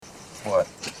What?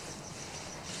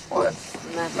 What?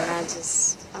 Nothing,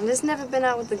 I've just never been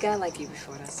out with a guy like you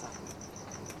before, that's all.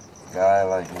 Guy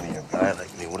like me, a guy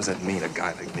like me. What does that mean, a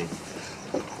guy like me?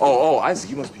 Oh, I see.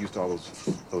 You must be used to all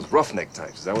those roughneck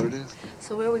types. Is that what it is?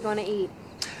 So where are we gonna eat?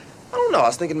 I don't know. I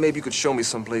was thinking maybe you could show me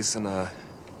someplace in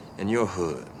your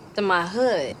hood. In my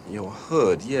hood? Your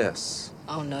hood, yes.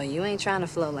 Oh, no, you ain't trying to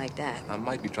flow like that. I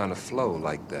might be trying to flow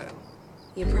like that.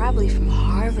 You're probably from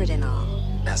Harvard and all.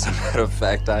 As a matter of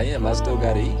fact, I am. I still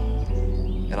gotta eat.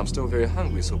 And I'm still very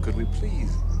hungry, so could we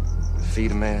please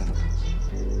feed a man?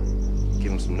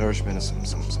 Give him some nourishment and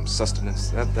some sustenance.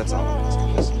 That's all I'm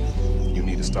asking. Listen, you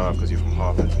need to starve because you're from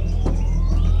Harvard.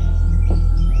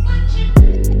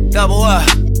 Double up,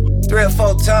 3 or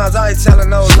 4 times, I ain't telling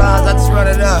no lies, I just run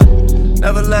it up.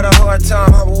 Never let a hard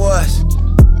time humble us.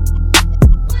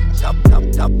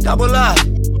 Double up,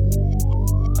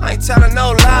 I ain't telling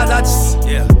no lies, I just,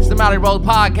 yeah. It's the Mallory Bros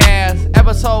podcast,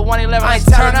 episode 111. I ain't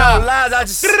telling no lies, I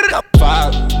just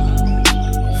 5,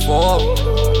 4,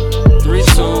 3,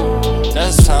 2,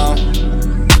 that's time.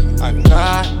 I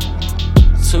got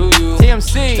to you.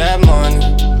 TMC. That money.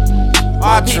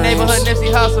 RP Neighborhood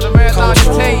Nipsey Hussle, the marathon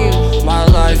continues. My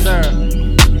life, sir.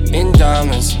 In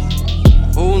diamonds.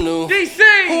 Who knew? DC!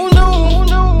 Who knew?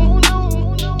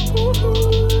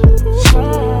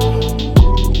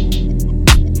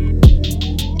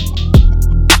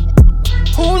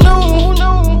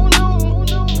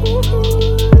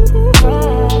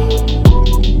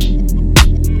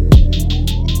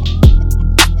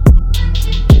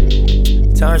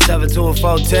 Turn 7 to a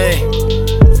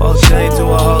 14, 14 to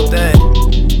a whole thing.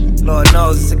 Lord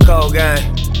knows it's a cold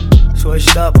game.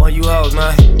 Switched up on you hoes,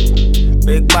 man.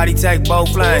 Big body take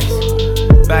both lanes.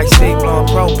 Backseat blowing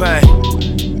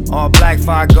propane. All black,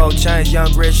 5 gold chains.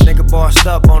 Young rich nigga bossed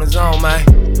up on his own, man.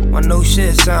 My new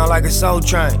shit sound like a soul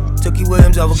train. Tookie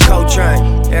Williams over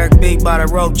Coltrane. Eric B by the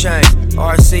rope chains.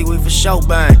 RC, we for show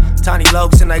bang. Tiny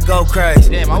Lokes and they go crazy.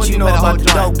 Damn, what you know about the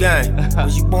dope game?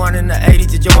 Was you born in the 80s?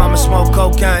 Did your mama smoke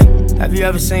cocaine? Have you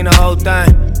ever seen the whole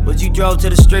thing? But you drove to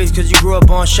the streets cause you grew up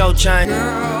on show chain. The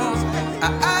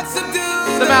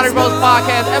Mallory Bros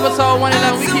podcast, episode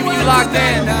 111. We keeping you locked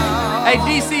in. Hey,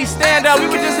 DC, stand up. We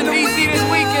were just in DC this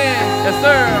weekend. Yes,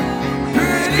 sir.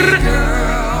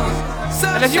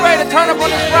 And if you're ready to turn up on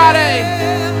this Friday,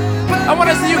 I want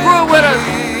to see you groove with us.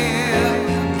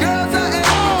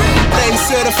 Ladies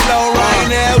to the flow right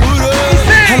now,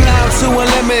 and now to a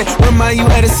limit. Remind you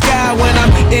of the sky when I'm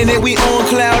in it. We on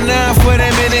cloud 9 for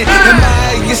that minute.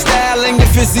 Admire your style and your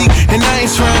physique, and I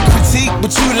ain't trying to critique, but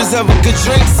you deserve a good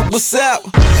drink. So what's up?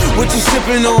 What you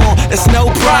sipping on? It's no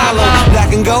problem.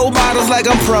 Black and gold bottles like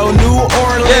I'm pro New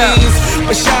Orleans.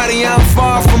 But shawty, I'm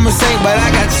far from a saint, but I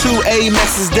got 2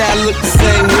 Amexes that look the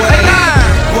same way.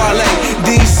 Wale,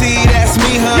 DC, that's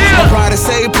me, huh? I'm proud to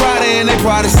say Prada and they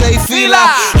proud to say Fila.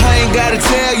 I ain't gotta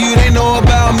tell you, they know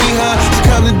about me, huh? So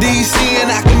come to DC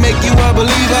and I can make you a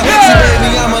believer. So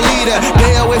baby, I'm a leader,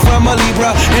 stay away from a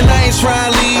Libra. And I ain't trying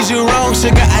to lead you wrong,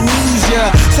 sugar, I need ya.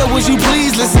 So would you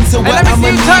please listen to what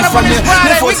I'ma need from you?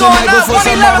 We going up,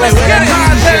 111, let's get it.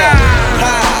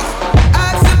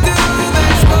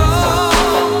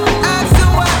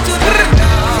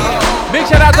 Big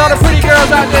shout out to all the pretty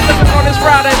girls out there looking on this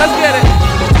Friday. Let's get it.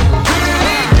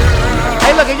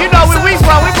 Hey, look, you know where we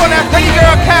from. We from that pretty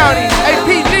girl county. Hey,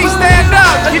 PG, stand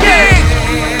up. You dig?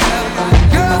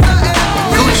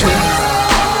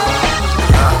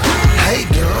 Hey,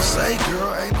 girl, say,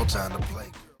 girl, ain't no time to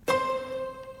play.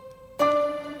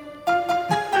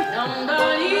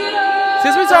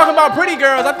 Since we talking about pretty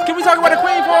girls, can we talk about the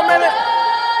queen for a minute?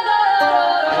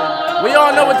 We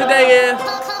all know what today is.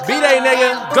 B-Day,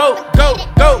 nigga. Go, go,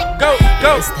 go, go,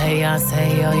 go. It's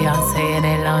Beyonce in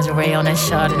that lingerie on that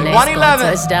Chardonnay.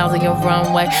 111. Touchdowns on your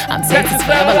runway. I'm taking Texas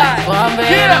forever like Bombay.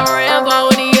 Yeah. I'm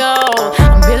Rambo in the yo.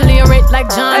 I'm Billy Rich like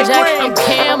John Jack. I'm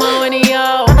Camo in the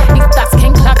yo. These thoughts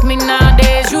can't clock me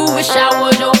nowadays. You wish I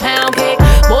was your pound cake.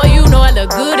 Boy, you know I look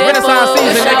good at Renaissance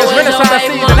season, niggas. Renaissance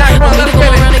season. Want me to go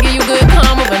around and give you good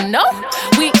karma, but no.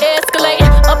 We escalate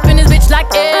up in this bitch like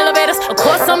elevators. Of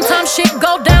course, sometimes shit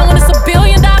go down when it's $1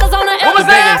 billion on the elevator. What was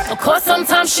that? Of course,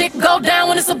 sometimes shit go down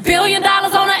when it's $1 billion on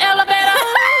the elevator.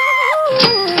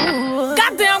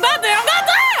 Goddamn.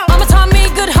 Mama taught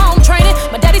me good home training.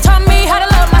 My daddy taught me how to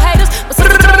love my haters. But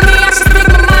sister told me I should speak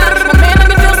my mind. My man let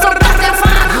me feel so goddamn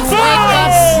fine. Wake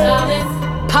up,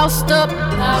 post up.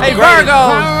 Hey,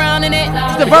 Virgo. Around in it.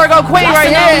 It's the Virgo queen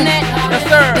right here. Yes,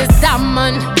 sir. This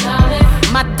diamond,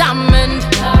 my diamond.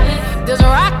 This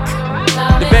rock,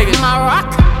 The biggest. my rock.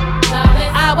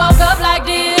 I woke up like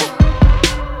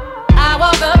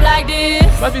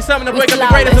this. Must be something to wake up the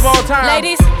greatest of all time.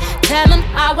 Ladies, tell them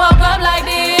I woke up like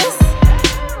this.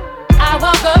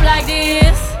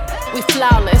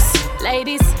 flawless.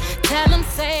 Ladies, tell them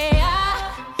say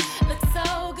I look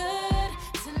so good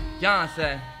tonight.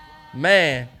 Beyonce.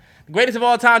 Man. Greatest of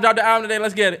all time, dropped the album today.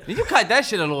 Let's get it. You cut that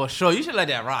shit a little short. You should let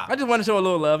that rock. I just want to show a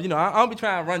little love. You know, I don't be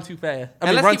trying to run too fast.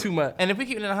 Run too much. And if we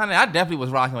keep it in 100, I definitely was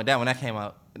rocking with that when that came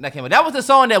out. That was the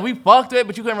song that we fucked with,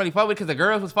 but you couldn't really fuck with because the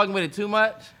girls was fucking with it too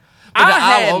much. I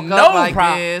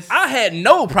had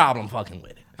no problem fucking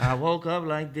with it. I woke up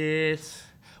like this.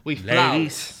 We Ladies.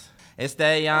 flawless. It's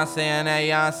that Beyonce and that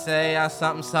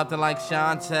Beyonce. Something like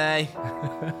Shantae.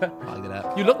 Fuck it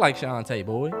up. You look like Shantae,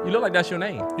 boy. You look like that's your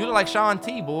name. You look like Sean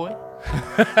T, boy.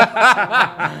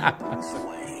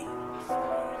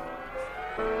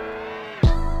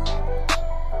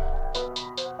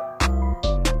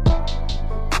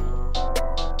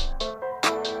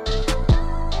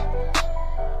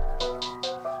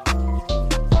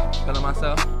 Feeling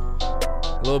myself?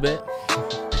 A little bit.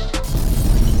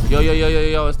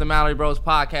 Yo, it's the Mallory Bros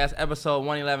podcast, episode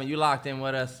 111. You locked in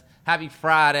with us. Happy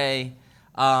Friday.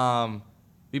 We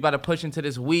about to push into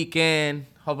this weekend.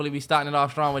 Hopefully we starting it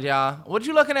off strong with y'all. What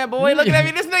you looking at, boy? Looking at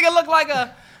me? This nigga look like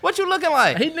a... What you looking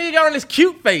like? He nigga got on this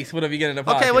cute face with the beginning of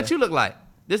the podcast. Okay, what you look like?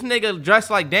 This nigga dressed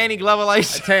like Danny Glover, like...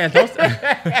 Tan, he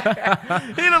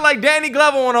look like Danny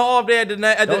Glover on an off day at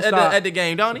the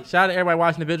game, don't he? Shout out to everybody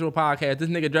watching the visual podcast. This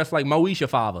nigga dressed like Moesha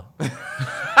father.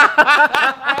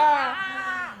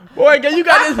 Boy, you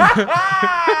got this.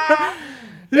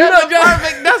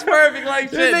 Perfect. That's perfect. Like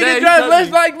shit. This nigga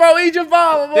dressed like Moesha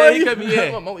father, boy. Yeah, he could be.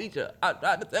 Yeah. Moesha.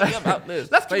 Tell me about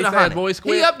this. Let's keep it 100. Boy,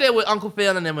 square. He up there with Uncle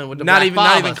Phil and them with the not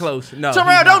Black even close. No.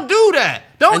 Terrell, don't do that.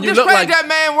 Don't discredit that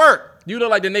man work. You look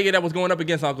like the nigga that was going up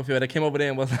against Uncle Phil that came over there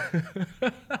and was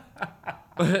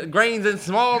Grains and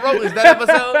small road. Is that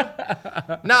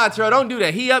episode? Nah, Terrell, don't do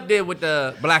that. He up there with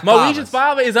the Black Moesha's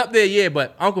father is up there, yeah,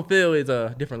 but Uncle Phil is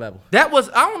a different level. I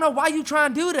don't know why you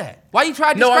trying to do that. Why you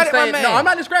trying to discredit my man? No, I'm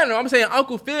not discrediting him. I'm saying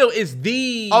Uncle Phil is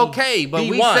the okay, but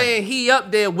we one. Saying he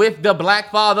up there with the Black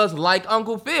fathers like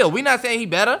Uncle Phil. We not saying he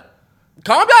better.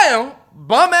 Calm down.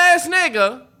 Bum ass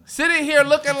nigga sitting here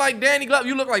looking like Danny Glover.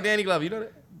 You look like Danny Glover. You know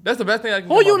that? That's the best thing I can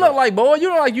do. Who you look like, boy? You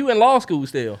look like you in law school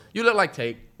still. You look like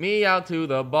take me out to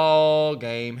the ball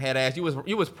game, head ass. You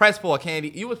was pressed for a candy.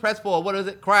 You was pressed for what is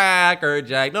it? Cracker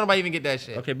Jack. Don't nobody even get that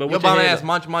shit. Okay, but your bum ass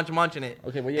munching it.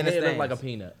 Okay, but your head look like a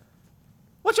peanut.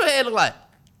 What your head look like?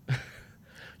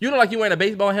 You look like you wearing a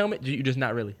baseball helmet. You just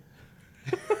not really.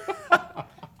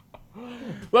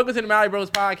 Welcome to the Mallory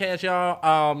Bros podcast,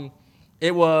 y'all.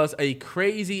 It was a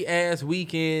crazy ass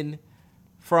weekend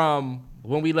from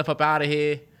when we left up out of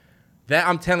here. That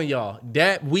I'm telling y'all,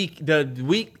 that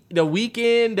the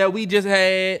weekend that we just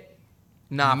had,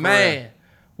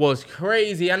 was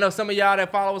crazy. I know some of y'all that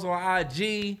follow us on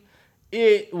IG.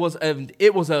 It was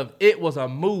a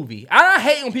movie. I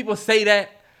hate when people say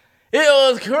that. It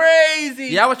was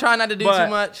crazy. Yeah, I was trying not to do too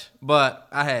much, but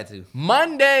I had to.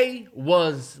 Monday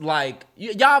was like,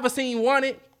 y'all ever seen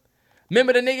Wanted?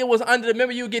 Remember the nigga was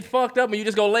remember you get fucked up and you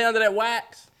just go lay under that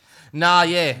wax? Nah,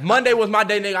 yeah. Monday was my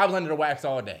day, nigga. I was under the wax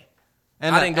all day.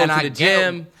 And I didn't go to the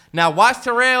gym. Now, watch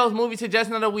Terrell's movie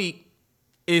suggestion of the week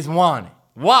is Wanted.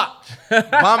 Watch. Bum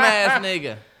ass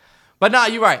nigga. But nah,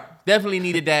 you're right. Definitely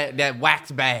needed that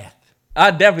wax bath.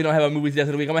 I definitely don't have a movie suggestion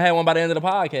of the week. I'm going to have one by the end of the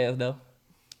podcast, though.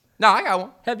 No, I got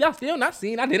one. Have y'all still not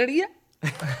seen Identity yet?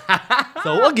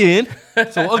 So again,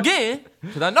 because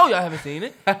I know y'all haven't seen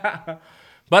it.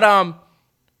 But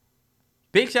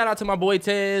big shout out to my boy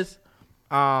Tez.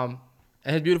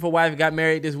 And his beautiful wife got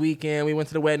married this weekend. We went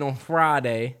to the wedding on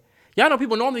Friday. Y'all know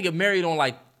people normally get married on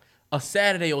like a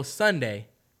Saturday or Sunday.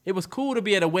 It was cool to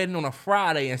be at a wedding on a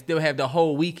Friday and still have the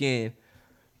whole weekend.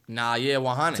 Nah, yeah,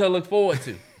 100. To look forward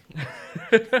to.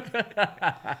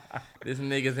 This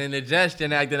nigga's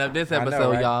indigestion acting up this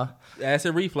episode, right? Y'all.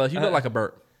 Acid reflux. You look like a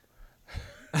burp.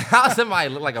 How somebody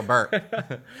look like a burp?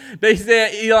 They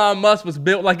said Elon Musk was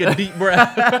built like a deep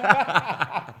breath.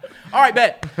 All right,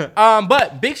 bet.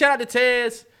 But big shout out to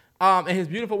Tez and his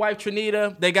beautiful wife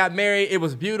Trinita. They got married. It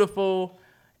was beautiful,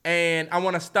 and I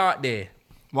want to start there.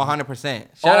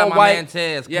 100%. Shout out my man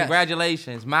Tez. Yes.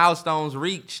 Congratulations. Milestones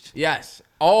reached. Yes.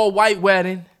 All white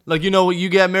wedding. Look, you know what? You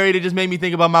got married. It just made me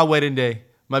think about my wedding day.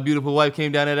 My beautiful wife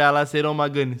came down that aisle. I said, "Oh my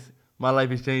goodness, my life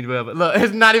has changed forever." Look,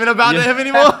 it's not even about him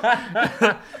anymore.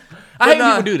 I hate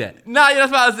people do that. Nah, yeah,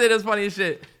 that's why I said that's funny as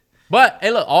shit. But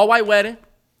hey, look, all white wedding.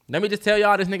 Let me just tell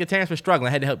y'all, this nigga Terrence was struggling.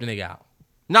 I had to help the nigga out.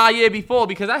 Nah, yeah, before,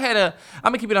 because I'm going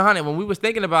to keep it 100. When we was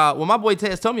thinking about, when my boy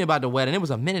Tez told me about the wedding, it was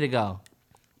a minute ago.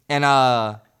 And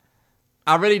I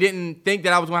really didn't think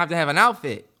that I was going to have an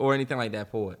outfit or anything like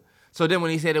that for it. So then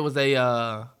when he said it was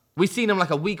we seen him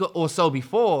like a week or so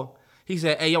before, He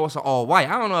said, hey, yo, it's an all-white.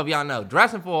 I don't know if y'all know.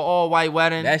 Dressing for an all-white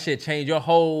wedding. That shit changed your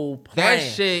whole plan. That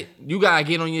shit, you got to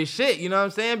get on your shit. You know what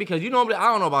I'm saying? Because you normally, I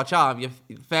don't know about y'all. If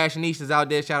you're fashionistas out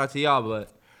there, shout out to y'all.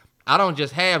 But I don't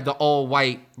just have the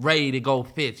all-white ready to go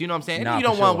fits. You know what I'm saying? Nah, you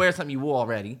don't for want to sure. wear something you wore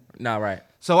already. Nah, right.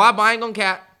 So I ain't gonna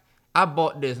cap. I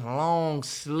bought this long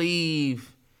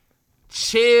sleeve,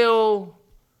 chill.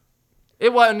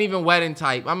 It wasn't even wedding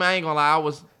type. I mean, I ain't gonna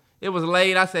lie. It was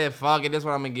late. I said, fuck it. This is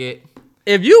what I'm gonna get.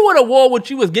 If you would have wore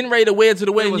what you was getting ready to wear to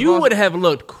the wedding, was you awesome. would have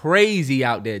looked crazy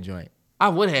out there, joint. I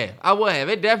would have.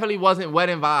 It definitely wasn't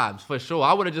wedding vibes, for sure.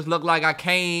 I would have just looked like I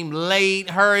came late,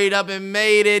 hurried up and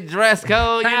made it, dress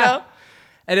code, you know?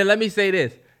 And then let me say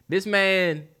this. This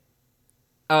man,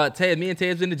 Ted, me and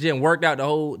Ted was in the gym, worked out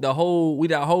we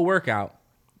did a whole workout,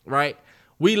 right?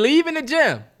 We leave in the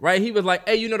gym, right? He was like,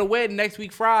 hey, you know the wedding next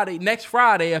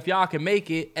Friday, if y'all can make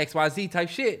it, XYZ type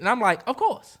shit. And I'm like, of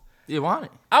course. You want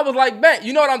it? I was like, bet.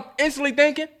 You know what I'm instantly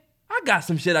thinking? I got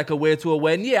some shit I could wear to a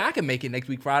wedding. Yeah, I can make it next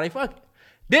week Friday. Fuck it.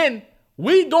 Then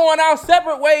we going our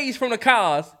separate ways from the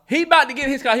cars. He about to get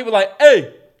in his car. He was like,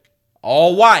 hey,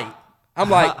 all white. I'm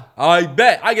like, I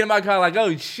bet. I get in my car like,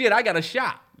 oh shit, I got a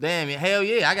shot. Damn it, hell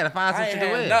yeah, I gotta find some I shit ain't to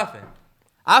had wear. nothing.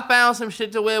 I found some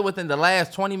shit to wear within the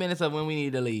last 20 minutes of when we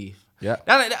needed to leave. Yeah.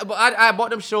 I bought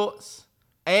them shorts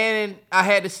and I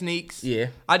had the sneaks. Yeah.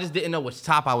 I just didn't know which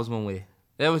top I was gonna wear.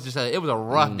 It was a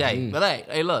rough day. But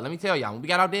hey, look, let me tell y'all, when we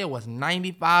got out there, it was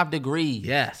 95 degrees.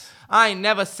 Yes. I ain't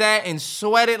never sat and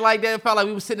sweated like that. It felt like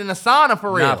we were sitting in a sauna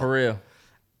for real. Nah, for real.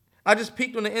 I just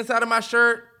peeked on the inside of my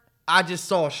shirt. I just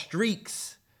saw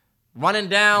streaks running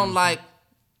down like,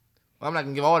 I'm not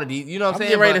gonna give all the details. You know what I'm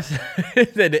saying? Ready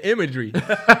to say the imagery.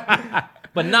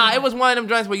 But nah, it was one of them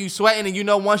joints where you sweating and you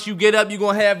know once you get up, you're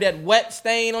gonna have that wet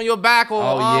stain on your back or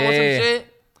arm or some shit.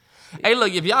 Hey,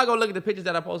 look, if y'all go look at the pictures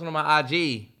that I posted on my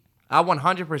IG, I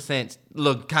 100%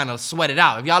 look kind of sweated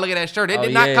out. If y'all look at that shirt, it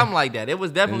did not come like that. It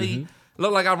was definitely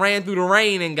looked like I ran through the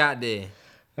rain and got there.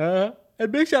 And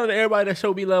big shout out to everybody that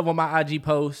showed me love on my IG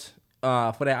post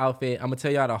for that outfit. I'm gonna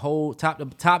tell y'all the whole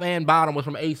top and bottom was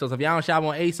from ASOS. If y'all don't shop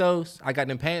on ASOS, I got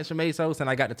them pants from ASOS and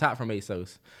I got the top from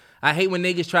ASOS. I hate when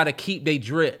niggas try to keep they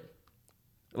drip.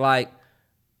 Like,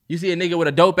 you see a nigga with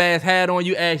a dope ass hat on,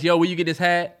 you ask, yo, where you get this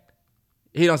hat?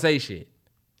 He don't say shit.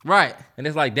 Right. And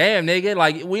it's like, damn, nigga,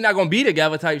 like, we not gonna be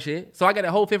together type shit. So I got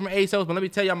a whole fit from ASOS, but let me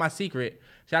tell y'all my secret.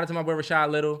 Shout out to my boy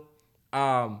Rashad Little.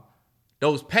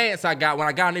 Those pants I got, when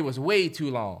I got them, they was way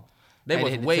too long. They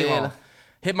was way long.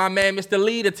 Hit my man, Mr.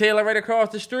 Lee, the tailor right across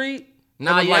the street.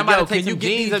 Nah, yeah, like, I'm about yo, to take some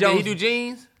jeans up there. He do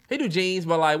jeans? He do jeans,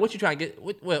 but like, what you trying to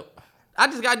get? Well, I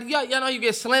just got, y'all know you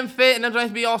get slim fit and them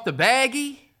joints be off the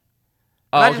baggy.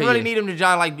 Oh, I just really need them to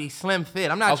try like be slim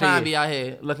fit. I'm not trying to yeah. be out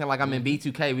here looking like I'm in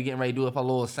B2K. We getting ready to do it for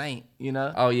Lil Saint, you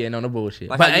know? Oh yeah, no bullshit.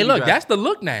 Like but how hey, you look, dress. that's the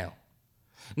look now.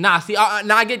 Nah, see,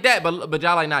 nah, I get that, but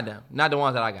y'all like not them. Not the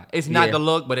ones that I got. It's not Yeah. the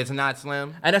look, but it's not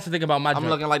slim. And that's the thing about my I'm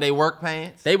joint. looking like they work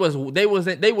pants. They was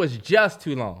just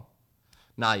too long.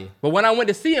 Nah, yeah. But when I went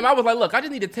to see him, I was like, look, I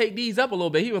just need to take these up a little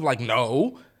bit. He was like,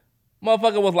 no.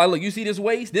 Motherfucker was like, look, you see this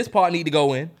waist? This part need to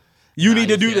go in. You need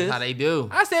to do see, this. That's how they do.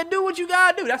 I said, do what you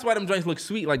gotta do. That's why them joints look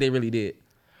sweet like they really did.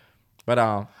 But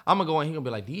I'm gonna go in here and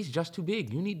be like, these just too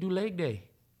big. You need to do leg day.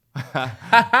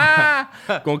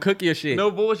 gonna cook your shit. No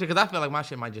bullshit, because I feel like my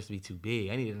shit might just be too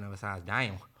big. I need another size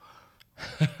down.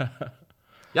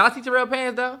 Y'all see Terrell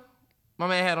pants though? My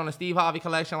man had on a Steve Harvey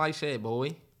collection like shit,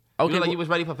 boy. Okay, you look like you was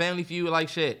ready for Family Feud like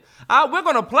shit. We're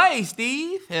gonna play,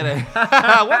 Steve. We're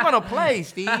gonna play,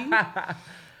 Steve.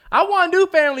 I want to do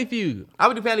Family Feud. I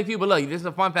would do Family Feud, but look, this is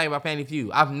a fun fact about Family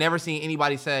Feud. I've never seen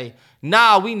anybody say,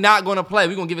 nah, we not gonna play.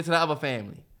 We gonna give it to the other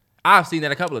family. I've seen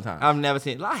that a couple of times. I've never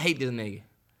seen it. I hate this nigga.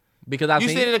 Because I've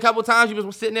seen it a couple of times. You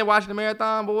was sitting there watching the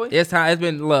marathon, boy. It's time. It's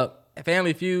been, look,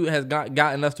 Family Feud has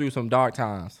gotten us through some dark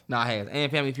times. Nah, it has. And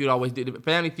Family Feud always did.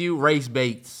 Family Feud race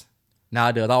baits. Nah,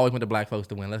 it does. I always want the black folks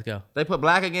to win. Let's go. They put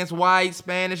black against white,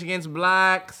 Spanish against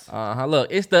blacks. Look,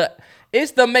 it's the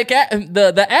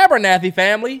Abernathy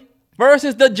family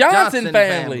versus the Johnson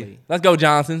family. Let's go,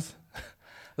 Johnsons.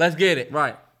 Let's get it.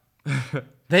 Right.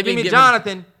 Give me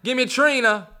Jonathan. Give me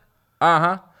Trina.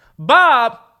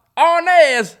 Bob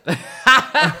Arnaz.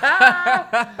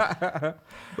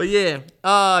 But yeah,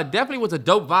 definitely was a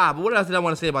dope vibe. But what else did I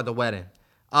want to say about the wedding?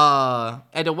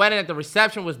 At the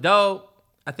reception was dope.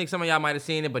 I think some of y'all might have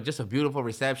seen it, but just a beautiful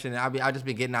reception. I'll just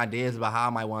be getting ideas about how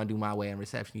I might want to do my wedding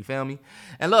reception. You feel me?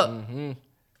 And look,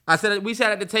 we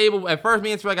sat at the table. At first,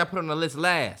 me and Terrell got put on the list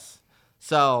last.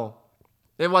 So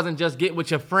it wasn't just get with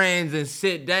your friends and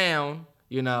sit down,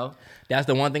 you know. That's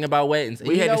the one thing about weddings.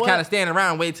 We had to kind of stand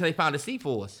around and wait until they found a seat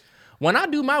for us. When I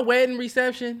do my wedding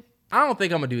reception, I don't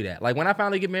think I'm going to do that. Like, when I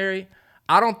finally get married,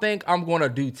 I don't think I'm going to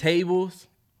do tables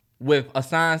with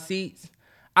assigned seats.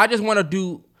 I just want to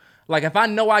do, like, if I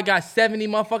know I got 70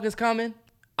 motherfuckers coming,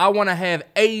 I want to have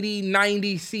 80,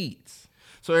 90 seats.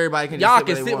 So everybody can y'all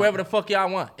just can sit wherever the fuck y'all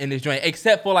want in this joint,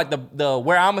 except for like the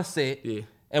where I'ma sit,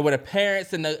 and where the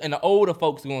parents and the older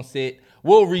folks are gonna sit.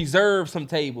 We'll reserve some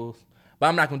tables, but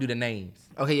I'm not gonna do the names.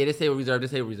 Okay, yeah, this table reserved,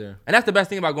 this table reserved. And that's the best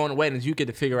thing about going to weddings. You get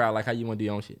to figure out like how you want to do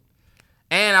your own shit.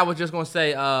 And I was just gonna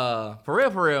say, for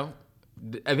real,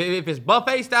 if it's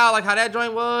buffet style like how that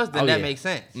joint was, then that makes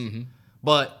sense. Mm-hmm.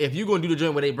 But if you gonna do the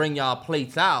joint where they bring y'all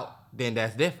plates out, then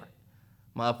that's different.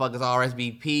 Motherfuckers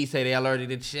RSVP, say they allergic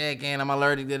to chicken, I'm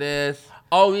allergic to this.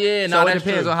 Oh, yeah. So it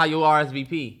depends on how you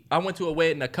RSVP. I went to a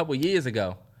wedding a couple years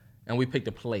ago, and we picked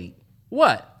a plate.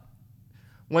 What?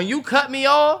 When you cut me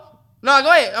off? No, go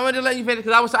ahead. I'm going to let you finish,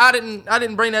 because I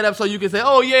didn't bring that up so you can say,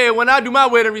 oh, yeah, when I do my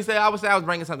wedding, I would say I was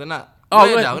bringing something up.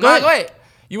 Go ahead.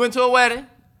 You went to a wedding,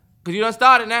 because you done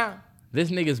started now. This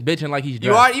nigga's bitching like he's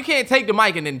drunk. You can't take the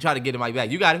mic and then try to get the mic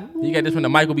back. You got it. You got this from the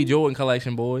Michael B. Jordan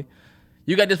collection, boy.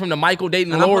 You got this from the Michael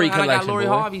dating Lori collection, I got Lori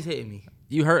boy. Harvey's hitting me.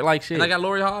 You hurt like shit. And I got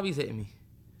Lori Harvey's hitting me.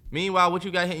 Meanwhile, what you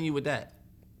got hitting you with that?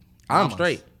 I'm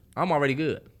straight. I'm already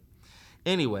good.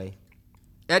 Anyway,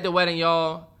 at the wedding,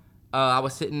 y'all, I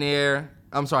was sitting there.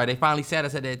 I'm sorry, they finally sat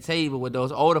us at that table with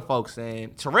those older folks.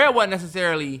 And Terrell wasn't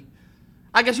necessarily,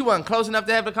 I guess you wasn't close enough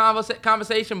to have the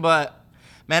conversation, but,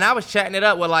 man, I was chatting it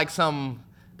up with like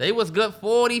they was good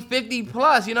 40, 50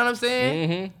 plus, you know what I'm saying?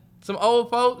 Mm-hmm. Some old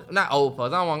folks, not old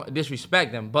folks, I don't want to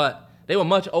disrespect them, but they were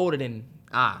much older than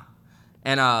I.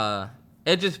 And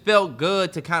it just felt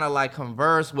good to kind of like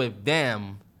converse with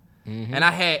them. Mm-hmm. And I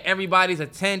had everybody's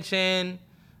attention.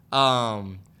 But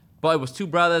it was two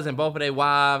brothers and both of their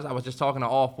wives. I was just talking to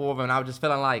all four of them, and I was just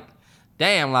feeling like,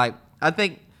 damn, like, I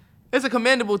think it's a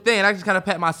commendable thing. I just kind of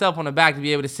pat myself on the back to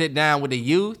be able to sit down with the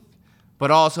youth, but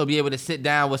also be able to sit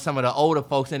down with some of the older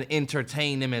folks and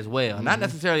entertain them as well. Mm-hmm. Not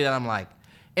necessarily that I'm like,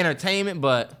 entertainment,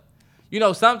 but you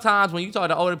know, sometimes when you talk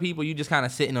to older people, you just kind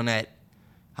of sitting on that,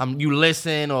 you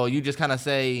listen or you just kind of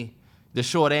say the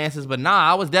short answers. But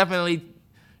nah, I was definitely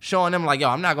showing them like, yo,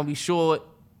 I'm not gonna be short,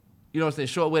 you know what I'm saying,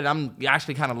 short with it. I'm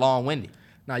actually kind of long-winded.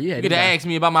 Nah, you could ask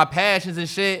me about my passions and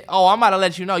shit. Oh, I'm about to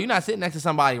let you know, you're not sitting next to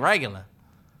somebody regular.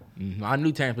 Mm-hmm. I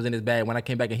knew Terrence was in his bag when I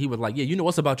came back, and he was like, yeah, you know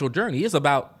what's about your journey? It's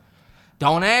about.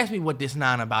 Don't ask me what this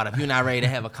not about if you're not ready to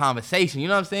have a conversation. You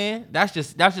know what I'm saying? That's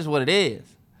just what it is.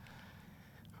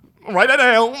 Write that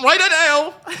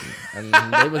down.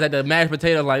 And they was at the mashed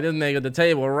potatoes like this nigga at the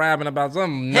table rapping about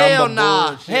some Hell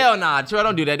number bullshit. Hell nah. True,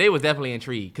 don't do that. They was definitely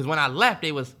intrigued. Because when I left,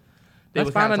 Let's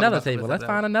find another table. Let's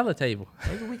find another table.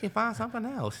 Maybe we can find something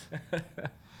else.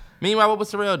 Meanwhile, what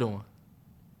was Terrell doing?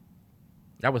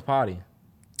 That was partying.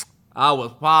 I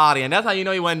was partying. That's how you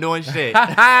know he wasn't doing shit.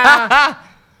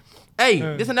 Hey,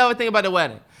 this is another thing about the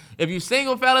wedding. If you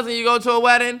single fellas and you go to a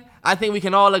wedding, I think we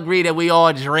can all agree that we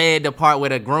all dread the part where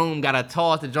the groom got to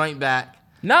toss the joint back.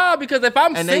 No, because if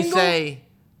I'm and single. And they say,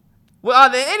 well,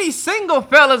 are there any single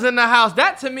fellas in the house?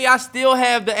 That to me, I still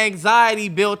have the anxiety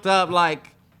built up. Like,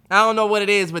 I don't know what it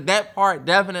is, but that part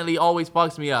definitely always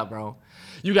fucks me up, bro.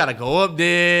 You got to go up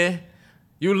there.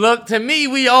 To me,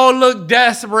 we all look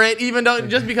desperate, even though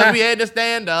just because we had to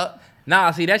stand up.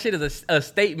 Nah, see, that shit is a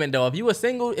statement, though. If you a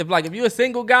single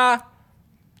guy,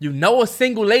 you know a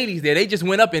single ladies there. They just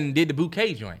went up and did the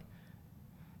bouquet joint.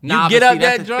 You get up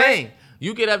that joint.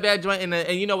 You get up that joint,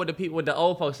 and you know what the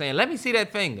old folks saying? Let me see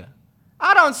that finger.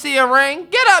 I don't see a ring.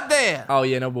 Get up there. Oh,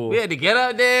 yeah, no bull. We had to get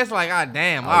up there. It's like, God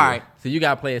damn. All right. So you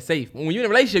got to play it safe. When you're in a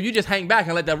relationship, you just hang back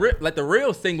and let the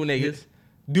real single niggas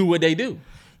do what they do.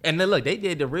 And then look, they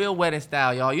did the real wedding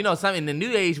style, y'all. You know, some in the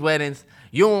new age weddings,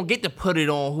 you don't get to put it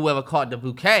on whoever caught the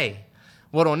bouquet.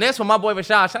 But on this one, my boy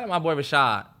Rashad, shout out my boy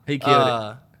Rashad. He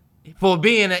killed it. For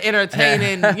being an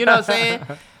entertaining, you know what I'm saying?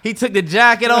 He took the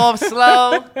jacket off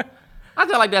slow. I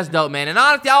feel like that's dope, man. And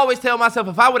honestly, I always tell myself,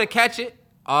 if I were to catch it,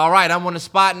 all right, I'm on the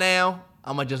spot now.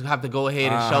 I'm going to just have to go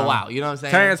ahead and show out. You know what I'm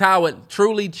saying? Terrence Howard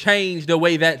truly changed the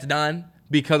way that's done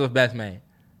because of Best Man.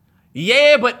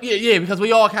 Yeah, but yeah, because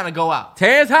we all kind of go out.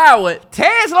 Terrence Howard.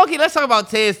 Terrence, Loki, let's talk about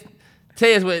Terrence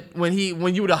when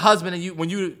you the husband and when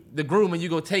you the groom and you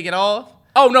go take it off.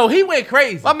 Oh no, he went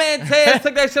crazy. My man Terrence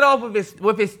took that shit off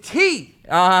with his teeth.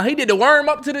 He did the worm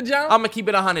up to the jump. I'm gonna keep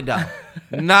it 100 though.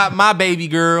 Not my baby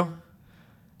girl.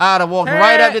 I'd have walked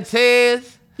right up to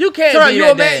Terrence. You can't be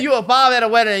that dad. You a father at a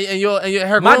wedding and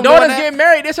her my groom daughter's getting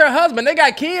married. This her husband. They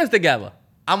got kids together.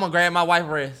 I'm gonna grab my wife's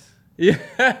wrist.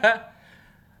 Yeah.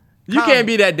 You can't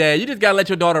be that dad. You just gotta let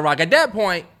your daughter rock. At that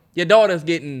point, your daughter's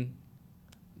getting.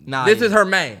 This is her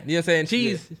man. You know what I'm saying?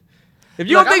 She's. Yeah. If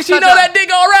you don't think she know that dick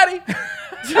already,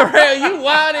 Terrell, you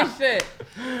wild as shit.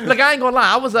 Look, I ain't gonna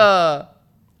lie.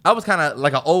 I was kind of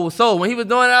like an old soul. When he was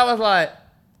doing it, I was like,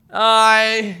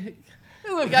 alright.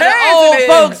 Got the old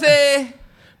folks in.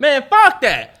 Man, fuck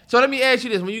that. So let me ask you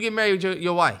this. When you get married with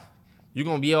your wife, you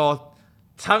gonna be all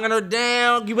tonguing her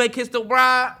down? You ain't kiss the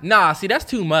bride? Nah, see, that's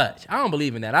too much. I don't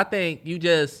believe in that. I think you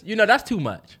just, that's too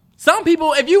much. Some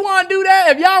people, if you want to do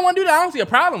that, if y'all want to do that, I don't see a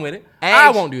problem with it.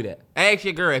 I won't do that. Ask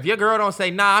your girl. If your girl don't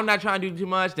say, nah, I'm not trying to do too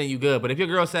much, then you good. But if your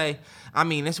girl say, I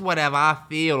mean, it's whatever I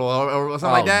feel or something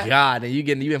like that. Oh, God, then you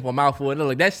in for a mouthful.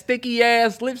 Look, that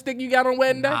sticky-ass lipstick you got on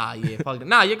wedding day? Nah, yeah, fuck that.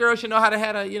 Nah, your girl should know how to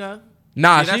have a,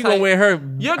 Nah, she gonna wear her.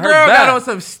 Your her girl back. got on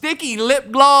some sticky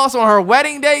lip gloss on her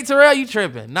wedding day, Terrell. You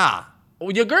tripping? Nah.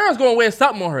 Well, your girl's gonna wear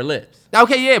something on her lips.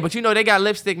 Okay, yeah, but they got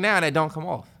lipstick now that don't come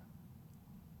off.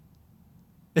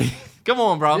 Come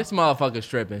on, bro. This motherfucker's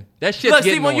tripping. That shit's Look,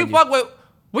 getting see, when on you fuck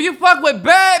with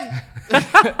bad,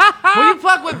 when you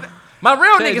fuck with my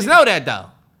real niggas know that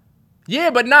though.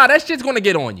 Yeah, but nah, that shit's gonna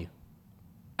get on you.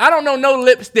 I don't know no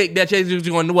lipstick that shit's just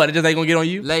gonna what? It just ain't gonna get on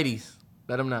you. Ladies,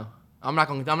 let them know. I'm not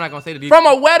gonna say the From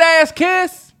a wet ass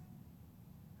kiss.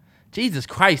 Jesus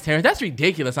Christ, Terrence, that's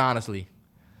ridiculous. Honestly,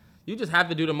 you just have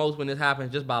to do the most when this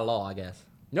happens, just by law, I guess.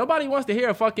 Nobody wants to hear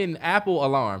a fucking Apple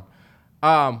alarm.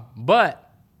 But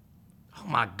oh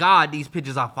my God, these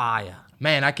pictures are fire.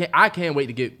 Man, I can't wait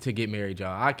to get married,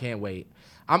 y'all. I can't wait.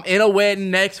 I'm in a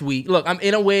wedding next week. Look, I'm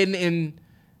in a wedding in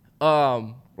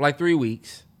like 3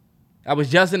 weeks. I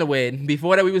was just in a wedding.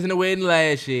 Before that, we was in a wedding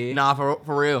last year. Nah, for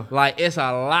real. Like, it's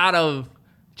a lot of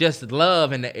just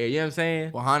love in the air. You know what I'm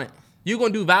saying? 100. You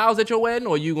gonna do vows at your wedding,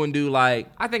 or you gonna do like?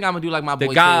 I think I'm gonna do like my boy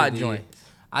the God did. joints.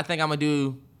 I think I'm gonna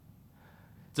do.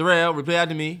 Terrell, repeat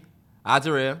after me. I,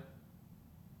 Terrell,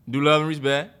 do love and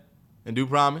respect, and do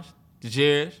promise to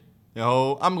cherish.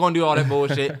 I'm gonna do all that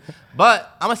bullshit.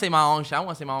 But I'm gonna say my own shit. I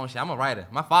wanna say my own shit. I'm a writer.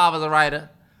 My father's a writer.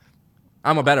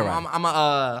 I'm a better writer. I'm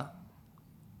a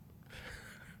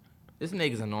This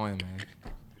nigga's annoying,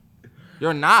 man.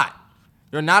 You're not.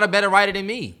 You're not a better writer than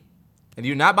me. And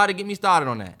you're not about to get me started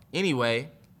on that. Anyway,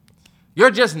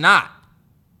 you're just not.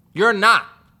 You're not.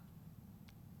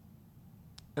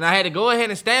 And I had to go ahead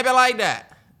and stamp it like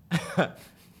that.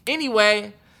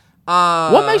 Anyway,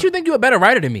 what makes you think you're a better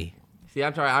writer than me? See,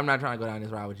 I'm not trying to go down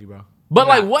this route with you, bro. But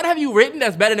like, what have you written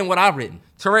that's better than what I've written?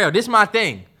 Terrell, this is my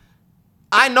thing.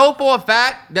 I know for a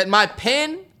fact that my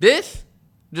pen, this,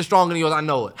 just stronger than yours. I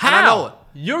know it. How? And I know it.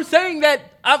 You're saying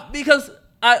that because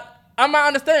I'm not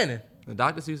understanding. The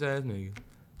Dr. Seuss ass nigga.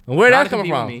 And where that's coming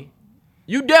from? Me.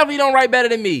 You definitely don't write better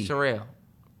than me. Terrell.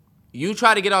 You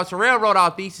try to get out. Terrell wrote our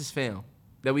thesis film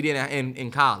that we did in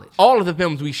college. All of the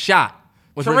films we shot.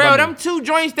 Terrell, them 2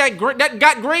 joints that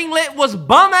got greenlit was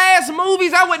bum ass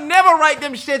movies. I would never write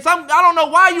them shits. I don't know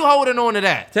why you holding on to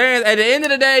that. Terrence, at the end of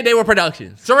the day, they were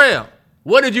productions. Terrell,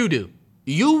 what did you do?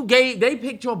 They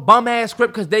picked your bum ass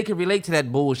script because they could relate to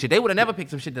that bullshit. They would have never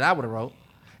picked some shit that I would have wrote.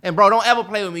 And bro, don't ever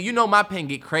play with me. You know my pen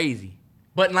get crazy.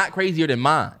 But not crazier than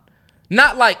mine.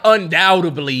 Not like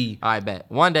undoubtedly. All right,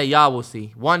 bet. One day y'all will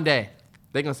see. One day.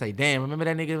 They gonna say, damn, remember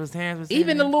that nigga was Terrence?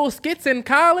 Even the little skits in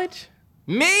college?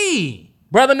 Me.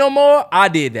 Brother No More, I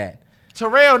did that.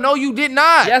 Terrell, no, you did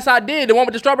not. Yes, I did. The one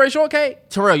with the strawberry shortcake?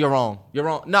 Terrell, you're wrong. You're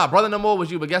wrong. Nah, Brother No More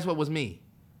was you, but guess what was me?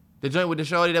 The joint with the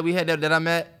shorty that we had that I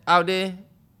met out there?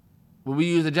 When we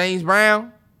used the James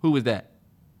Brown? Who was that?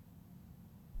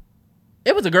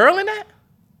 It was a girl in that?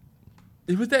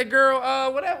 It was that girl,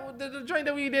 whatever, the joint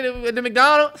that we did at the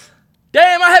McDonald's?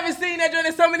 Damn, I haven't seen that joint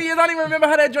in so many years. I don't even remember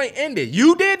how that joint ended.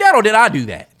 You did that or did I do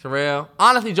that? Terrell.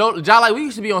 Honestly, Joe, like, we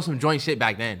used to be on some joint shit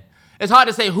back then. It's hard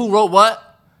to say who wrote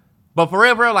what, but for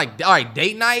real, like, all right,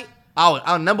 date night, our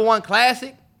 #1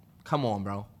 classic. Come on,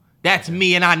 bro. That's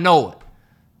me and I know it.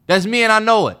 That's me and I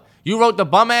know it. You wrote the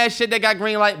bum ass shit that got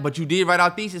green light, but you did write our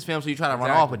thesis film, so you try to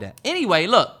run off with that. Anyway,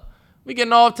 look, we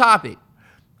getting off topic.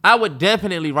 I would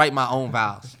definitely write my own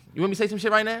vows. You want me to say some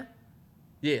shit right now?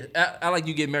 Yeah, I like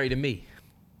you getting married to me.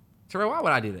 Terrell, why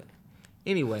would I do that?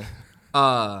 Anyway,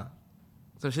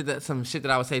 some shit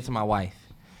that I would say to my wife.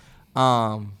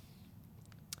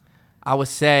 I would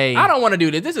say I don't want to do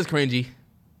this. This is cringy.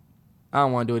 I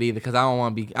don't want to do it either because I don't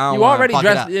want to be. I don't You wanna already fuck it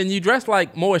dressed up. and you dressed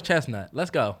like Morris Chestnut. Let's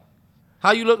go.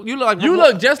 How you look? You look like You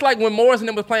look just like when Morris and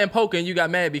them was playing poker and you got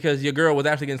mad because your girl was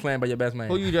actually getting slammed by your best man.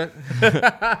 Who you just?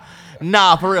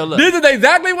 Nah, for real. Look, This is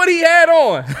exactly what he had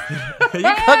on. you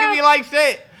cooking me like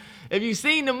shit. If you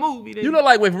seen the movie, then You look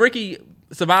like if Ricky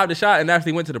survived the shot and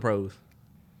actually went to the pros.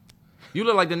 you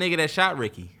look like the nigga that shot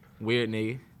Ricky. Weird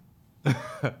nigga.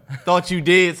 Thought you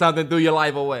did something, threw your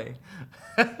life away.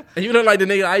 And you look like the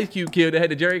nigga Ice Cube killed that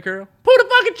had the Jerry curl. Pull the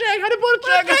fucking check. How to pull the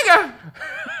check? Nigga,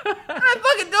 I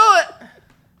fucking do it.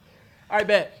 All right,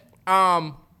 bet.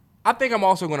 I think I'm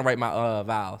also gonna write my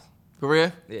vows. For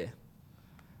real? Yeah.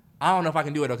 I don't know if I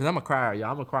can do it though, cause I'm a crier,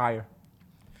 y'all. I'm a crier.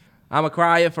 I'm a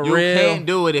crier for You real. can't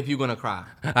do it if you're gonna cry.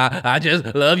 I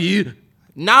just love you.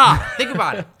 Nah, think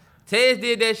about it. Tez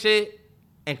did that shit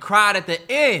and cried at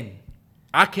the end.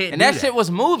 I can't. And do that shit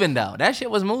was moving though. That shit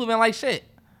was moving like shit.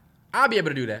 I'll be able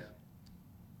to do that.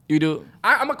 You do?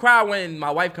 I'm gonna cry when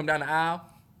my wife come down the aisle,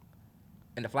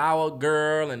 and the flower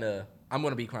girl and I'm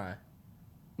gonna be crying.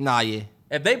 Nah, yeah.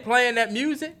 If they playing that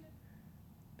music,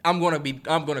 I'm gonna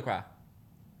cry.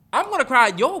 I'm gonna cry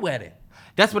at your wedding.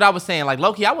 That's what I was saying. Like,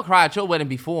 low-key, I would cry at your wedding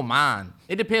before mine.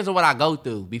 It depends on what I go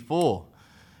through before.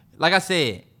 Like I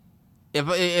said,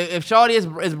 if Shorty is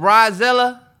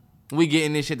Bridezilla, we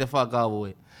getting this shit the fuck over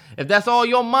with. If that's all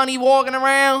your money walking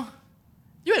around,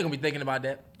 You ain't gonna be thinking about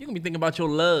that. You gonna be thinking about your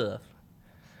love.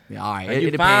 Yeah, all right. And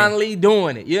you depends. finally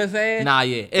doing it. You know what I'm saying? Nah,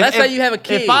 yeah. Let's say you have a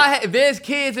kid. If there's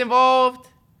kids involved,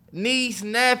 niece,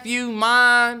 nephew,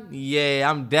 mine, yeah,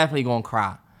 I'm definitely gonna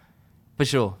cry. For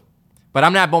sure. But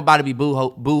I'm not about to be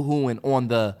boo-hooing on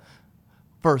the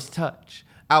first touch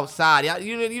outside.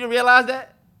 You didn't realize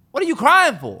that? What are you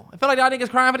crying for? I feel like y'all niggas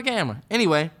crying for the camera.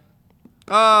 Anyway.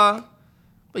 But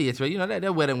yeah, Trey, you know,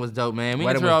 that wedding was dope, man.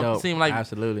 Wedding was dope. Seemed like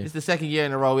Absolutely. It's the second year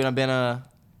in a row we done been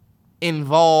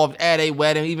involved at a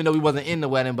wedding, even though we wasn't in the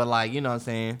wedding, but like, you know what I'm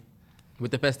saying?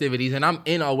 With the festivities, and I'm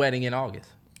in a wedding in August.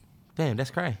 Damn,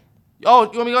 that's crazy. Oh,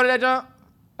 you want me to go to that, John?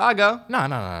 I'll go. No.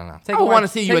 I want to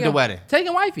see you at the wedding.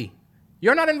 Taking wifey.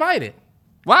 You're not invited.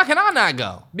 Why can I not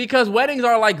go? Because weddings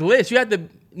are like lists. You have to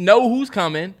know who's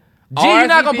coming. Gee, you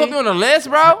not gonna RSVP. put me on the list,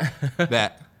 bro?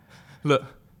 That. Look.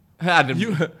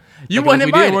 You wasn't we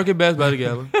invited. didn't work at Best Buy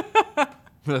together.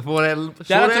 Before that,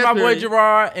 Shout out to my boy period.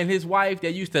 Gerard and his wife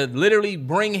that used to literally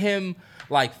bring him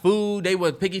like food. They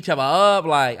would pick each other up.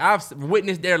 Like, I've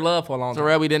witnessed their love for a long time.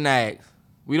 Terrell, we didn't ask.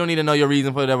 We don't need to know your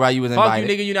reason for why you was Fuck invited.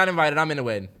 you, nigga. You not invited. I'm in the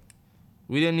wedding.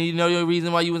 We didn't need to know your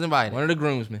reason why you was invited. One of the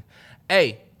groomsmen.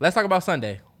 Hey, let's talk about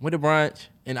Sunday. Went to brunch,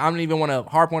 and I don't even want to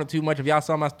harp on it too much. If y'all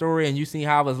saw my story and you seen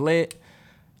how I was lit,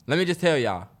 let me just tell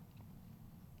y'all.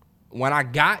 When I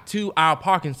got to our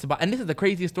parking spot, and this is the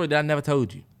craziest story that I never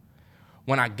told you.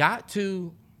 When I got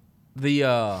to the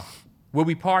where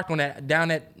we parked on down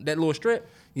that little strip,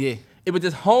 Yeah. it was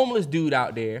this homeless dude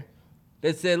out there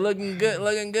that said, looking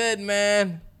good,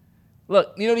 man.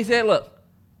 Look, you know what he said? Look,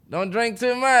 don't drink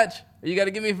too much, or you got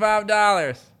to give me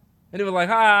 $5. And he was like,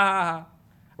 ha, ha, ha, ha.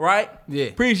 Right? Yeah.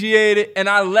 Appreciate it. And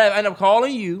I left. I ended up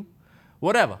calling you.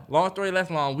 Whatever. Long story less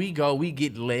long. We go. We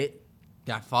get lit.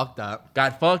 Got fucked up.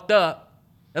 Got fucked up.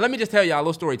 And let me just tell y'all a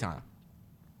little story time.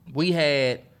 We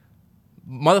had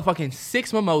motherfucking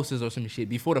 6 mimosas or some shit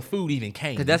before the food even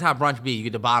came. Because that's how brunch be. You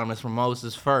get the bottomless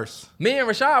mimosas first. Me and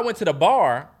Rashad went to the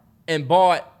bar and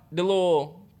bought the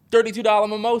little $32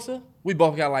 mimosa. We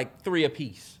both got like 3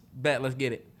 apiece. Bet, let's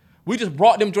get it. We just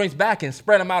brought them joints back and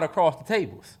spread them out across the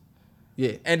tables.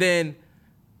 Yeah. And then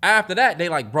after that, they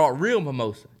like brought real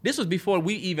mimosa. This was before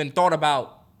we even thought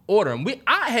about ordering.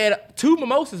 I had 2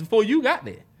 mimosas before you got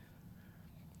there.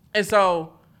 And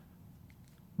so,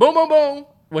 boom, boom, boom,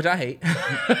 which I hate. Boom,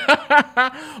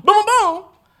 boom, boom.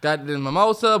 Got the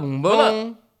mimosa, boom, But boom.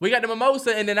 look, we got the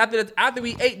mimosa, and then after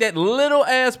we ate that little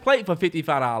ass plate for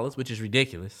 $55, which is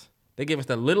ridiculous. They gave us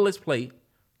the littlest plate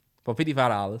for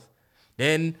 $55.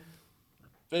 Then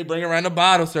they bring around the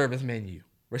bottle service menu.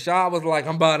 Rashad was like,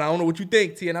 I don't know what you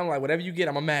think, T. And I'm like, whatever you get,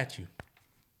 I'm going to match you.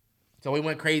 So we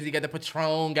went crazy. Got the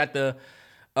Patron, got the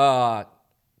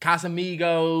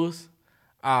Casamigos.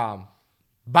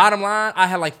 Bottom line, I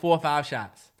had like 4 or 5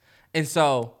 shots. And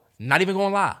so, not even going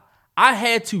to lie, I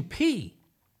had to pee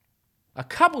a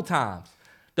couple times.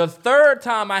 The third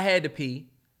time I had to pee,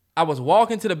 I was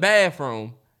walking to the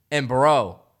bathroom, and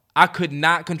bro, I could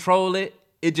not control it.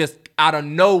 It just, out of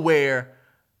nowhere,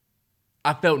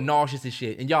 I felt nauseous as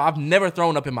shit. And y'all, I've never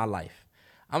thrown up in my life.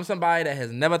 I'm somebody that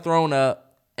has never thrown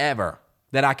up ever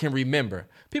that I can remember.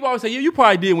 People always say, you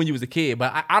probably did when you was a kid,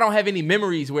 but I don't have any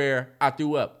memories where I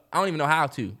threw up. I don't even know how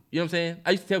to. You know what I'm saying?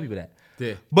 I used to tell people that.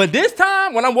 Yeah. But this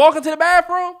time, when I'm walking to the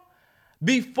bathroom,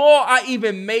 before I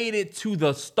even made it to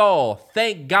the stall,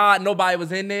 thank God nobody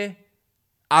was in there,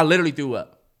 I literally threw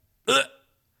up. Ugh.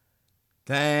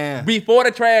 Damn. Before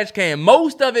the trash can.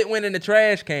 Most of it went in the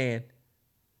trash can,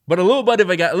 but a little bit of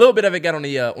it got on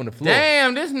the floor.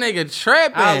 Damn, this nigga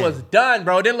tripping. I was done,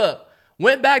 bro. Then look,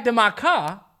 went back to my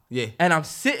car. Yeah. And I'm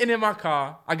sitting in my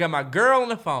car. I got my girl on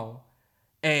the phone.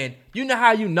 And you know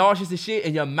how you nauseous as shit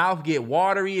and your mouth get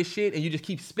watery as shit and you just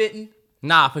keep spitting?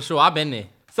 Nah, for sure. I've been there.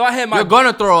 So I had my... You're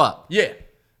gonna throw up. Yeah.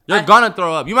 You're gonna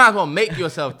throw up. You might as well make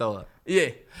yourself throw up. Yeah.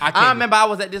 I remember I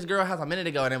was at this girl's house a minute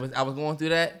ago and I was going through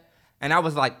that. And I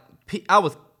was like, I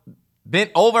was bent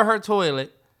over her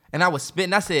toilet, and I was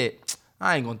spitting. I said,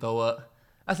 I ain't gonna throw up.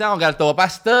 I said, I don't gotta throw up. I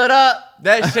stood up.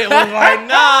 That shit was like,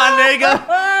 nah, nigga.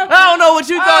 I don't know what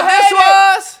you thought this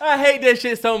was. I hate that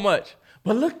shit so much.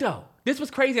 But look, though. This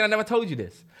was crazy, and I never told you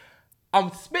this.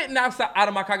 I'm spitting outside out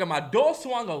of my car. I got my door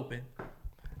swung open.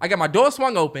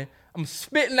 I'm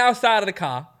spitting outside of the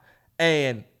car,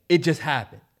 and it just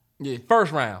happened. Yeah.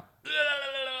 First round.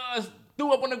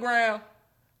 Threw up on the ground.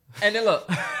 And then look.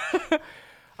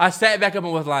 I sat back up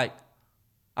and was like,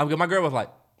 my girl was like,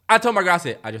 I told my girl, I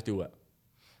said, I just threw up.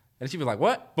 And she was like,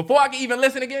 what? Before I could even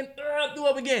listen again, threw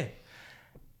up again.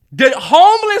 The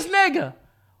homeless nigga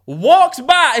walks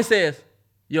by and says,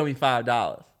 you owe me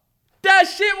 $5. That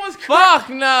shit was crazy. Fuck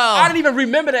no. I didn't even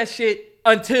remember that shit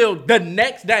until the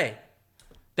next day.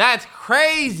 That's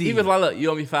crazy. He was like, look, you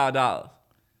owe me $5.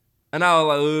 And I was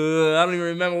like, I don't even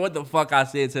remember what the fuck I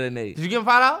said to the nigga. Did you give him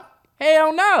 $5?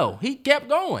 Hell no. He kept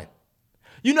going.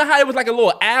 You know how it was like a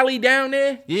little alley down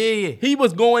there? Yeah. He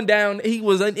was going down. He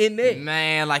was in there.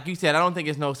 Man, like you said, I don't think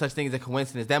it's no such thing as a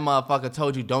coincidence. That motherfucker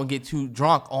told you don't get too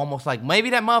drunk. Almost like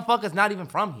maybe that motherfucker's not even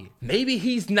from here. Maybe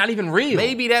he's not even real.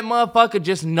 Maybe that motherfucker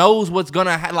just knows what's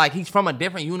gonna happen. Like he's from a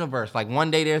different universe. Like one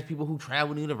day there's people who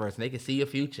travel the universe and they can see your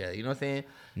future. You know what I'm saying?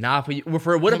 Nah, for you.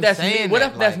 What if that's me? What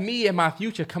if that's like, me in my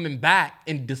future coming back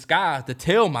in disguise to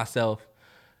tell myself?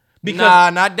 Because, nah,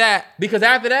 not that. Because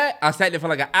after that, I sat there for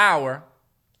like an hour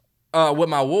with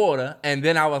my water, and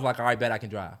then I was like, all right, bet I can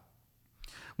drive.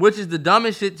 Which is the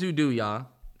dumbest shit to do, y'all.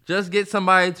 Just get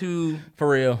somebody to,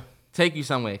 for real, take you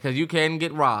somewhere, because you can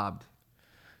get robbed.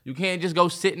 You can't just go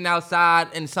sitting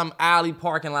outside in some alley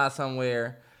parking lot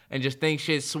somewhere and just think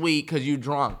shit's sweet because you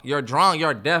drunk. You're drunk,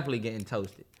 you're definitely getting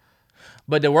toasted.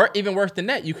 But even worse than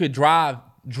that, you could drive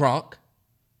drunk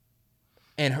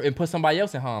and put somebody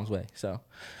else in harm's way. So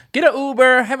get an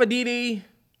Uber, have a DD.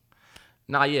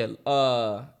 Nah, yeah.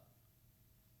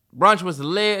 Brunch was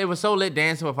lit. It was so lit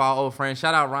dancing with our old friends.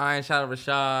 Shout out Ryan. Shout out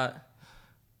Rashad.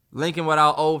 Linking with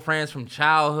our old friends from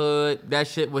childhood. That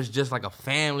shit was just like a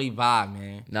family vibe,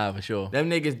 man. Nah, for sure. Them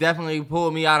niggas definitely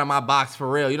pulled me out of my box for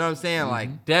real. You know what I'm saying? Mm-hmm.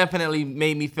 Like, definitely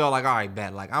made me feel like, all right,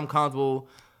 bet. Like, I'm comfortable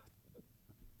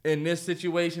in this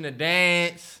situation to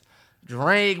dance,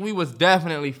 drink. We was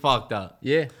definitely fucked up.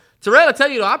 Yeah. Terrell will tell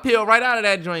you, though, I peeled right out of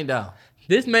that joint, though.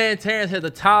 This man, Terrence, has a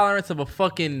tolerance of a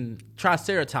fucking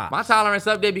triceratops. My tolerance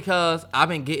up there because I've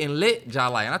been getting lit,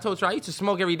 Jolly. And I told you, I used to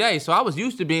smoke every day. So I was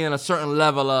used to being a certain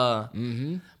level of...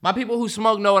 Mm-hmm. My people who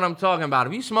smoke know what I'm talking about.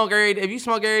 If you smoke every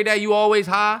day, you always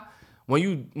high.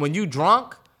 When you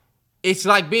drunk, it's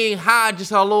like being high,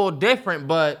 just a little different.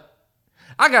 But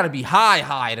I got to be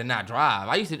high to not drive.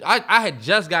 I had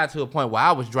just got to a point where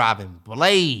I was driving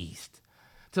blazed.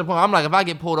 To the point where I'm like, if I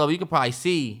get pulled over, you could probably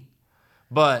see.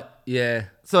 But... yeah.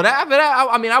 So that after that,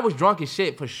 I was drunk as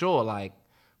shit for sure, like,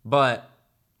 but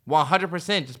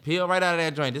 100% just peel right out of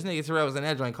that joint. This nigga Terrell was in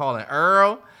that joint calling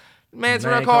Earl. Man,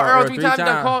 Terrell called Earl three times. You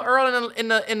done called Earl in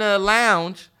the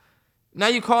lounge. Now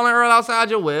you calling Earl outside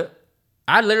your whip.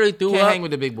 I literally threw up. Can't hang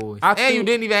with the big boys. You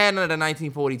didn't even have none of the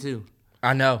 1942.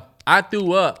 I know. I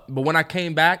threw up, but when I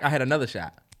came back, I had another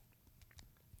shot.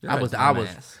 I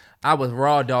was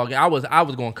raw dogging. I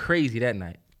was going crazy that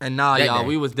night. And y'all,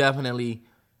 we was definitely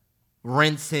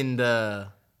rinsing the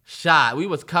shot. We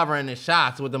was covering the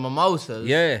shots with the mimosas.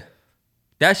 Yeah.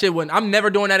 That shit wouldn't... I'm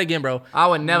never doing that again, bro. I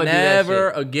would never do that shit.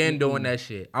 Never again doing that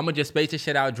shit. I'm going to just space this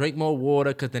shit out, drink more water,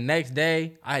 because the next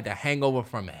day, I had a hangover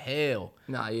from hell.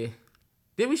 Nah, yeah.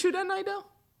 Did we shoot that night, though?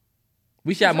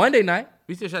 We shot Monday night.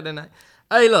 We still shot that night.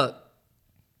 Hey, look.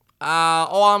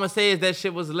 All I'm going to say is that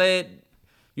shit was lit.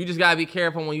 You just gotta be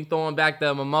careful when you throwing back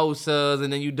the mimosas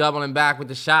and then you doubling back with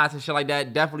the shots and shit like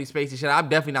that. Definitely space the shit. I'm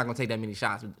definitely not gonna take that many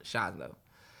shots though.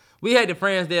 We had the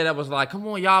friends there that was like, come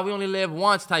on, y'all, we only live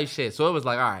once type shit. So it was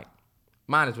like, all right,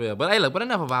 might as well. But hey, look, but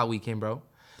enough of our weekend, bro.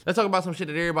 Let's talk about some shit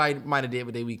that everybody might have did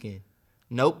with their weekend.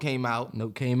 Nope came out.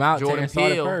 Jordan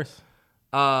Peele first.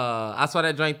 I saw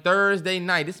that joint Thursday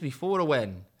night. This is before the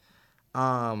wedding.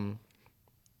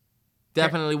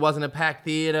 Definitely wasn't a packed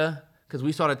theater. Because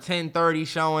we saw the 10:30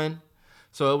 showing.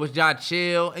 So it was y'all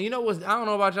chill. And you know what? I don't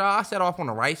know about y'all. I sat off on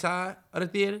the right side of the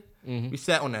theater. Mm-hmm. We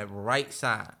sat on that right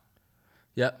side.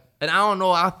 Yep. And I don't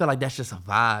know. I feel like that's just a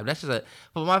vibe. That's just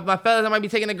for my fellas that might be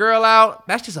taking a girl out,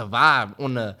 that's just a vibe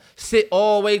on the sit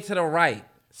all the way to the right.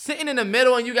 Sitting in the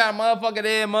middle and you got a motherfucker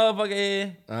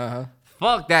there. Uh-huh.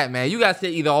 Fuck that, man. You got to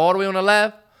sit either all the way on the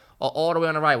left or all the way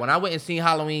on the right. When I went and seen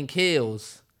Halloween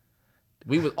Kills,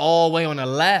 we was all the way on the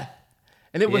left.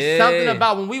 And it was something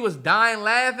about when we was dying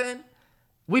laughing,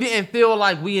 we didn't feel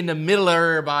like we in the middle of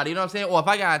everybody. You know what I'm saying? Or if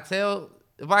I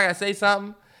gotta say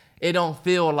something, it don't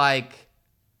feel like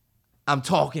I'm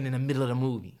talking in the middle of the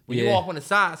movie. When you Yeah. walk on the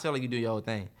side, it's like you do your whole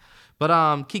thing. But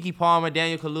Keke Palmer,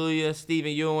 Daniel Kaluuya,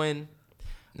 Stephen Ewan.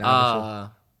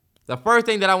 The first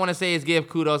thing that I want to say is give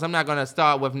kudos. I'm not gonna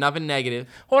start with nothing negative.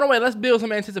 Hold on, wait. Let's build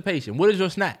some anticipation. What is your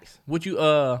snacks? What you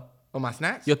On my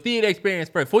snacks? your theater experience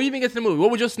first before you even get to the movie?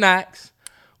 What was your snacks?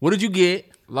 What did you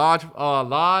get? Large.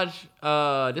 I've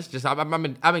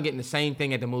been getting the same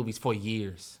thing at the movies for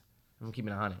years. I'm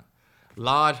keeping it 100.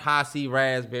 Large high C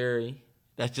raspberry.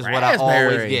 That's just what I always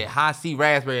Raspberry. get. High C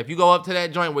raspberry. If you go up to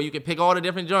that joint where you can pick all the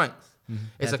different joints,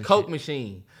 it's a Coke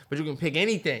machine, but you can pick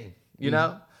anything. You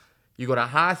know, you go to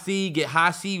high C, get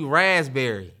high C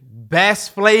raspberry,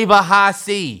 best flavor high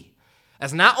C.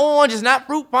 That's not orange. It's not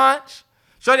fruit punch.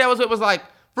 Shorty, it was like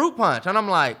fruit punch, and I'm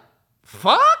like,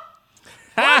 fuck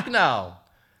no.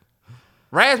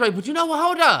 Raspberry, but you know what?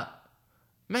 Hold up.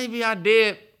 Maybe I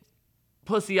did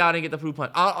pussy out and get the fruit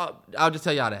punch. I'll just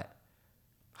tell y'all that.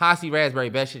 High C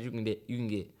raspberry, best shit you can get.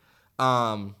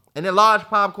 And then large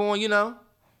popcorn, you know.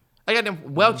 I got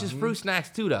them Welch's fruit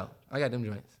snacks too, though. I got them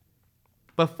joints.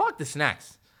 But fuck the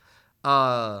snacks.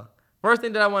 First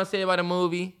thing that I want to say about the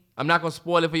movie, I'm not gonna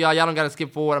spoil it for y'all. Y'all don't gotta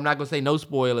skip forward. I'm not gonna say no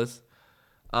spoilers.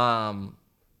 I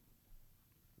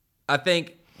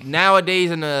think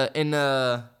nowadays in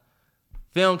the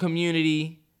film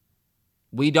community,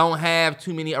 we don't have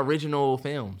too many original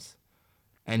films.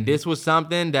 And this was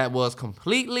something that was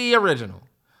completely original.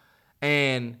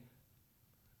 And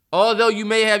although you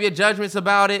may have your judgments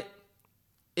about it,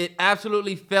 it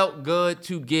absolutely felt good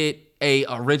to get a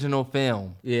original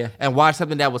film. Yeah. And watch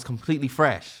something that was completely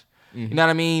fresh. You know what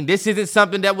I mean? This isn't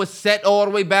something that was set all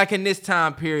the way back in this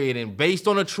time period and based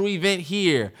on a true event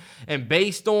here and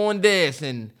based on this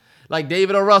and like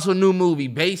David O. Russell new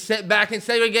movie, set back in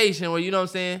segregation, or you know what I'm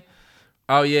saying?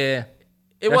 Oh yeah.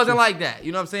 It wasn't like that.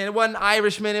 You know what I'm saying? It wasn't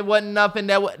Irishman. It wasn't nothing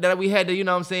that we had to, you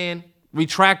know what I'm saying,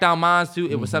 retract our minds to.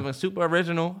 It was something super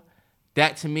original.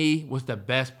 That, to me, was the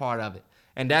best part of it.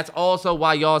 And that's also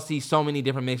why y'all see so many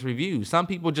different mixed reviews. Some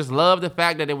people just love the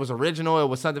fact that it was original. It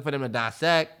was something for them to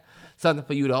dissect, something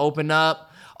for you to open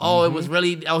up. Oh, he was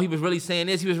really saying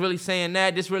this. He was really saying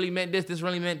that. This really meant this. This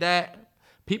really meant that.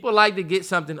 People like to get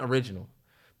something original.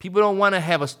 People don't want to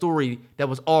have a story that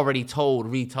was already told,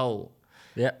 retold.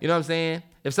 Yeah. You know what I'm saying?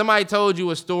 If somebody told you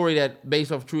a story that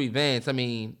based off true events, I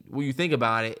mean, when you think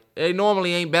about it, it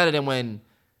normally ain't better than when,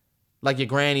 like, your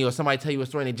granny or somebody tell you a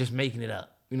story and they're just making it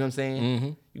up. You know what I'm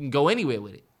saying? You can go anywhere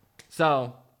with it.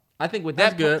 So, I think with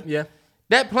That's that good. Yeah.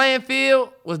 that playing field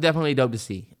was definitely dope to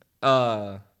see.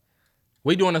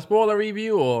 We doing a spoiler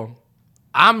review or?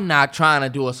 I'm not trying to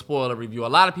do a spoiler review. A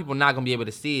lot of people not going to be able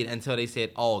to see it until they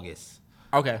said August.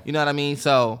 Okay. You know what I mean?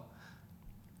 So,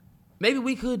 maybe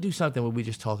we could do something where we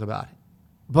just talk about it.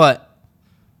 But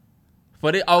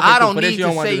For this, I don't for this, need you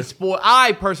don't to wanna say do this. spoiler.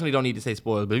 I personally don't need to say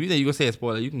spoilers. But if you think you're going to say a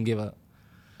spoiler, you can give up.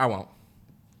 I won't.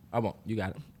 You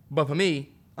got it. But for me,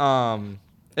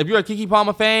 if you're a Keke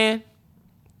Palmer fan,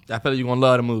 I feel like you're going to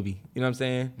love the movie. You know what I'm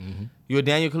saying? You're a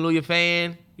Daniel Kaluuya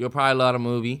fan, you'll probably love the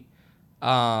movie.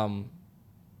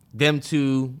 Them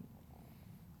two,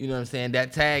 you know what I'm saying,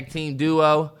 that tag team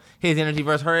duo, his energy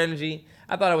versus her energy,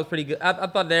 I thought it was pretty good. I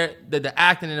thought that the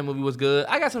acting in the movie was good.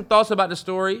 I got some thoughts about the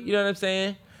story, you know what I'm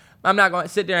saying? I'm not going to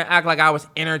sit there and act like I was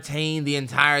entertained the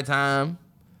entire time.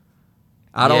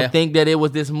 I don't think that it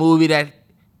was this movie that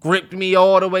gripped me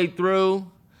all the way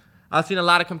through. I've seen a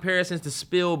lot of comparisons to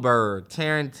Spielberg,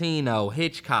 Tarantino,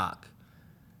 Hitchcock.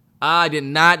 I did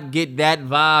not get that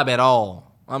vibe at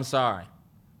all. I'm sorry.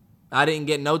 I didn't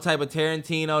get no type of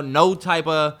Tarantino, no type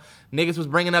of niggas was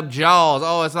bringing up Jaws.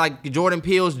 Oh, it's like Jordan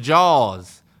Peele's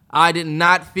Jaws. I did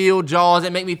not feel Jaws.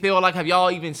 It made me feel like, have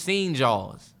y'all even seen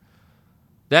Jaws?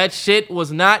 That shit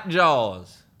was not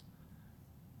Jaws.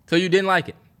 So you didn't like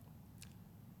it?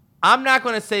 I'm not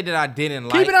going to say that I didn't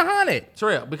like it. Keep it 100.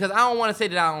 Trill, because I don't want to say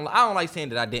that I don't like saying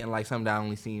that I didn't like something that I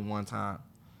only seen one time.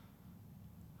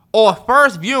 Or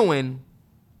first viewing,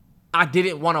 I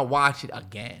didn't want to watch it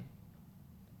again.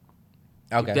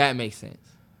 Okay. If that makes sense.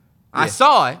 I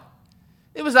saw it.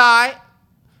 It was all right.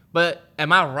 But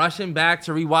am I rushing back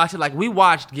to rewatch it? Like, we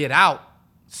watched Get Out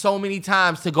so many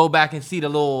times to go back and see the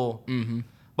little...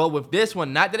 But with this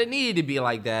one, not that it needed to be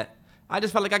like that. I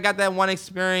just felt like I got that one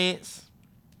experience.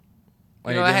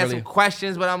 You know, I had some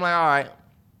questions, but I'm like, all right.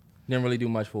 Didn't really do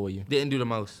much for you. Didn't do the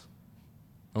most.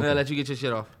 Okay. I'll let you get your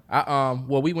shit off.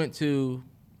 Well, we went to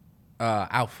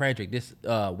Al Frederick, this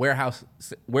warehouse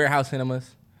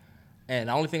cinemas, and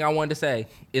the only thing I wanted to say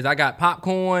is I got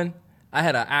popcorn. I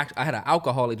had an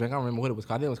alcoholic drink. I don't remember what it was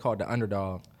called. I think it was called the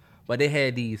Underdog, but they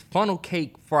had these funnel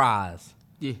cake fries.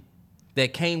 Yeah.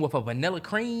 That came with a vanilla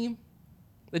cream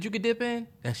that you could dip in.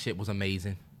 That shit was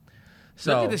amazing.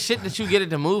 So look at the shit that you get at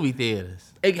the movie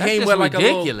theaters. It That's came just with like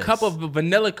ridiculous. a little cup of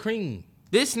vanilla cream.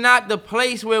 This not the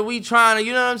place where we trying to,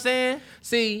 you know what I'm saying?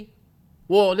 See,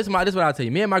 well, this is what I'll tell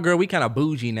you. Me and my girl, we kind of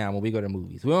bougie now when we go to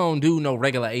movies. We don't do no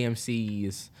regular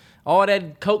AMCs. All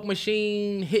that Coke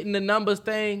machine hitting the numbers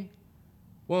thing,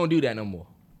 we don't do that no more.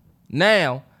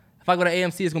 Now, if I go to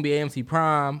AMC, it's gonna be AMC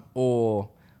Prime, or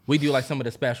we do like some of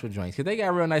the special joints because they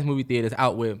got real nice movie theaters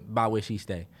out by where she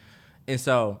stay. And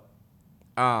so,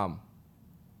 I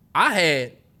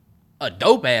had a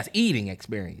dope ass eating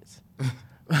experience.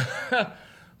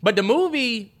 But the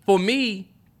movie for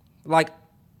me, like,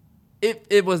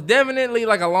 it was definitely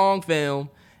like a long film,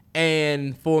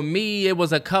 and for me, it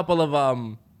was a couple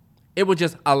of it was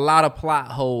just a lot of plot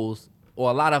holes or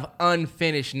a lot of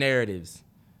unfinished narratives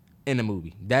in the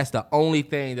movie. That's the only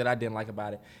thing that I didn't like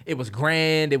about it. It was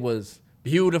grand. It was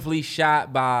beautifully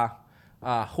shot by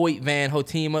Hoyt Van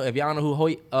Hoytema. If y'all know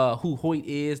who Hoyt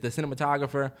is, the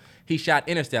cinematographer, he shot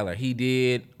Interstellar. He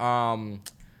did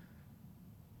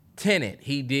Tenet.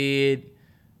 He did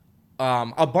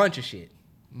a bunch of shit.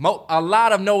 A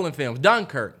lot of Nolan films.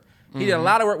 Dunkirk. He did a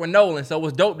lot of work with Nolan, so it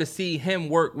was dope to see him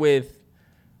work with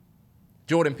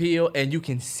Jordan Peele, and you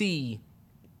can see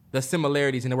the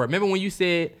similarities in the work. Remember when you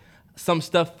said some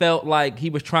stuff felt like he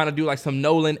was trying to do like some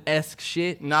Nolan-esque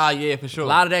shit? Nah, yeah, for sure. A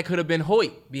lot of that could have been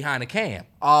Hoyt behind the cam.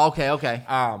 Oh, okay.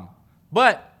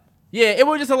 But yeah, it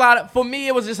was just a lot of, for me,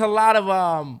 it was a lot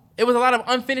of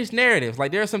unfinished narratives.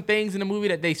 Like there are some things in the movie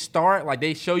that they start, like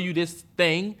they show you this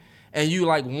thing and you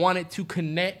like want it to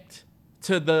connect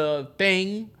to the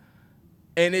thing,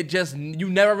 and it just, you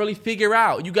never really figure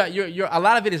out. You got your a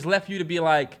lot of it is left you to be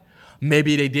like,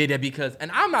 maybe they did that because,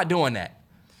 and I'm not doing that.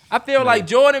 I feel like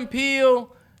Jordan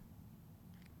Peele,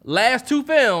 last two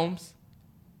films,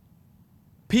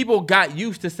 people got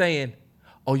used to saying,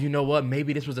 oh, you know what?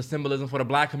 Maybe this was a symbolism for the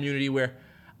black community, where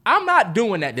I'm not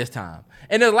doing that this time.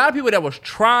 And there's a lot of people that was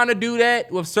trying to do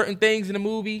that with certain things in the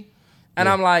movie. And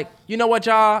I'm like, you know what,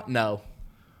 y'all? No.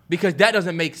 Because that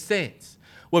doesn't make sense.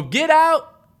 With Get Out,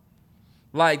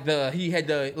 like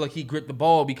he gripped the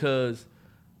ball because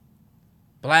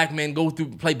black men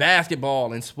play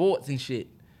basketball and sports and shit.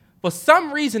 For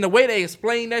some reason, the way they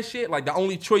explained that shit, like the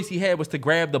only choice he had was to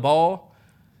grab the ball.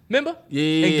 Remember?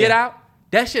 Yeah. And Get Out?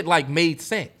 That shit like made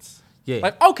sense. Yeah.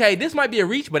 Like, okay, this might be a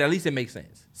reach, but at least it makes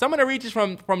sense. Some of the reaches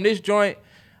from this joint,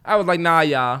 I was like, nah,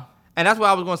 y'all. And that's what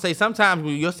I was going to say. Sometimes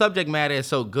when your subject matter is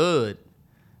so good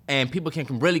and people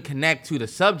can really connect to the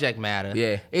subject matter,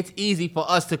 it's easy for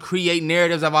us to create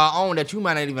narratives of our own that you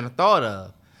might not even have thought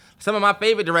of. Some of my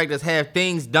favorite directors have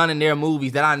things done in their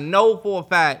movies that I know for a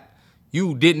fact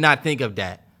you did not think of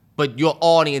that. But your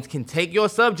audience can take your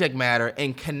subject matter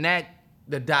and connect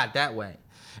the dot that way.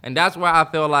 And that's where I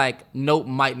feel like Nope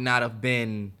might not have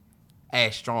been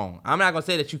as strong. I'm not going to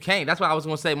say that you can't. That's what I was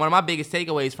going to say. One of my biggest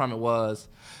takeaways from it was,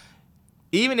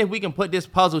 even if we can put this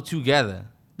puzzle together,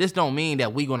 this don't mean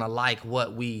that we're going to like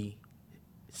what we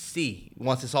see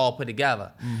once it's all put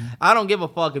together. Mm-hmm. I don't give a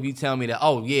fuck if you tell me that,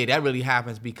 oh, yeah, that really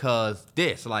happens because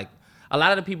this. Like, a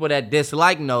lot of the people that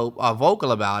dislike Nope are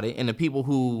vocal about it, and the people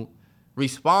who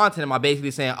respond to them are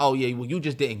basically saying, oh, yeah, well, you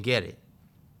just didn't get it.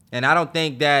 And I don't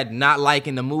think that not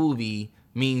liking the movie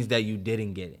means that you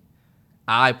didn't get it.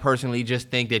 I personally just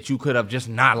think that you could have just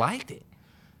not liked it.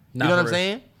 You know what I'm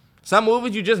saying? Some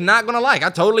movies you're just not going to like. I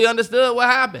totally understood what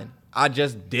happened. I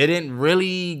just didn't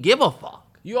really give a fuck.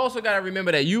 You also got to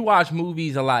remember that you watch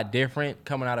movies a lot different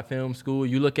coming out of film school.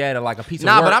 You look at it like a piece of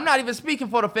work. Nah, but I'm not even speaking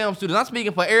for the film students. I'm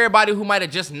speaking for everybody who might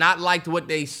have just not liked what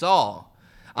they saw.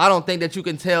 I don't think that you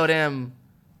can tell them,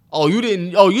 you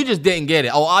just didn't get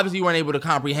it. Oh, obviously you weren't able to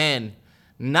comprehend.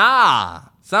 Nah,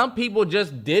 some people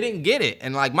just didn't get it.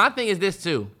 And like, my thing is this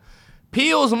too.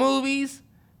 Peele's movies,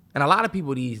 and a lot of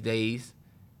people these days,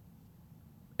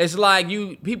 it's like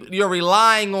you're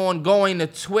relying on going to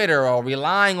Twitter or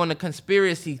relying on the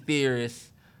conspiracy theorists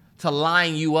to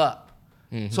line you up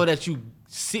so that you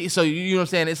see. So you know what I'm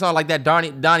saying? It's not like that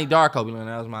Donnie Darko. You know,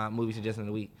 that was my movie suggestion of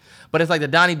the week. But it's like the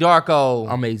Donnie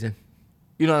Darko. Amazing.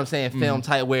 You know what I'm saying? Film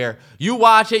type where you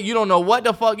watch it, you don't know what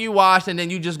the fuck you watched, and then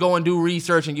you just go and do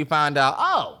research and you find out,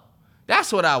 oh,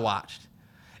 that's what I watched.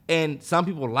 And some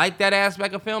people like that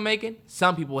aspect of filmmaking.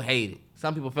 Some people hate it.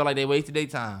 Some people feel like they wasted their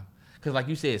time. Because like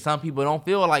you said, some people don't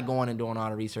feel like going and doing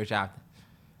all the research after.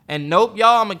 And Nope,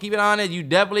 y'all, I'm going to keep it honest. You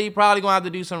definitely probably going to have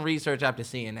to do some research after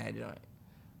seeing that joint.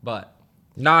 But.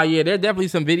 Nah, yeah, there's definitely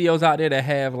some videos out there that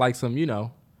have like some,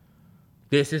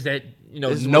 this is that,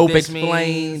 this Nope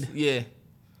explained. Means. Yeah.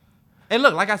 And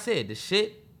look, like I said, the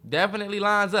shit definitely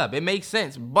lines up. It makes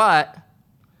sense. But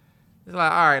it's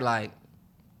like, all right, like,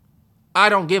 I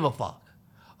don't give a fuck.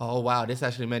 oh wow, this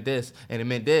actually meant this and it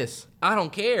meant this. I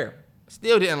don't care.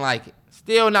 Still didn't like it.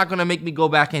 Still not gonna make me go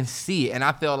back and see it. And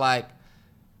I feel like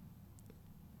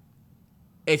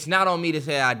it's not on me to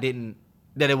say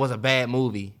that it was a bad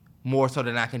movie, more so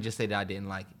than I can just say that I didn't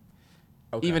like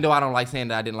it. Okay. Even though I don't like saying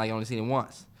that I didn't like it, I only seen it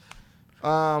once.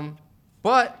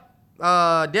 But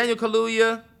Daniel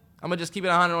Kaluuya, I'm gonna just keep it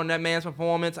 100 on that man's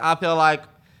performance. I feel like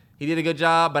he did a good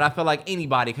job, but I feel like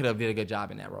anybody could have did a good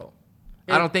job in that role.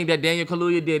 I don't think that Daniel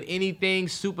Kaluuya did anything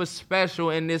super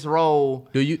special in this role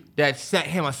that set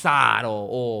him aside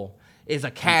or is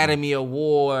Academy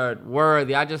Award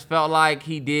worthy. I just felt like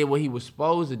he did what he was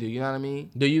supposed to do. You know what I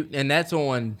mean? And that's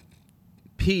on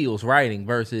Peele's writing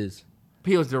versus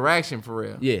Peele's direction, for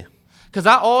real. Yeah. Because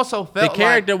I also felt the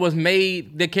character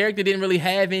the character didn't really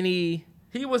have any.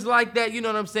 He was like that, you know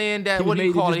what I'm saying? That, what do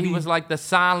you call it? He was like the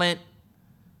silent,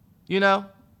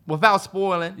 without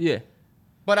spoiling. Yeah.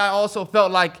 But I also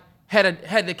felt like had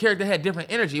the character had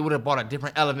different energy, it would have brought a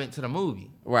different element to the movie.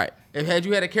 Right. Had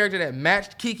you had a character that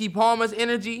matched Keke Palmer's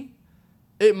energy,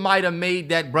 it might have made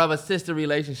that brother-sister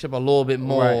relationship a little bit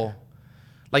more. Right.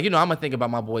 Like, I'm gonna think about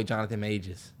my boy Jonathan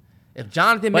Majors. If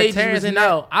Jonathan Majors was in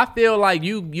that, I feel like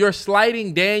you're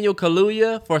slighting Daniel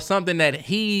Kaluuya for something that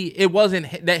he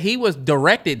was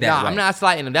directed that way. No, I'm not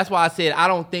slighting him. That's why I said I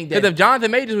don't think that. Because if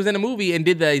Jonathan Majors was in a movie and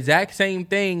did the exact same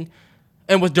thing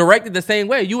and was directed the same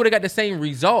way, you would have got the same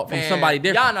result from somebody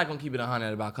different. Y'all not gonna keep it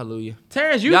 100 about Kaluuya.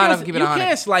 Terrence, you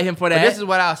can't slight him for that. But this is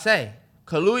what I'll say.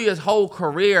 Kaluuya's whole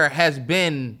career has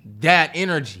been that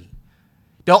energy.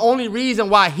 The only reason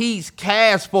why he's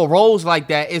cast for roles like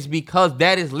that is because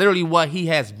that is literally what he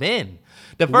has been.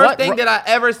 The first thing that I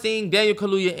ever seen Daniel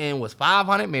Kaluuya in was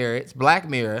 500 Merits, Black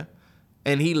Mirror,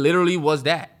 and he literally was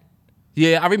that.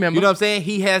 Yeah, I remember. You know what I'm saying?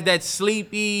 He has that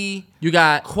sleepy,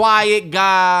 quiet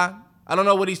guy. I don't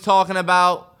know what he's talking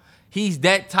about. He's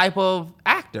that type of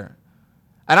actor.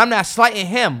 And I'm not slighting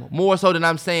him more so than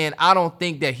I'm saying I don't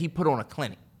think that he put on a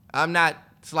clinic. I'm not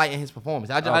slighting his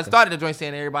performance. I started the joint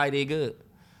saying everybody did good.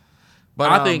 But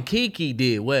I think Keke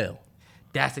did well.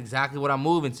 That's exactly what I'm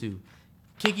moving to.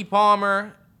 Keke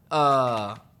Palmer,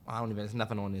 there's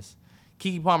nothing on this.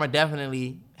 Keke Palmer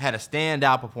definitely had a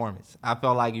standout performance. I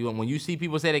felt like when you see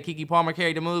people say that Keke Palmer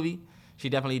carried the movie, she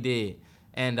definitely did.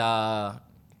 And a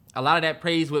lot of that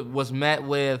praise was met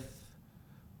with,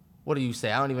 what do you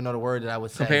say? I don't even know the word that I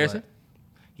would say. Comparison?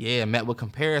 Yeah, met with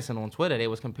comparison on Twitter. They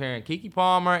was comparing Keke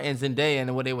Palmer and Zendaya,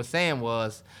 and what they were saying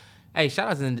was, hey, shout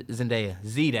out to Zendaya.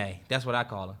 Z-Day. That's what I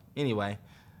call her. Anyway,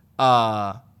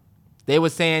 they were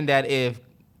saying that if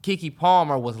Keke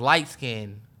Palmer was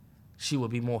light-skinned, she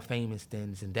would be more famous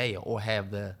than Zendaya or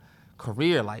have the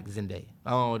career like Zendaya.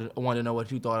 I want to know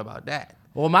what you thought about that.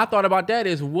 Well, my thought about that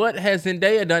is, what has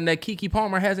Zendaya done that Keke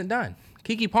Palmer hasn't done?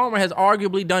 Keke Palmer has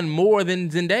arguably done more than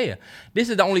Zendaya. This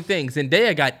is the only thing.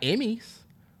 Zendaya got Emmys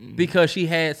because she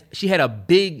had a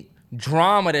big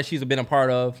drama that she's been a part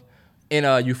of in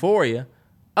Euphoria.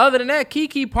 Other than that,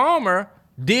 Keke Palmer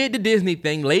did the Disney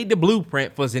thing, laid the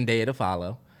blueprint for Zendaya to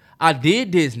follow. I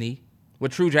did Disney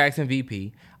with True Jackson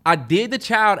VP. I did the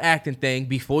child acting thing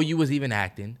before you was even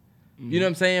acting. You know what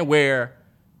I'm saying? Where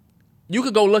you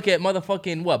could go look at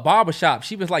motherfucking, Barbershop.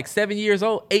 She was like 7 years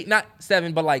old. 8, not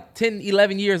 7, but like 10,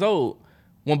 11 years old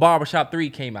when Barbershop 3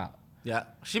 came out. Yeah.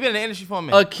 She been in the industry for a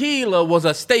minute. Akilah was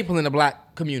a staple in the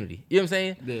black community. You know what I'm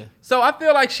saying? Yeah. So I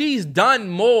feel like she's done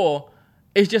more.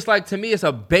 It's just like, to me, it's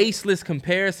a baseless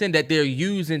comparison that they're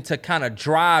using to kind of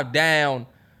drive down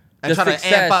and the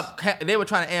success. They were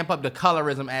trying to amp up the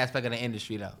colorism aspect of the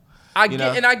industry, though. I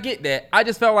get that. I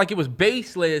just felt like it was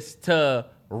baseless to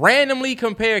randomly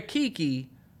compare Keke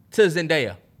to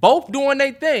Zendaya. Both doing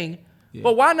their thing,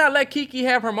 but why not let Keke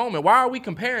have her moment? Why are we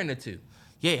comparing the two?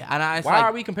 Yeah, and why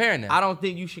are we comparing them? I don't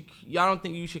think you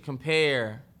should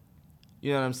compare.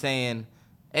 You know what I'm saying?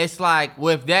 It's like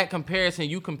with that comparison,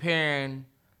 you comparing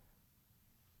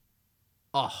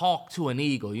a hawk to an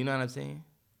eagle. You know what I'm saying?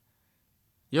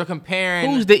 You're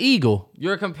comparing. Who's the eagle?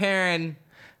 You're comparing.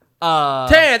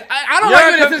 Terrence, I don't like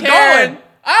where this is going.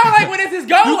 I don't like where this is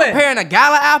going. You're comparing a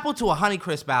Gala apple to a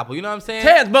Honeycrisp apple. You know what I'm saying?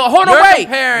 Terrence, but hold on, wait.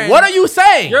 What are you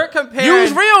saying? You're comparing.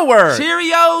 Use real words.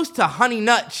 Cheerios to Honey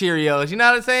Nut Cheerios. You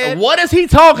know what I'm saying? What is he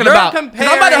talking about? I'm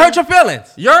about to hurt your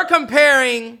feelings. You're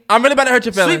comparing. I'm really about to hurt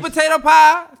your feelings. Sweet potato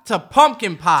pie to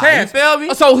pumpkin pie. Terrence, you feel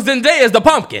me? So Zendaya is the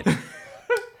pumpkin.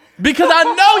 Because I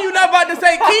know you're not about to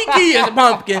say Keke is a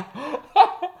pumpkin.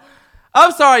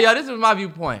 I'm sorry, y'all. This is my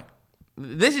viewpoint.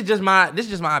 This is just my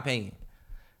opinion.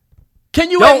 Can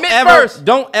you admit first?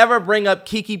 Don't ever bring up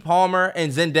Keke Palmer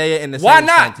and Zendaya in the same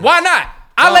sentence. Why not?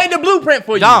 I laid the blueprint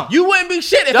for you. Don't. You wouldn't be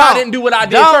shit if I didn't do what I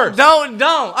did first. Don't.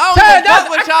 I don't Terrence, give a fuck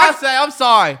what y'all say. I'm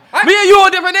sorry. Me and you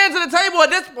on different ends of the table at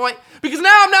this point because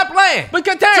now I'm not playing.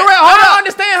 Because Terrence, Terrell, I don't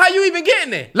understand how you even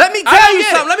getting there. Let me tell you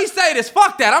something. Let me say this.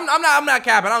 Fuck that. I'm not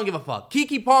capping. I don't give a fuck.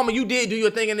 Keke Palmer, you did do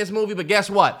your thing in this movie, but guess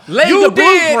what? The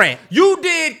blueprint. You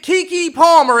did Keke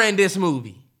Palmer in this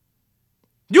movie.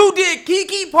 You did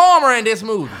Keke Palmer in this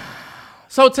movie.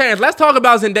 So, Terrence, let's talk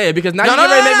about Zendaya because now you're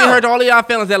ready to make me hurt all of y'all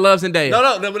feelings that love Zendaya.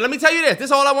 No, let me tell you this. This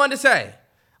is all I wanted to say.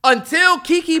 Until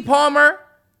Keke Palmer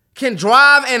can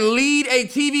drive and lead a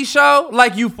TV show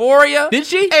like Euphoria. Did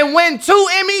she? And win 2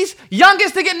 Emmys,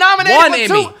 youngest to get nominated One for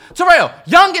Emmy. 2. Terrell,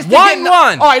 youngest to One.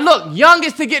 All right, look,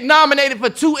 youngest to get nominated for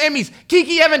 2 Emmys.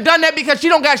 Keke haven't done that because she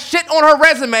don't got shit on her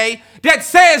resume that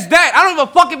says that. I don't give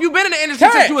a fuck if you've been in the industry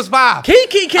since you was 5.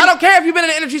 Keke I don't care if you've been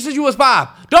in the industry since you was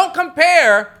 5. Don't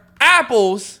compare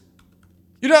apples.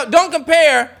 Don't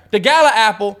compare the Gala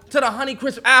apple to the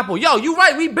Honeycrisp apple. Yo, you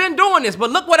right. We've been doing this, but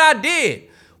look what I did.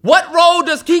 What role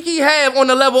does Keke have on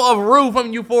the level of Rue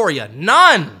from Euphoria?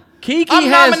 None. I'm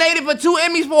nominated for 2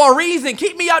 Emmys for a reason.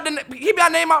 Keep your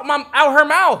name out her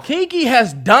mouth. Keke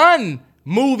has done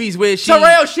movies where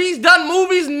Terrell, she's done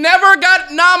movies, never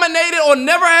got nominated or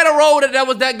never had a role that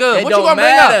was that good. It What don't you gonna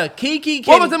matter. bring up? Keke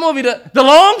What was the movie? The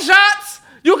Long Shots?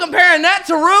 You comparing that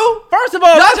to Rue? First of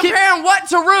all, y'all comparing what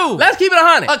to Rue? Let's keep it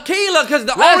 100. Aquila, because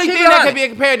the only thing that can be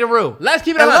compared to Rue. Let's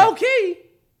keep it 100. And low key,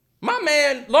 my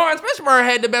man Lawrence Fishburne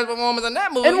had the best performance in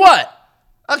that movie. And what?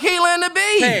 Aquila and the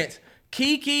Bee. Terrence,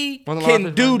 Keke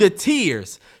can do the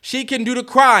tears. She can do the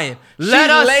crying.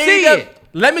 Let us see it.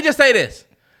 Let me just say this.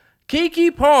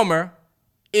 Keke Palmer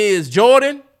is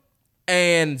Jordan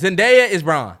and Zendaya is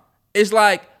Bron. It's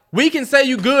like, we can say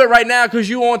you good right now because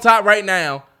you on top right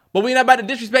now, but we not about to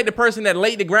disrespect the person that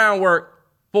laid the groundwork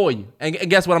for you. And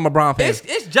guess what? I'm a Bron fan.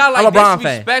 It's just like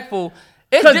disrespectful.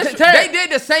 They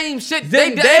did the same shit.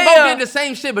 They both did the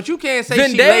same shit, but you can't say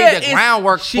she laid the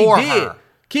groundwork for her.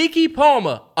 Keke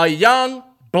Palmer, a young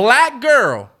black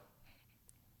girl.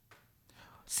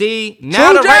 See,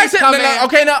 now the race come in.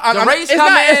 The race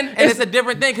come in, and it's a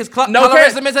different thing because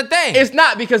colorism is a thing. It's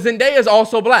not because Zendaya is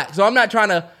also black. So I'm not trying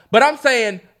to, but I'm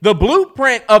saying the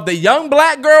blueprint of the young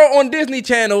black girl on Disney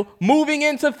Channel moving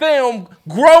into film,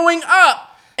 growing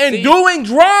up, and doing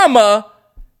drama.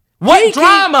 What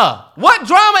drama? What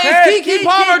drama is Keke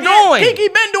Palmer doing?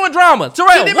 Keke been doing drama.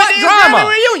 Terrell, she did what drama?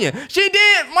 Reunion. She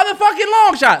did motherfucking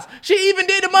Long Shots. She even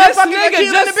did the motherfucking This nigga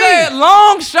Aquila just and the Bee. said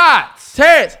Long Shots.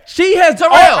 Terrence, she has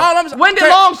Terrell. When did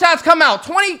Long Shots come out?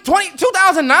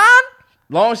 2009?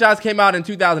 Long Shots came out in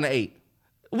 2008.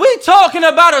 We talking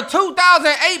about a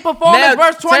 2008 performance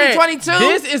versus 2022?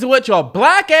 Terrence, this is what your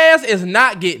black ass is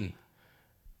not getting.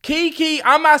 Keke,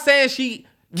 I'm not saying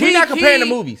we're not comparing the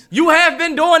movies. You have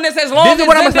been doing this as long as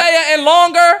Zendaya and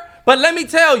longer, but let me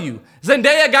tell you,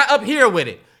 Zendaya got up here with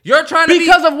it. You're trying to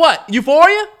because of what?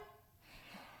 Euphoria?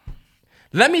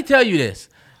 Let me tell you this.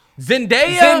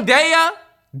 Zendaya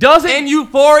doesn't in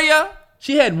Euphoria.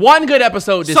 She had one good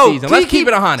episode this season. Let's keep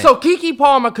it 100. So Keke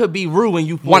Palmer could be Rue in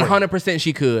Euphoria. 100%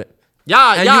 she could.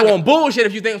 Y'all you on bullshit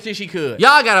if you think she could.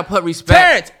 Y'all gotta put respect.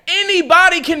 Terrence,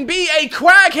 anybody can be a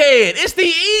crackhead. It's the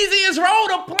easiest role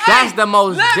to play. That's the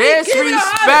most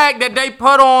disrespect that they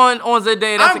put on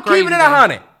Zendaya. That's I'm keeping it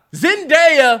 100.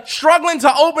 Zendaya struggling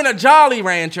to open a Jolly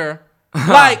Rancher.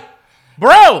 Like,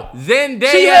 bro,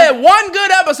 Zendaya. She had one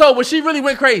good episode where she really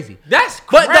went crazy. That's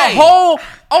crazy. But the whole,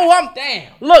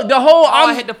 look,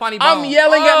 I hit the funny bone. I'm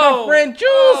yelling at my friend,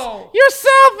 Juice, you're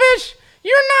selfish.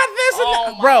 You're not this and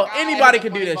that. Bro, anybody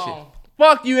can do that shit.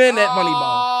 Fuck you in that funny bone.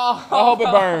 I hope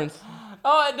it burns.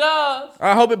 Oh, it does.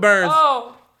 I hope it burns.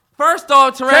 Oh, first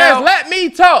off, Terrell. Terrence, let me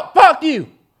talk. Fuck you.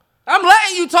 I'm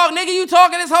letting you talk, nigga. You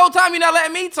talking this whole time. You're not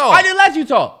letting me talk. I didn't let you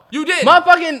talk. You did.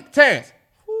 Motherfucking Terrence.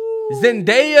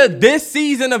 Zendaya this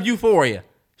season of Euphoria.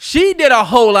 She did a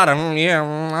whole lot of, I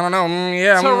don't know,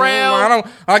 Terrell.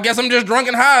 I guess I'm just drunk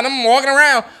and high and I'm walking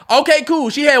around. Okay,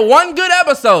 cool. She had one good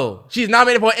episode. She's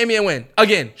nominated for an Emmy and win.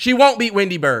 Again, she won't beat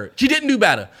Wendy Bird. She didn't do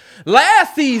better.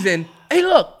 Last season, hey,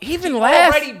 look, even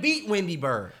last. Already beat Wendy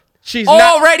Bird. She's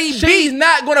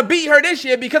not going to beat her this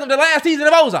year because of the last season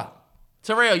of Ozark.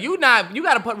 Terrell, you got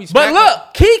to put respect. But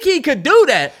look, Keke could do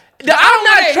that. I'm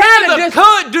not trying to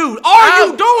could, dude. Are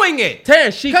you doing it?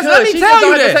 Terrence, she could. Let me tell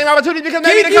you this. The same opportunity because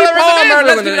maybe the color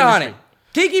let's get it on.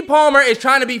 Keke Palmer is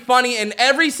trying to be funny in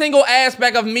every single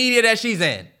aspect of media that she's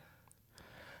in.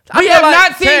 We have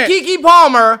not seen Keke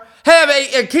Palmer have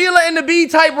a Aquila and the Bee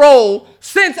type role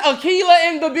since Aquila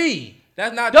and the Bee.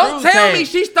 That's not true. Don't tell me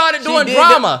she started doing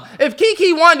drama. If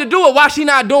Keke wanted to do it, why she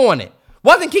not doing it?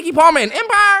 Wasn't Keke Palmer in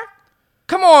Empire?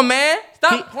 Come on, man.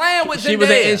 Stop playing with She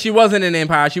Zendaya. she wasn't in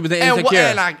Empire. She was in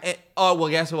Insecure. Well,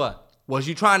 guess what? Was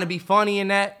you trying to be funny in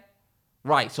that?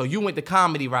 Right. So you went the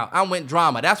comedy route. I went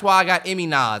drama. That's why I got Emmy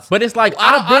nods. But it's like,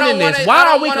 I've been in this.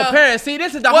 Why are we comparing? See,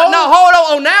 this is the whole... No, hold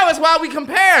on. Oh, now it's why we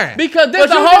comparing. Because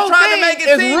this the whole thing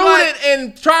is rooted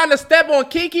in trying to step on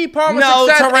Keke Palmer's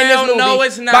success in this movie. No,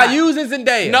 it's not. By using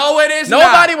Zendaya. No, it is not.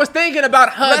 Nobody was thinking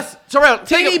about her. Terrell,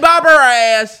 Tingy bobber her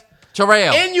ass.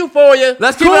 Terrell. In Euphoria.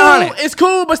 Let's keep it 100. It's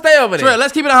cool, but stay over there. Terrell,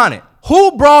 let's keep it 100.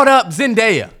 Who brought up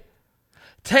Zendaya?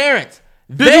 Terrence.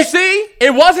 Did you see?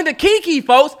 It wasn't the Keke,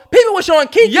 folks. People were showing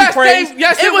Keke praise.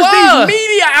 Yes, it was these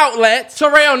media outlets.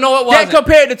 Terrell, no, it wasn't. That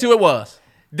compared the two, it was.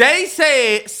 They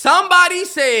said, somebody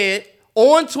said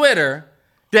on Twitter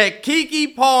that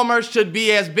Keke Palmer should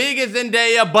be as big as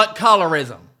Zendaya, but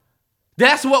colorism.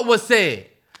 That's what was said.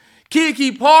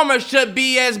 Keke Palmer should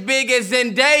be as big as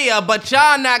Zendaya, but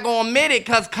y'all not gonna admit it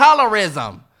because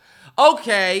colorism.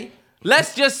 Okay.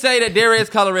 Let's just say that there is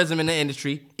colorism in the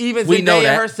industry. Even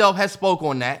Zendaya herself has spoke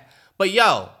on that. But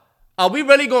yo, are we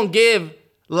really going to give,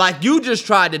 like you just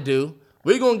tried to do,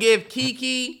 we're going to give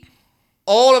Keke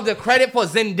all of the credit for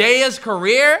Zendaya's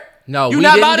career? No, you're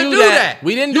not about to do that.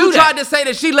 We didn't do that. You tried to say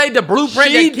that she laid the blueprint.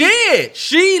 She did.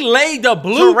 She laid the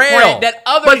blueprint that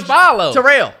others followed.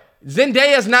 Terrell,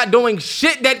 Zendaya's not doing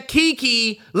shit that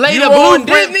Keke laid you the on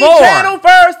blueprint Disney for. Channel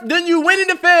first, then you went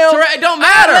into film. Terrell, it don't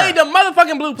matter. I laid the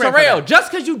motherfucking blueprint. Terrell,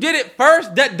 just because you did it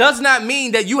first, that does not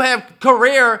mean that you have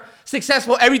career success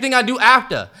for everything I do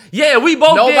after. Yeah, we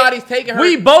both Nobody's taking her.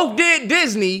 We both did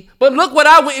Disney, but look what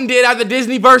I went and did after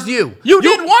Disney versus you. You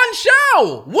did one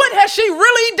show. What has she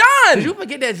really done? Did you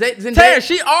forget that Zendaya? Terrence,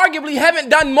 she arguably haven't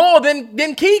done more than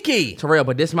Keke. Terrell,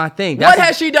 but this is my thing. What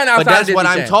has she done outside But that's of what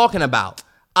Disney I'm talking about.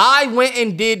 I went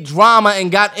and did drama and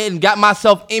got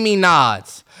myself Emmy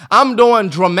nods. I'm doing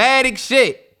dramatic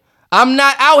shit. I'm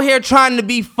not out here trying to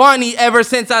be funny ever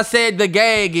since I said the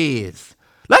gag is.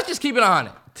 Let's just keep it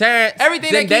 100. Terrence,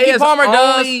 everything that Keke Palmer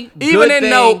does, even in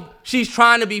Note, she's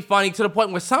trying to be funny to the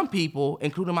point where some people,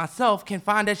 including myself, can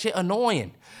find that shit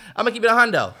annoying. I'm gonna keep it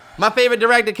 100. My favorite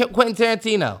director, Quentin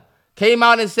Tarantino, came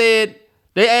out and said,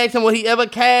 they asked him would he ever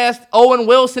cast Owen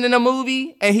Wilson in a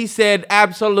movie, and he said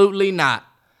absolutely not.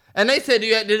 And they said,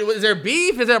 is there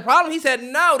beef? Is there a problem? He said,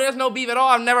 no, there's no beef at all.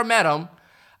 I've never met him.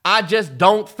 I just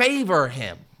don't favor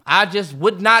him. I just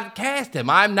would not cast him.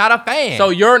 I'm not a fan. So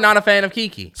you're not a fan of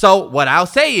Keke? So what I'll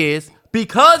say is,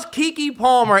 because Keke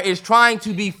Palmer is trying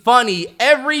to be funny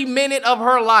every minute of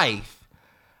her life,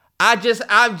 I'm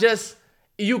just,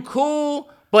 you cool,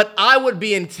 but I would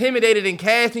be intimidated in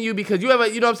casting you because you know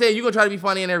what I'm saying? You're going to try to be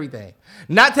funny and everything.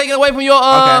 Not taking away from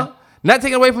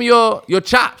your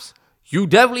chops. You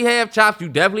definitely have chops. You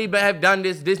definitely have done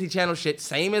this Disney Channel shit.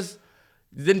 Same as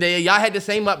Zendaya. Y'all had the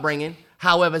same upbringing.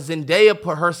 However, Zendaya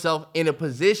put herself in a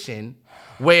position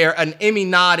where an Emmy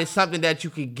nod is something that you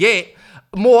could get.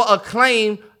 More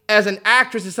acclaim as an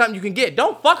actress is something you can get.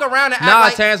 Don't fuck around and act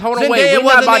like Terrence, hold on, Zendaya wait. We're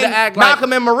not about to act like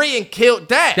Malcolm and Marie and killed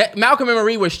that. Malcolm and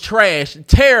Marie was trash.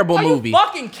 Terrible movie. Are you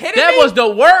fucking kidding me? That was the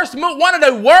worst one of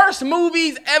the worst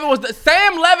movies ever.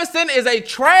 Sam Levinson is a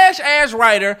trash-ass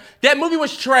writer. That movie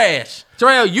was trash.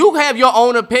 Terrell, you have your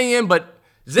own opinion, but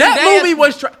that movie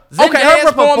was trash. Okay,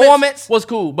 her performance was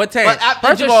cool. But Terrence,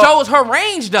 it just shows her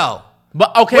range, though.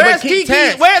 But okay, where's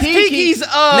Keke's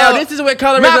now this is where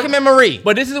colorism, Malcolm and Marie.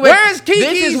 But this is where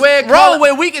Keke's role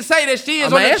where we can say that she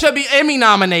is should be Emmy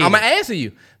nominated. I'm gonna answer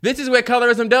you. This is where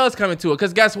colorism does come into it.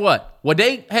 Because guess what? Would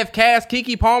they have cast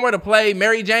Keke Palmer to play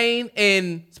Mary Jane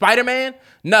in Spider-Man?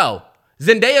 No.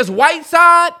 Zendaya's white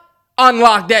side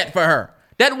unlocked that for her.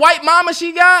 That white mama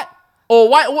she got, or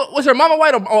white, was her mama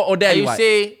white or daddy white? You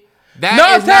see,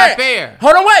 that is not fair.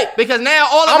 Hold on, wait. Because now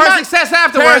all of her success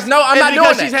afterwards, I'm not doing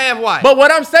that. She's half white. But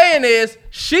what I'm saying is,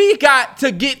 she got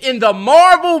to get in the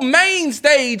Marvel main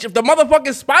stage of the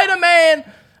motherfucking Spider-Man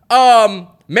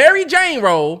Mary Jane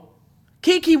role.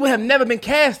 Keke would have never been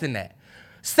cast in that.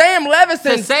 Sam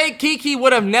Levinson. To say Keke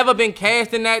would have never been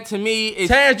cast in that, to me is...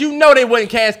 Terrence, you know they wouldn't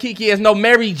cast Keke as no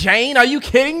Mary Jane. Are you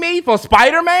kidding me? For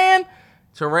Spider-Man?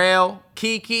 Terrell,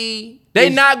 Keke... They're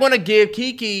not going to give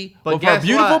Keke, with her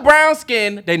beautiful brown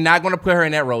skin, they're not going to put her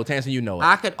in that role. Terrence, you know it.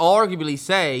 I could arguably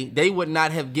say they would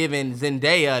not have given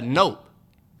Zendaya Nope,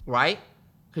 right?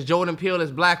 Because Jordan Peele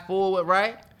is black forward,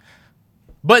 right?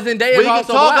 But Zendaya is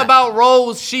also talk black. about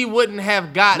roles she wouldn't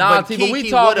have gotten, but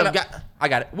Keke would have got... I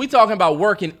got it. We talking about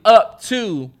working up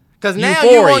to because now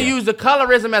you want to use the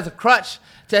colorism as a crutch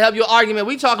to help your argument.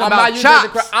 We talking about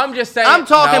chops. I'm just saying. I'm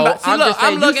talking about. See,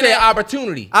 I'm looking at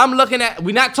opportunity. I'm looking at.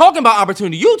 We're not talking about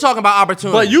opportunity. You talking about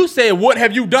opportunity. But you said, "What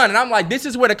have you done?" And I'm like, "This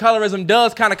is where the colorism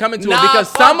does kind of come into it because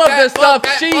some of the stuff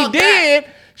she did,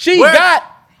 she got."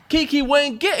 Keke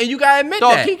wouldn't get, and you gotta admit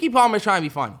Dog, that. Keke Palmer is trying to be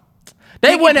funny.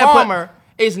 They Keke wouldn't have Palmer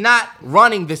is not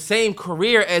running the same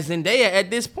career as Zendaya at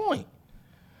this point.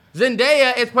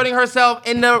 Zendaya is putting herself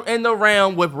in the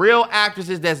realm with real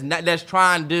actresses that's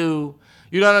trying to do,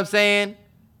 you know what I'm saying?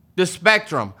 The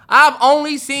spectrum. I've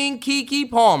only seen Keke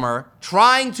Palmer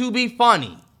trying to be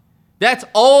funny. That's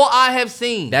all I have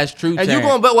seen. That's true, And Terrence. you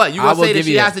going, but what? You I gonna will say that give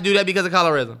she you has that. to do that because of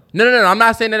colorism? No. I'm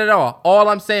not saying that at all. All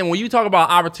I'm saying, when you talk about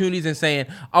opportunities and saying,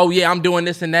 oh, yeah, I'm doing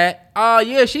this and that.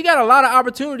 Yeah, she got a lot of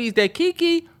opportunities that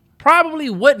Keke probably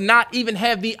would not even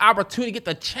have the opportunity to get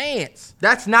the chance.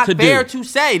 That's not fair to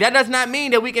say. That does not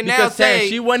mean that we can now Because, say Terrence,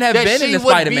 she wouldn't have that been she in the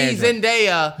would Spider-Man be joint.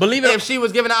 Zendaya Believe it if she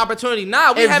was given the opportunity.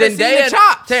 Nah, we haven't seen the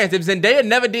chops. Terrence, if Zendaya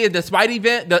never did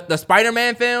the the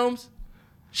Spider-Man films,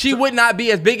 she would not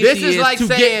be as big as she is like to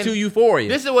saying, get to Euphoria.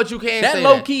 This is what you can say. That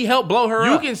low-key helped blow her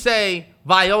You up. can say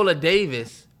Viola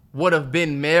Davis would have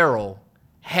been Meryl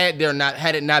had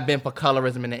it not been for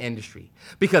colorism in the industry.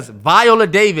 Because Viola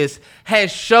Davis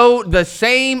has showed the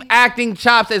same acting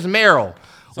chops as Meryl.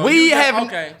 So you just don't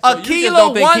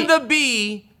Akilah think won the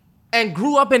B and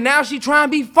grew up, and now she trying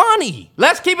to be funny.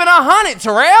 Let's keep it 100,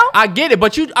 Terrell. I get it,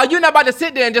 but you're not about to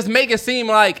sit there and just make it seem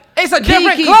like It's a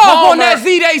different Keke cloth on Palmer- that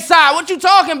Z-Day side. What you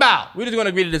talking about? We're just gonna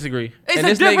agree to disagree. It's And a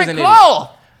this nigga's different an idiot. cloth.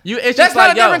 It's That's just not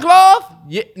like, a different cloth?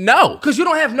 Yeah, no, Because you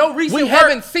don't have no recent we work.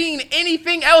 haven't seen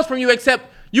anything else from you except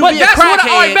you But be that's a what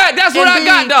crackhead. that's what I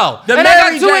got though. The And I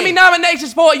Mary got 2 Jane. Emmy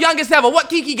nominations for Youngest Ever. What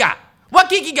Keke got? What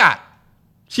Keke got?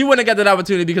 She wouldn't have got that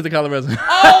opportunity because of colorism.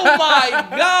 Oh my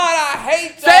God, I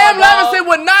hate Sam that. Levinson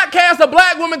would not cast a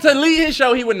black woman to lead his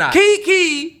show. He would not.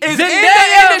 Keke is in Zendaya-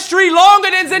 the industry longer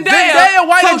than Zendaya. Zendaya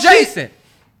white So adjacent.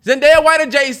 Zendaya white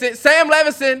adjacent. Sam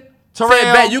Levinson Terrell.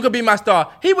 said, "Bet you could be my star."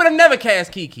 He would have never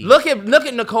cast Keke. Look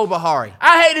at Nicole Bahari.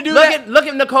 I hate to do that. Look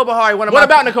at Nicole Bahari. What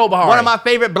about Nicole Bahari? One of my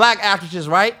favorite black actresses,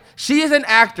 right? She is an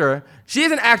actor. She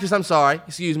is an actress, I'm sorry.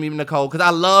 Excuse me, Nicole, because I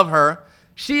love her.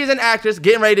 She is an actress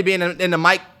getting ready to be in the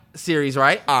Mike series,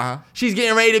 right? Uh-huh. She's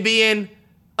getting ready to be in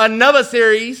another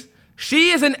series.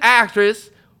 She is an actress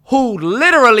who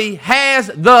literally has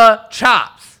the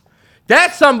chops.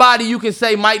 That's somebody you can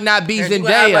say might not be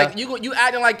Zendaya. You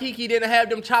acting like Keke didn't have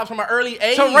them chops from an early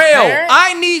age. Terrell, Terrence.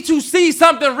 I need to see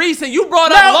something recent. You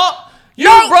brought No.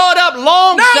 up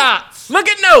long shots. Look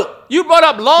at Nope. You brought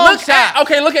up long shots.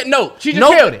 Look at Nope. She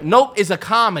just killed it. Nope is a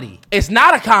comedy. It's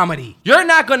not a comedy. You're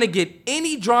not gonna get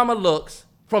any drama looks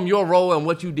from your role and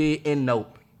what you did in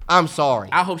Nope. I'm sorry.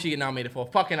 I hope she get nominated for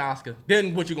a fucking Oscar.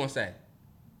 Then what you gonna say?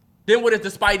 Then what is the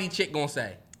Spidey chick gonna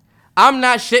say? I'm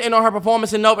not shitting on her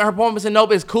performance in Nope, and her performance in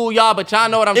Nope is cool, y'all, but y'all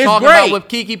know what I'm It's talking great. about with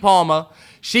Keke Palmer.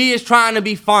 She is trying to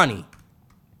be funny.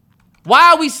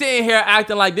 Why are we sitting here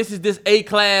acting like this is this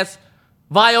A-class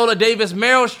Viola Davis,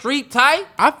 Meryl Streep type?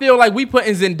 I feel like we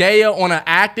putting Zendaya on an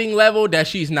acting level that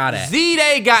she's not at.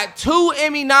 Z-Day got 2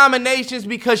 Emmy nominations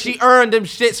because she earned them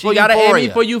shits for She got Euphoria. an Emmy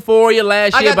for Euphoria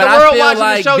last I year, got but the I world feel watching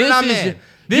like the show that I'm this in. is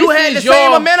You had the your,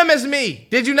 same momentum as me.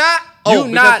 Did you not? You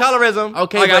because not- colorism.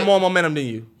 Okay, I got but- more momentum than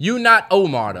you. You not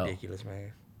Omar though. Ridiculous,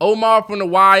 man. Omar from The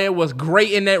Wire was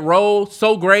great in that role,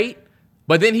 so great.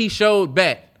 But then he showed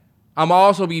back. I'ma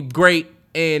also be great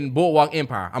in Boardwalk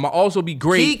Empire. I'ma also be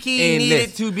great Keke in needed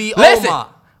this. to be Listen, Omar.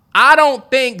 I don't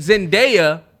think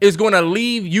Zendaya is gonna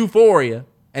leave Euphoria,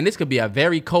 and this could be a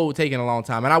very cold take in a long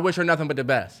time. And I wish her nothing but the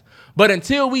best. But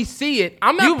until we see it,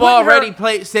 I'm not. You've putting already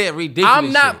her, said ridiculous.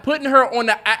 I'm not shit. putting her on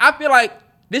the. I feel like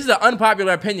this is an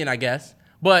unpopular opinion, I guess.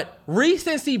 But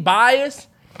recency bias.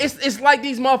 It's like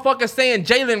these motherfuckers saying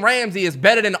Jalen Ramsey is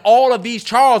better than all of these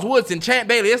Charles Woods and Champ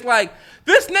Bailey. It's like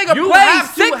this nigga You played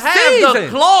have to 6 have seasons. the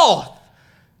cloth.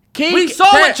 We saw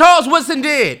what Charles Woodson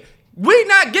did. We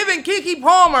not giving Keke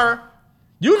Palmer.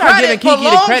 You're not giving credit for Keke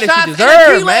the long credit shots she and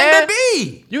deserves, Akilah man. and the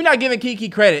B. You're not giving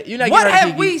Keke credit. You're not What giving her have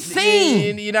Keke. we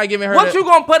seen? You're not giving her. What you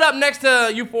gonna put up next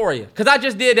to Euphoria? Because I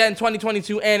just did that in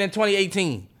 2022 and in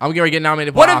 2018. I'm going to get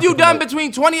nominated for What an have you Oscar done for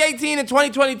between 2018 and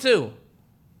 2022?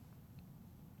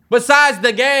 Besides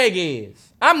the gag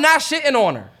is. I'm not shitting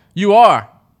on her. You are.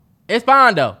 It's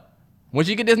fine though. When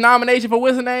she get this nomination for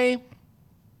what's her name,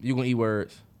 you gonna eat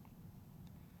words.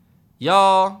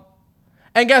 Y'all.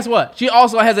 And guess what? She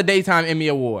also has a daytime Emmy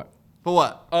Award. For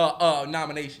what?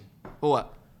 Nomination. For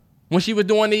what? When she was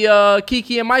doing the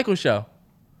Keke and Michael show.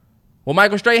 With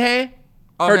Michael Strahan.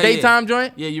 Her Okay, daytime yeah.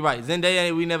 joint. Yeah, you're right.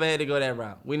 Zendaya, we never had to go that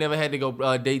route. We never had to go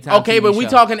daytime. Okay, TV but we show.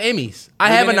 talking Emmys. I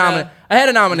had a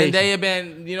nomination. Zendaya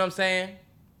been, you know what I'm saying?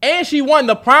 And she won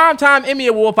the Primetime Emmy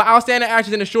Award for Outstanding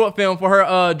Actress in a Short Film for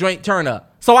her joint Turn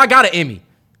Up. So I got an Emmy.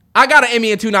 I got an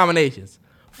Emmy and 2 nominations.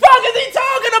 Fuck is he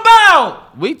talking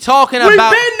about? We talking We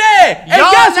about. been there. And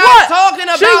Y'all guess not what? talking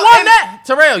about. She won that.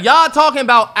 Terrell, y'all talking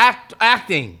about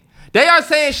acting. They are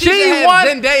saying she She won won-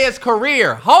 Zendaya's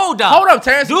career. Hold up. Hold up,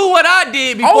 Terrence. Do what I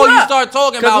did before Hold you up. start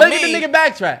talking 'Cause about look me. at the nigga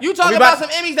backtrack. You talking We about some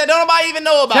Emmys that don't nobody even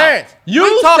know about. Terrence, you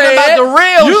we talking said, about the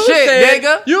real you shit, said,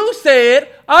 nigga. You said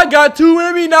I got 2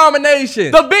 Emmy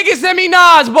nominations. The biggest Emmy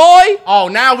nods, boy. Oh,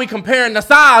 now we comparing the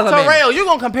size of Terrell, Emmy. you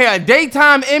gonna compare a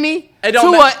daytime Emmy It to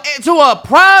don't a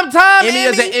primetime Emmy Emmy?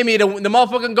 is an Emmy. The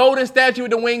motherfucking golden statue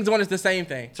with the wings on is the same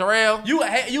thing. Terrell, You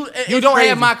you don't crazy.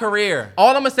 have my career. All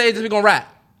I'm gonna say is that we gonna rap.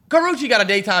 Karuchi got a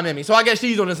daytime Emmy, so I guess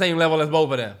she's on the same level as both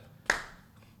of them.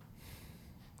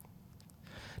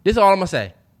 This is all I'm gonna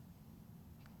say.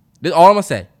 This is all I'm gonna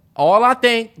say. All I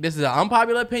think, this is an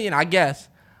unpopular opinion, I guess.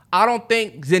 I don't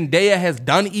think Zendaya has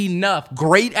done enough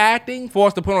great acting for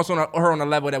us to put her on the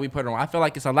level that we put her on. I feel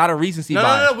like it's a lot of recency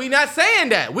bias. No, we not saying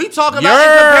that. We talking about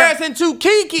in comparison to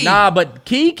Keke. Nah, but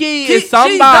Keke is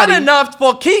somebody She's done enough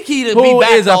for Keke to be who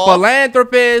back is a off.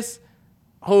 philanthropist,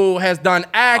 who has done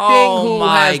acting, Oh who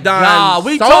my has done God.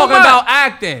 We so talking much. about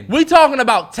acting. We talking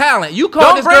about talent. You call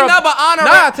Don't this bring girl, up an honor.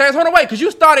 Nah, Terrence, hold on, wait, because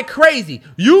you started crazy.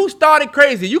 You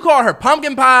call her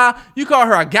pumpkin pie. You call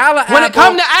her a gala When it apple.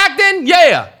 come to acting,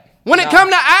 yeah. When it come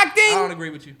to acting, I don't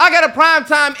agree with you. I got a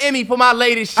primetime Emmy for my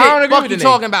latest shit. I don't agree What with you the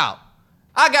talking about?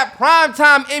 I got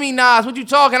primetime Emmy nods. What you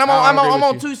talking? I'm I don't agree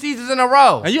on with you. 2 seasons in a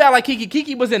row. And you act like Keke.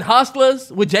 Keke was in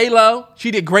Hustlers with J-Lo. She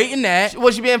did great in that.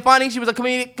 Was she being funny? She was a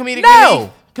comedic No. relief.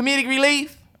 Comedic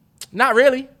relief. Not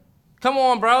really. Come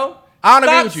on, bro. I don't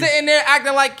agree Stop with you. sitting there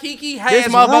acting like Keke has This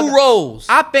motherfucker- Rue roles.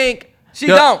 I think She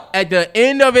don't. At the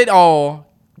end of it all,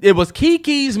 it was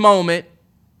Keke's moment,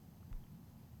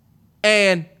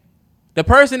 and the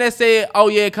person that said, "Oh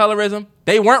yeah, colorism,"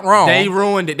 they weren't wrong. They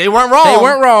ruined it. They weren't wrong. They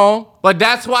weren't wrong. But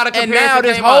that's why the And comparison now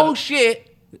this came whole up.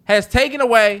 shit has taken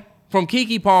away from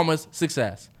Keke Palmer's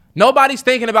success. Nobody's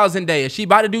thinking about Zendaya. She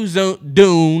about to do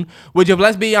Dune, which, if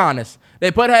let's be honest, they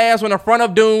put her ass on the front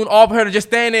of Dune, all for her to just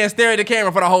stand there and stare at the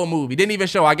camera for the whole movie. Didn't even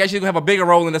show. I guess she's gonna have a bigger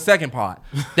role in the second part.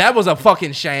 That was a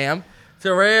fucking sham.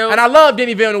 Terrell. And I love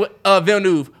Denis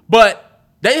Villeneuve, but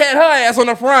they had her ass on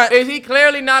the front. Is he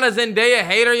clearly not a Zendaya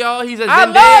hater, y'all? He's a I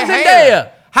Zendaya love hater. Zendaya.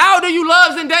 How do you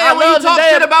love Zendaya I when you love talk Zendaya.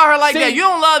 shit about her like See, that? You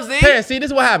don't love Z. Terrence, see, this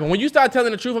is what happened. When you start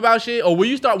telling the truth about shit, or when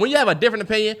you have a different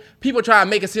opinion, people try to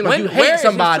make it seem like When- you where hate is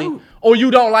somebody his truth? or you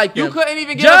don't like them. You couldn't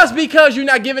even give just because you're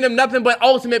not giving them nothing but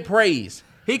ultimate praise.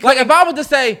 Like if I was to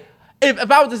say,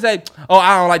 oh,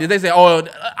 I don't like this, they say, oh,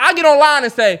 I get online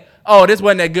and say, oh, this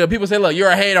wasn't that good. People say, look, you're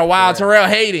a hater. Wow, Terrell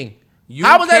hating. You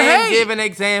How was that can't hate? give an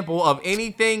example of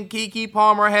anything Keke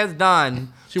Palmer has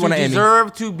done She to won an Emmy.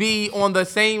 deserve to be on the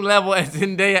same level as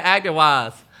Zendaya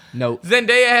acting-wise. Nope.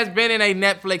 Zendaya has been in a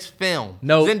Netflix film.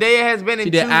 Nope. Zendaya has been She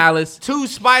in did Alice. two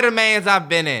Spider-Mans I've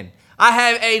been in. I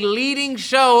have a leading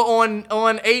show on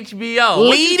HBO.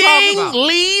 What you talking about?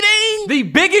 Leading? The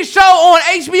biggest show on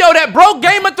HBO that broke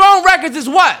Game of Thrones records is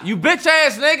what? You bitch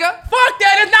ass nigga. Fuck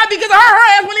that. It's not because of her.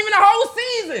 Her ass wasn't even the whole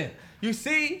season. You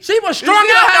see? She was You strung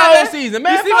see out what the whole happened? season. You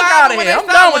Man, see fuck what out happened of when here. they I'm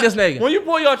started done with when- this nigga. When you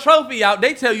pull your trophy out,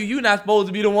 they tell you you're not supposed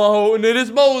to be the one holding it. It's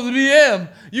supposed to be him.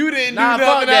 You didn't Nah, do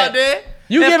fuck nothing that. out there.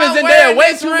 You If giving I'm Zendaya wearing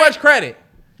way this too ring- much credit.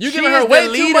 You She giving her is way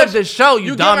the too lead much. of the show,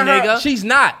 you dumb giving her- nigga. She's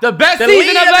not. The best The season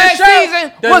lead of last the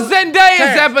season was Zendaya's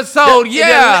Terrence, episode.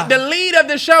 Yeah. The lead of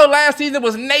the show last season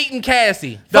was Nate and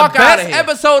Cassie. The Fuck out of best here.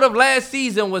 episode of last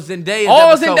season was Zendaya's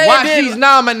All episode. Zendaya Why did, she's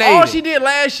nominated. All she did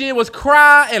last year was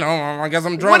cry and I guess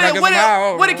I'm drunk. I guess I'm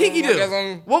high. What did Keke I guess do?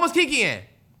 I'm- What was Keke in?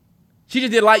 She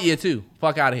just did Lightyear too.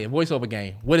 Fuck out of here. Voiceover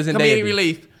game. What is Zendaya? Comedic do?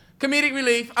 relief. Comedic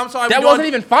relief. I'm sorry. That wasn't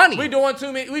even funny. We doing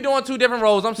two different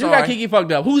roles. I'm You sorry. got Keke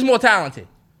fucked up. Who's more talented?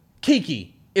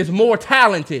 Keke is more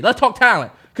talented. Let's talk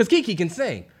talent. Because Keke can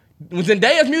sing. When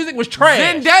Zendaya's music was trash.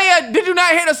 Zendaya, did you not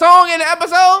hear the song in the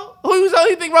episode? Who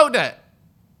you think wrote that?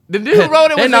 The dude who wrote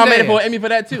it was They nominated Zendaya. for an Emmy for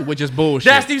that too, which is bullshit.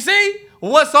 That's you see?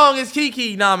 What song is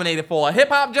Keke nominated for? A hip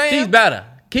hop jam? She's better.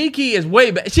 Keke is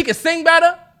way better. She can sing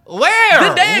better. Where?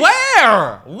 Zendaya-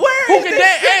 Where Who is can this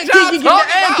dance? shit And y'all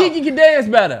talking about? Keke can dance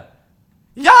better.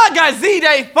 Y'all got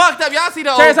Z-Day fucked up. Y'all see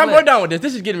the Terrence, old we're clip. done with this.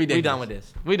 This is getting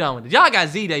ridiculous. We done with this. Y'all got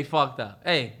Z-Day fucked up.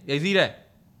 Hey, Z-Day.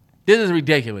 This is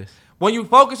ridiculous. When you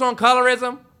focus on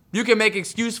colorism, you can make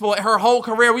excuse for her whole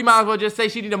career. We might as well just say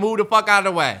she need to move the fuck out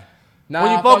of the way. Nah,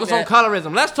 when you fuck focus on that.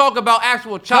 colorism, let's talk about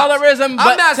actual chops. Colorism, I'm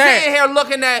but not Terrence- sitting here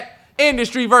looking at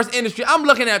industry versus industry. I'm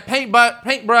looking at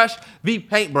paintbrush v.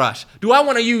 paintbrush. Do I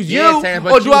want to use Yeah, you Terrence,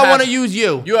 but or do you I have- want to use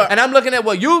you? You are- And I'm looking at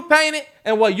what you've painted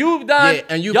and what you've done. Yeah,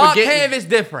 and you y'all forgetting- canvas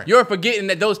different. You're forgetting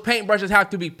that those paintbrushes have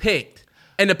to be picked.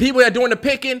 And the people that are doing the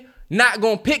picking, not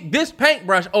gonna pick this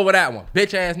paintbrush over that one.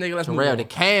 Bitch ass nigga, let's move Terrell, on. the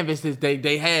canvases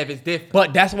they have is different.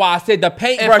 But that's why I said the If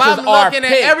paintbrushes I'm are looking at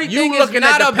picked. everything, You it's looking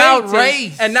not at the about painting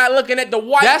race. and not looking at the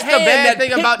white That's the hand bad that thing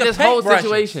picked about the this whole paintbrushes.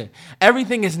 situation.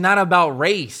 Everything is not about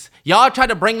race. Y'all try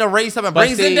to bring the race up and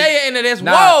bring see, Zendaya into this.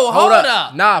 Nah, Whoa, hold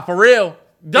up. Nah, for real.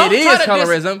 Don't it try is to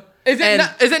colorism. Is And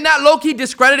it not low-key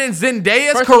discrediting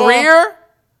Zendaya's First of all, career?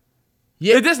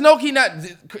 yeah, Is this low-key not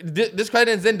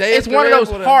discrediting Zendaya's it's one of career?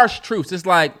 those harsh truths. It's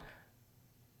like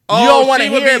Oh, you don't want to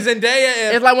she would hear. be Zendaya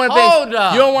if, It's like one of the things- hold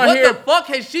up. you don't wanna hear- What the fuck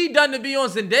has she done to be on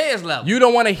Zendaya's level? You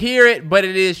don't want to hear it, but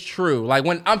it is true. Like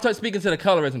when I'm speaking to the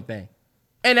colorism thing,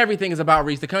 and everything is about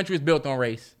race. The country is built on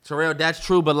race. Terrell, that's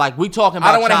true, but like we talking about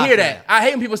I don't want to hear chocolate. that. I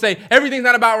hate when people say everything's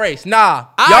not about race. Nah,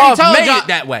 I y'all already told made y'all it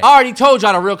that way. I already told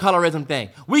y'all the real colorism thing.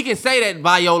 We can say that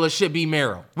Viola should be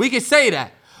Meryl. We can say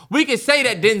that. We can say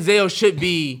that Denzel should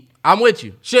be I'm with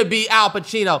you. Al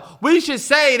Pacino. We should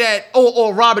say that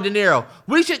or Robert De Niro.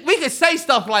 We could say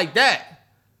stuff like that.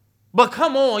 But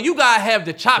come on, you gotta have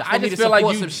the chops for I me just to feel support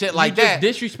like you some shit you like just that.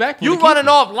 disrespectful. You to running Keke.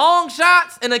 off long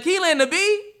shots and Akilah and the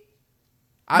B?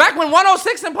 Back when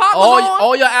 106 and Pop was on?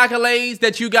 all your accolades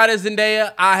that you got as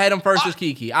Zendaya, I had them first as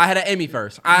Keke. I had an Emmy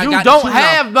first. I You got don't two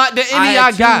have the Emmy I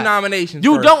had I got. two nominations.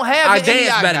 You first. don't have I the Emmy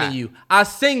dance I better got. than you. I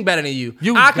sing better than you.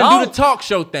 You I can do don't. the talk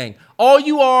show thing. All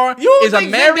you are You is a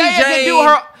think Mary Zendaya Jane. can do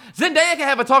her? Zendaya can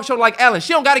have a talk show like Ellen.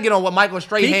 She don't got to get on what Michael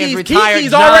Strahan's retired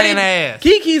Kiki's giant ass.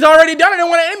 Kiki's already done it and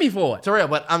won an Emmy for it. Terrell,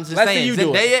 but I'm just Let's see saying, you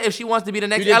do Zendaya, if she wants to be the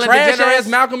next You did Ellen trash DeGeneres, ass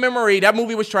Malcolm and Marie. That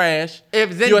movie was trash.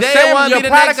 If You're Zendaya want to be you're the a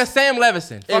product next, of Sam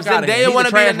Levinson. if Fuck outta here. He's Zendaya a want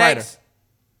to be the trash writer. next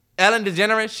Ellen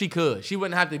DeGeneres, she could. She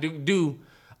wouldn't have to do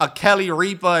a Kelly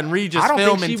Ripa and Regis I don't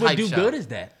filming think she would type do show. good as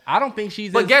that. I don't think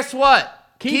she's. But guess what?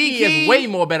 Keke is way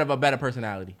more better of a better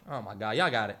personality. Oh my God, y'all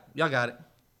got it. Y'all got it.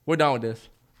 We're done with this.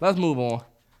 Let's move on.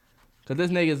 Cause this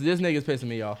nigga's pissing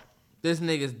me off. This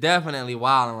nigga's definitely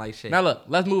wilding like shit. Now look,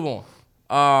 let's move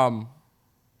on.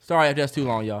 Sorry if that's too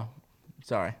long, y'all.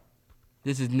 Sorry.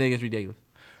 This is niggas ridiculous.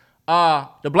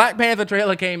 The Black Panther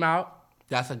trailer came out.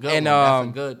 That's a good And, one. That's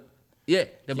a good. Yeah,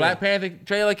 the Black Panther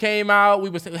trailer came out.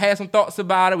 We had some thoughts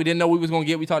about it. We didn't know what we was gonna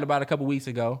get. We talked about it a couple weeks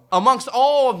ago. Amongst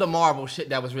all of the Marvel shit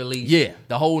that was released. Yeah,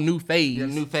 the whole new phase. The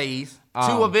new phase.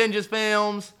 2 Avengers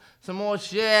films. Some more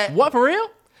shit. What, for real?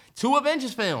 2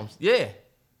 Avengers films. Yeah.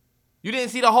 You didn't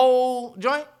see the whole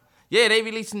joint? Yeah, they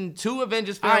releasing 2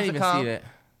 Avengers films I didn't even see that.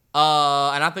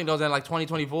 And I think those are in like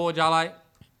 2024, y'all like.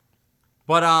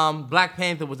 But Black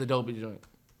Panther was the dopest joint.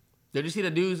 Did you see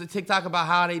the dudes at TikTok about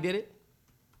how they did it?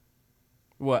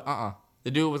 What?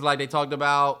 The dude was like, they talked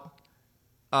about,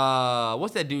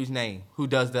 what's that dude's name who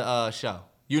does the show?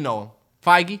 You know him.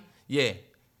 Feige? Yeah.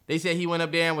 They said he went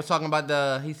up there and was talking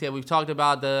about he said, we've talked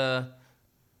about the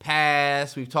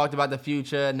past, we've talked about the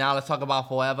future, now let's talk about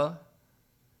forever.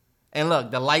 And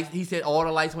look, the lights, he said all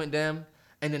the lights went dim,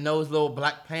 and then those little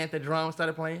Black Panther drums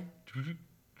started playing.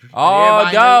 Oh,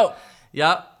 Everybody dope.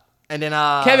 Yep. And then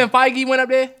Kevin Feige went up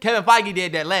there? Kevin Feige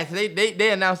did that last. They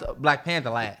announced Black Panther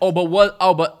last.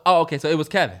 Okay, so it was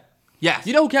Kevin. Yes.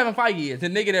 You know who Kevin Feige is? The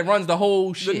nigga that runs the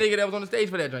whole the shit. nigga that was on the stage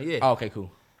for that joint, yeah. Oh, okay, cool.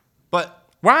 But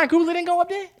Ryan Coogler didn't go up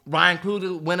there? Ryan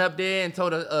Coogler went up there and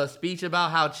told a speech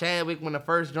about how Chadwick, when the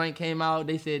first joint came out,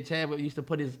 they said Chadwick used to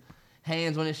put his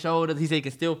hands on his shoulders. He said he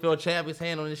could still feel Chadwick's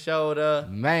hand on his shoulder.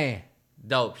 Man.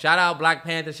 Dope. Shout out Black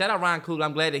Panther. Shout out Ryan Coogler.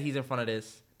 I'm glad that he's in front of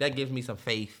this. That gives me some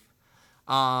faith.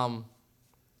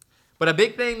 But a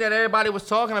big thing that everybody was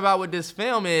talking about with this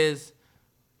film is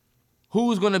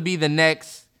who's going to be the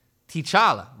next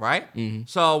T'Challa, right? Mm-hmm.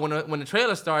 So when the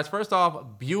trailer starts, first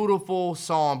off, beautiful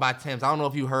song by Thames. I don't know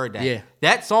if you heard that. Yeah.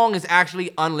 That song is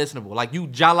actually unlistenable. Like you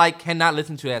cannot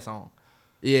listen to that song.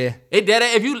 Yeah. It dead.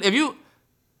 If you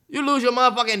lose your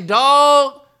motherfucking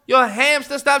dog, your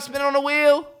hamster stops spinning on the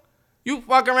wheel, you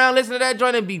fuck around listening to that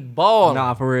joint and be bald.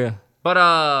 Nah, for real.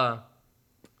 But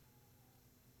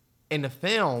in the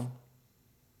film,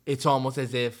 it's almost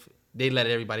as if they let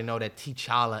everybody know that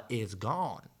T'Challa is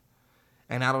gone.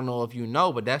 And I don't know if you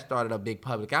know, but that started a big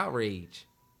public outrage.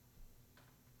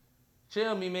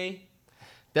 Chill me.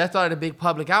 That started a big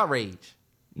public outrage.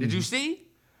 Did you see?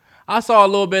 I saw a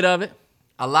little bit of it.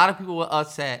 A lot of people were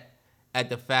upset at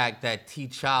the fact that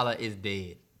T'Challa is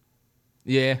dead.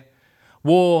 Yeah.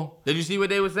 Well, Did you see what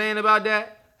they were saying about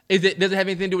that? does it have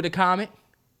anything to do with the comic?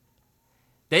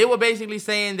 They were basically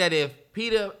saying that if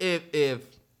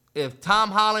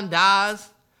Tom Holland dies,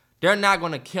 they're not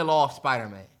going to kill off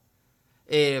Spider-Man.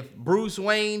 If Bruce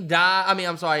Wayne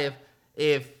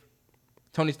if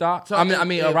Tony Stark? So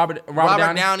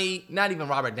Robert Downey, not even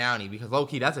Robert Downey, because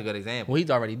low-key, that's a good example. Well,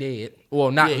 he's already dead.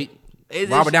 Well, not Yeah.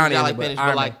 Robert Downey, got but finished, Iron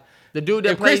but like Man. the dude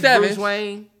that If Chris plays Bruce Evans-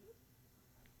 Wayne,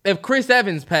 If Chris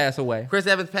Evans passed away,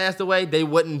 they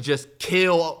wouldn't just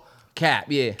kill Cap,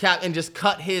 yeah. Cap and just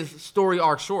cut his story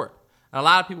arc short. And a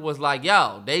lot of people was like,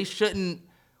 yo,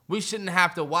 we shouldn't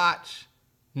have to watch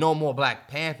no more Black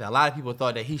Panther. A lot of people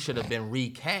thought that he should have been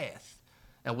recast.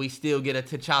 And we still get a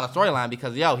T'Challa storyline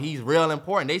because, yo, he's real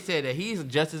important. They said that he's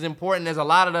just as important as a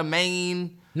lot of the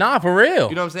main... Nah, for real.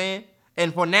 You know what I'm saying?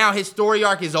 And for now, his story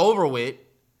arc is over with.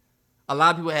 A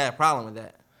lot of people had a problem with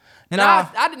that. And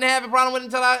I didn't have a problem with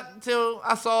it until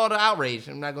I saw the outrage.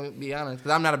 I'm not going to be honest,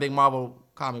 because I'm not a big Marvel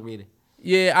comic reader.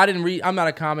 Yeah, I didn't read. I'm not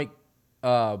a comic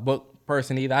book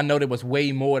person either. I know there was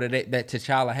way more that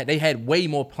T'Challa had. They had way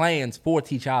more plans for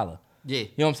T'Challa. Yeah. You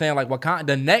know what I'm saying? Like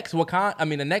the next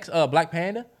Black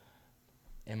Panther.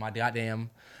 And my goddamn.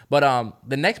 But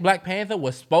the next Black Panther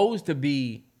was supposed to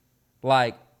be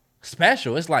like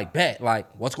special. It's like like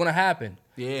what's gonna happen?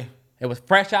 Yeah. It was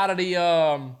fresh out of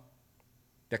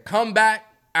the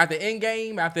comeback after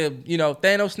Endgame, after,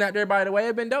 Thanos snapped everybody away.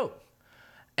 It'd been dope.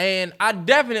 And I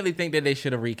definitely think that they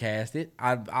should have recast it.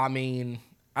 I mean,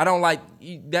 I don't like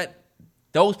that.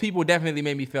 Those people definitely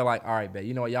made me feel like, all right, bet,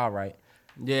 you know what, y'all right.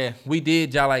 Yeah. We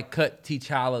did, y'all like cut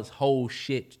T'Challa's whole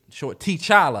shit short.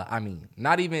 T'Challa, I mean,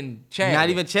 not even Chad. Not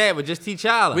even Chad, but just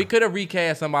T'Challa. We could have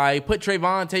recast somebody, put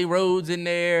Trayvon Rhodes in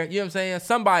there. You know what I'm saying?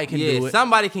 Somebody can do it.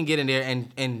 Somebody can get in there,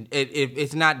 and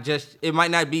it's not just, it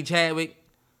might not be Chadwick.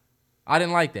 I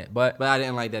didn't like that, but I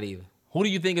didn't like that either. Who do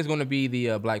you think is going to be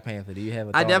the Black Panther? Do you have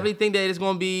a thought? I definitely think that it's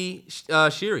going to be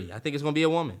Shuri. I think it's going to be a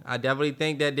woman. I definitely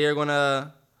think that they're going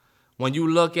to, when you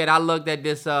look at, I looked at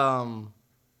this,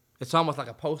 it's almost like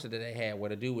a poster that they had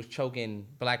where the dude was choking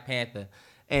Black Panther.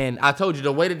 And I told you,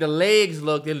 the way that the legs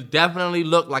looked, it definitely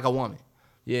looked like a woman.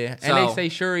 Yeah, and they say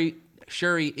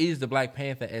Shuri is the Black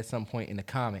Panther at some point in the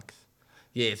comics.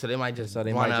 Yeah, so they might just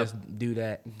do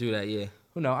that. Do that, yeah.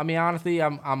 Who knows? I mean, honestly,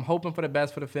 I'm hoping for the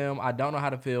best for the film. I don't know how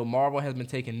to feel. Marvel has been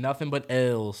taking nothing but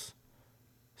L's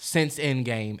since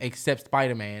Endgame, except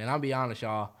Spider-Man. And I'll be honest,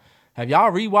 y'all. Have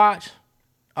y'all rewatched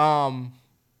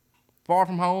Far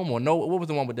From Home or no? What was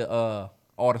the one with the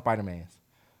all the Spider-Mans?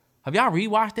 Have y'all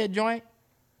rewatched that joint?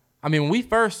 I mean, when we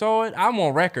first saw it, I'm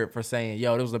on record for saying,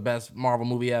 yo, this was the best Marvel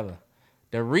movie ever.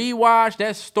 The rewatch,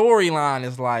 that storyline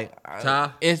is like,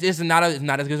 it's not as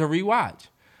good as a rewatch.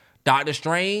 Doctor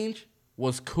Strange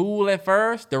was cool at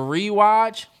first. The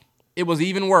rewatch, it was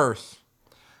even worse.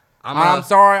 I'm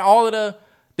sorry, all of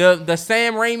the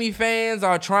Sam Raimi fans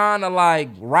are trying to like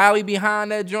rally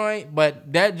behind that joint,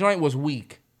 but that joint was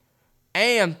weak.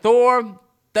 And Thor,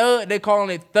 they calling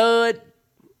it Thud,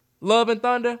 Love and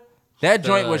Thunder. That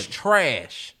joint was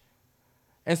trash.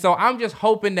 And so I'm just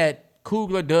hoping that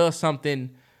Coogler does something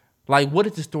like, what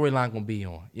is the storyline going to be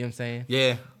on? You know what I'm saying?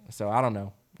 Yeah. So I don't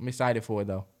know. I'm excited for it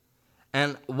though.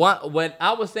 And what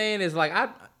I was saying is like,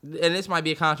 and this might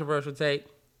be a controversial take.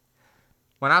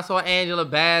 When I saw Angela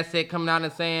Bassett coming out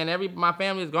and saying my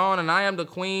family is gone and I am the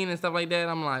queen and stuff like that,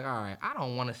 I'm like, all right, I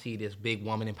don't want to see this big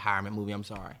woman empowerment movie. I'm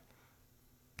sorry.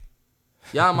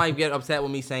 Y'all might get upset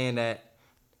with me saying that.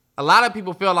 A lot of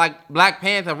people feel like Black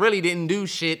Panther really didn't do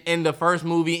shit in the first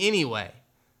movie anyway.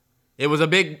 It was a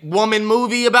big woman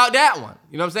movie about that one.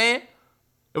 You know what I'm saying?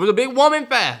 It was a big woman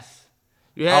fest.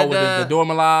 You had the Dora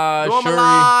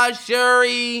Milaje,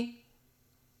 Shuri,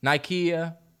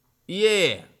 Nikea.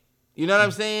 Yeah. You know what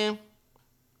I'm saying?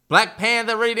 Black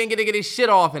Panther really didn't get to get his shit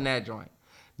off in that joint.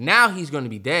 Now he's going to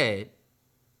be dead.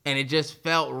 And it just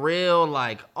felt real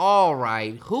like, all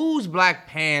right, who's Black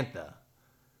Panther?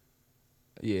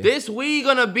 Yeah. This we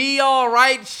gonna be all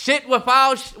right shit with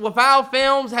our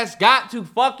films has got to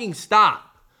fucking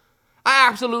stop. I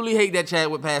absolutely hate that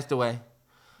Chadwick passed away.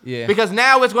 Yeah. Because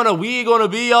now it's we gonna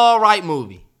be all right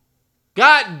movie.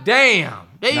 God damn.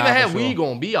 They even had we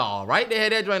gonna be all right. They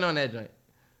had that joint on that joint.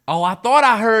 Oh, I thought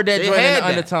I heard that joint in the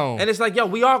undertone. And it's like, yo,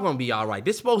 we are gonna be all right.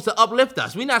 This is supposed to uplift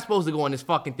us. We're not supposed to go in this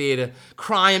fucking theater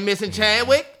crying, missing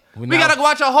Chadwick. We gotta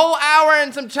watch a whole hour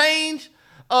and some change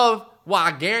of, well,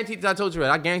 I guarantee this, I told you,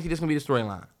 I guarantee this is gonna be the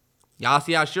storyline. Y'all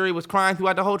see how Shuri was crying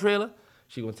throughout the whole trailer?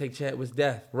 She gonna take Chadwick's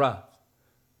death rough.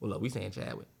 Well, look, we saying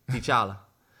Chadwick. T'Challa.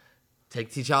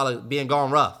 Take T'Challa being gone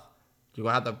rough. You're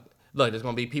gonna have to, look, there's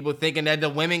gonna be people thinking that the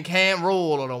women can't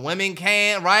rule or the women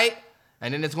can't, right?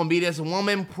 And then it's gonna be this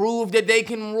woman prove that they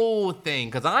can rule thing.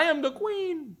 Because I am the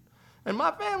queen and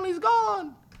my family's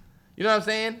gone. You know what I'm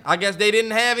saying? I guess they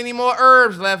didn't have any more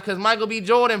herbs left because Michael B.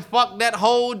 Jordan fucked that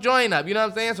whole joint up. You know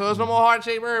what I'm saying? So there's no more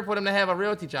heart-shaped herb for them to have a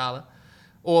real T'Challa.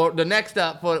 Or the next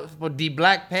up for the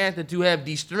Black Panther to have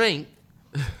the strength.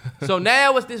 So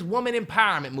now it's this woman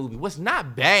empowerment movie. What's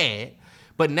not bad,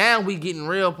 but now we getting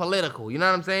real political. You know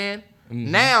what I'm saying? Mm-hmm.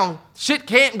 Now shit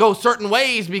can't go certain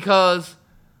ways because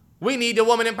We need the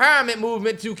woman empowerment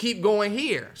movement to keep going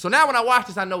here. So now when I watch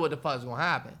this, I know what the fuck is going to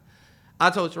happen. I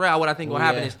told Terrell what I think will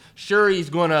happen is Shuri's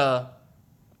going to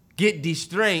get the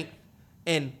strength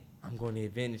and I'm going to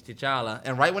avenge T'Challa.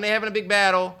 And right when they're having a big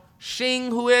battle, Shing,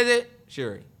 who is it?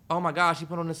 Shuri. Oh my gosh, she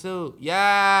put on the suit.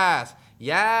 Yes.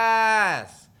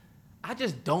 Yes. I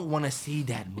just don't want to see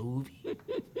that movie.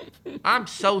 I'm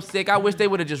so sick. I wish they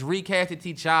would have just recasted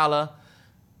T'Challa.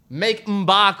 Make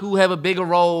M'Baku have a bigger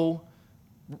role.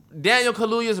 Daniel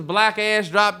Kaluuya's black ass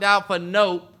dropped out for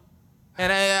Nope.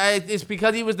 And it's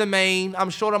because he was the main. I'm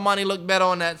sure the money looked better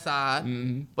on that side.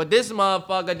 Mm-hmm. But this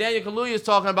motherfucker, Daniel Kaluuya is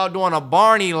talking about doing a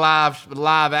Barney live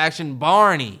action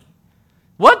Barney.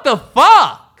 What the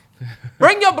fuck?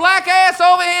 Bring your black ass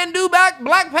over here and do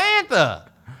Black Panther.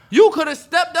 You could have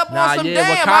stepped up on some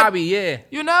damn. Wakabi, yeah.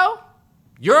 You know?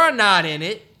 You're not in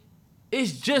it.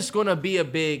 It's just going to be a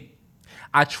big...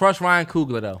 I trust Ryan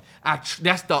Coogler, though.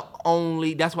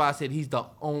 That's why I said he's the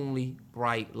only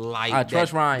bright light I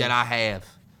trust Ryan. that I have.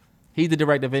 He's the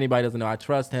director, if anybody doesn't know. I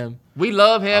trust him. We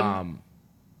love him.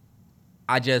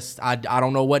 I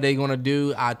don't know what they're going to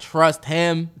do. I trust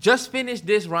him. Just finish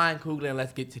this Ryan Coogler and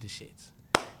let's get to the shits.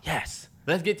 Yes.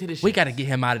 Let's get to the shits. We got to get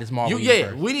him out of this Marvel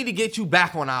universe. We need to get you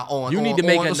back on our own. You need to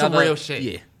make some real shit.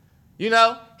 Yeah. You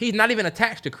know? He's not even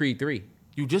attached to Creed 3.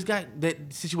 You just got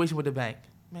that situation with the bank.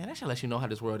 Man, that should let you know how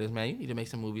this world is, man. You need to make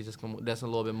some movies that's a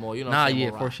little bit more,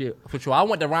 for sure. I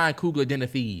want the Ryan Coogler Den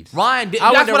of Thieves. That's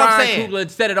what I'm saying. Ryan Coogler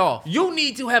set it off. You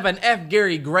need to have an F.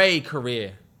 Gary Gray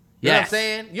career. You know what I'm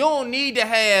saying? You don't need to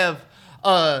have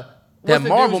what's that the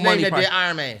Marvel dude's money name that did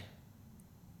Iron Man?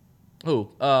 Who?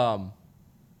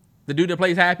 The dude that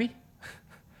plays Happy?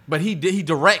 But he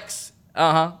directs.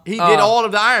 Uh-huh. He did all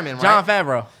of the Iron Man, right? John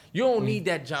Favreau. You don't need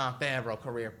that John Favreau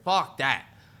career. Fuck that.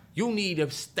 You need to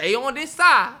stay on this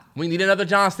side. We need another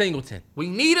John Singleton. We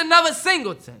need another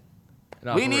Singleton.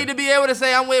 No, we need to be able to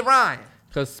say, I'm with Ryan.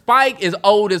 Because Spike is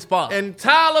old as fuck. And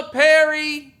Tyler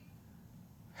Perry,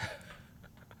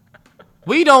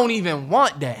 we don't even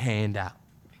want that handout.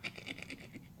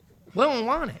 We don't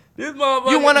want it. This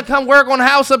motherfucker. You want to come work on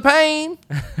House of Pain?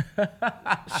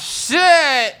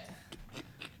 Shit.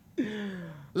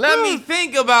 Let me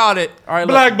think about it. All right,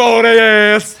 blackball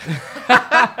their ass.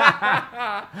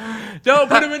 Don't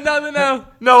put him in nothing else.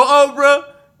 No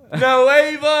Oprah. No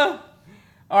Ava.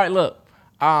 All right, look.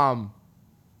 I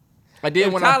did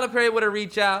if when Tyler Perry would have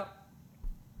reached out,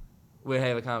 we'd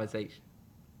have a conversation.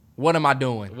 What am I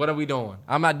doing? What are we doing?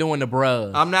 I'm not doing the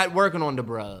Bros. I'm not working on the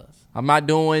Bros. I'm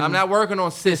not working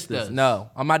on Sisters. No.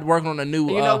 I'm not working on the new.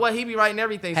 And you know what? He be writing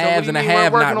everything. So Halves what do you and a mean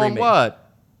Have we're working Not on remake. what?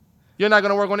 You're not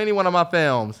gonna work on any one of my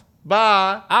films.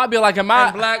 Bye. I'll be like,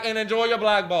 and enjoy your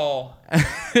black ball.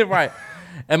 Right.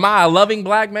 Am I a loving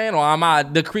black man or am I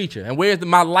the creature? And where's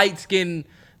my light-skinned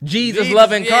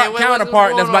Jesus-loving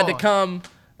counterpart that's about to come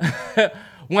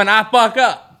when I fuck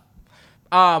up?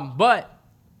 But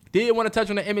did want to touch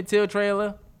on the Emmett Till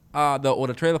trailer,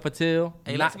 the trailer for Till.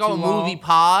 Hey, let's go movie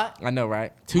pod. I know,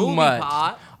 right? Too movie much.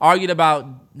 Pod. Argued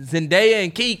about Zendaya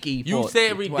and Keke. You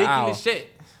said ridiculous shit.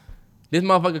 This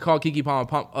motherfucker called Keke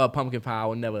Palmer pumpkin pie.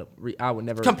 I would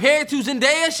never. Compared to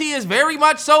Zendaya, she is very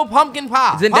much so pumpkin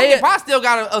pie. Zendaya, pumpkin pie still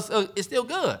got it's still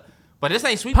good, but this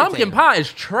ain't sweet pumpkin potato. pie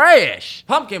is trash.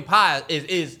 Pumpkin pie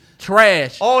is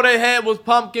trash. All they had was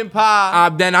pumpkin pie.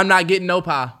 Then I'm not getting no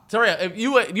pie. Terrell, if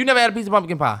you never had a piece of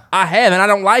pumpkin pie. I have, and I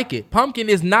don't like it. Pumpkin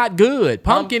is not good.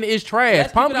 Pumpkin is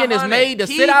trash. Pumpkin is made to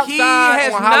sit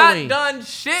outside on Halloween. He has not done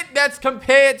shit that's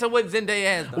compared to what Zendaya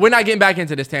has done. We're not getting back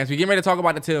into this, Terrence. We're getting ready to talk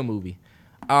about the Till movie.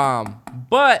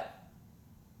 But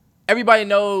everybody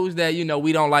knows that,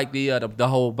 we don't like the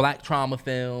whole black trauma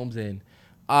films, and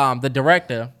the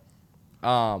director,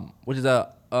 which is a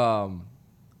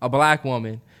black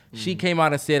woman, she came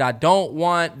out and said, I don't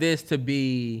want this to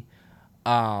be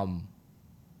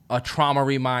a trauma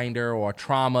reminder or a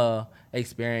trauma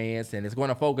experience, and it's going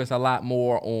to focus a lot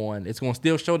more on, it's going to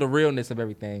still show the realness of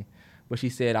everything, but she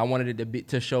said, I wanted it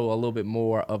to show a little bit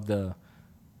more of the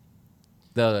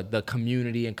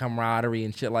community and camaraderie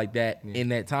and shit like that in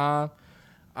that time.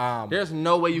 There's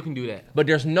no way you can do that. But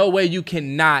there's no way you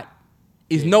cannot.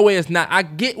 There's no way it's not. I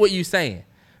get what you're saying.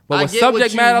 But with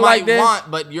subject matter like this,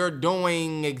 but you're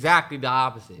doing exactly the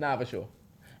opposite. Nah, for sure.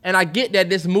 And I get that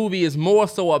this movie is more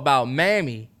so about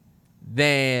Mammy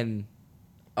than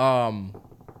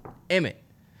Emmett.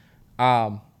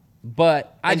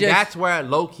 But that's where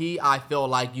low key I feel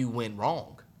like you went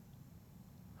wrong.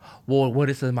 Well,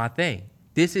 this is my thing.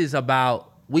 This is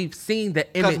about, we've seen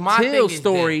the Emmett Till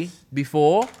story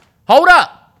before. Hold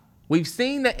up. We've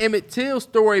seen the Emmett Till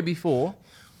story before.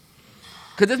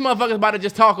 Because this motherfucker's about to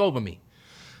just talk over me.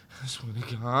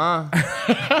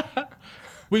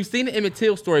 We've seen the Emmett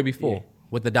Till story before Yeah.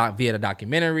 with via the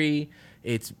documentary.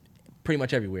 It's pretty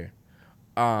much everywhere.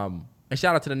 And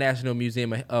shout out to the National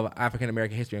Museum of African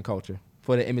American History and Culture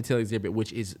for the Emmett Till exhibit,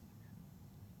 which is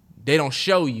they don't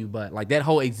show you, but like that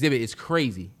whole exhibit is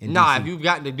crazy. In Nah, DC. if you've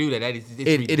got to do that, it's It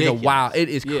is ridiculous. it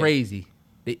is crazy.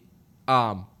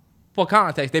 For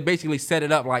context, they basically set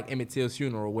it up like Emmett Till's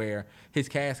funeral, where his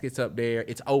casket's up there,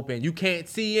 it's open, you can't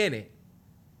see in it,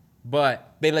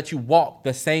 but they let you walk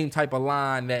the same type of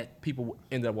line that people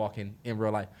end up walking in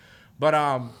real life. But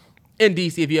in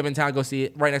DC, if you have in time, go see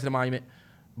it right next to the monument.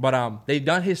 But they've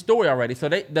done his story already. So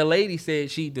the lady said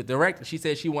the director, she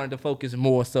said she wanted to focus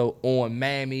more so on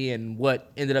Mammy and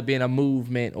what ended up being a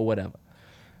movement or whatever.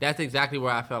 That's exactly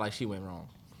where I felt like she went wrong.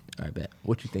 I bet.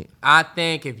 What you think? I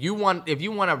think if you want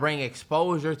to bring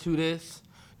exposure to this,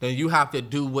 then you have to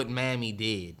do what Mammy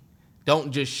did.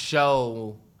 Don't just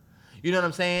show. You know what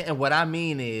I'm saying? And what I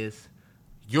mean is,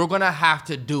 you're gonna have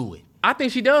to do it. I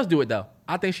think she does do it though.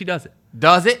 I think she does it.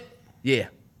 Does it? Yeah.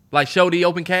 Like show the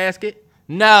open casket.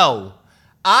 No.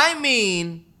 I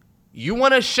mean, you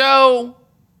want to show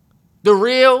the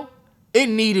real? It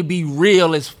need to be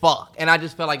real as fuck. And I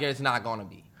just feel like it's not gonna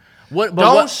be.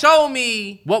 Don't show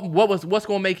me. What's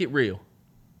gonna make it real?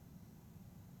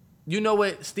 You know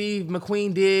what Steve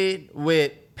McQueen did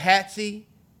with Patsy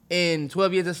in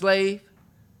 12 Years a Slave?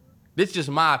 This is just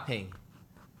my opinion.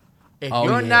 If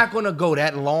you're not gonna go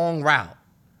that long route,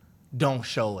 don't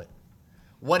show it.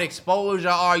 What exposure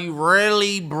are you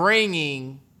really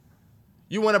bringing?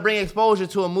 You want to bring exposure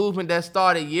to a movement that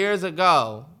started years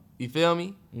ago. You feel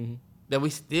me? Mm-hmm. That we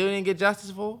still didn't get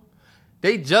justice for?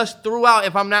 They just threw out,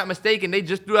 if I'm not mistaken,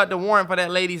 the warrant for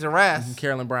that lady's arrest.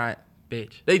 Carolyn Bryant,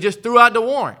 bitch. They just threw out the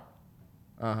warrant.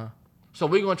 Uh-huh. So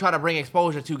we're going to try to bring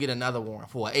exposure to get another warrant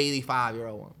for an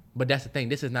 85-year-old woman. But that's the thing.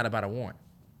 This is not about a warrant.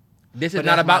 This is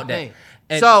not about that.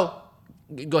 And so,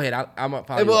 go ahead. I'm up.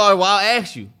 Well, I'll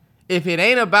ask you. If it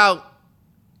ain't about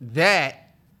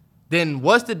that, then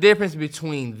what's the difference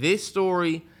between this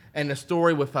story and the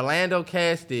story with Philando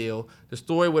Castile, the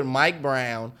story with Mike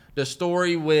Brown, the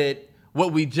story with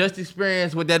what we just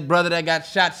experienced with that brother that got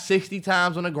shot 60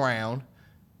 times on the ground?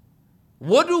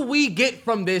 What do we get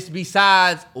from this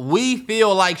besides we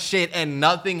feel like shit and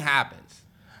nothing happens?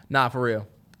 Nah, for real.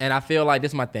 And I feel like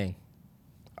this is my thing.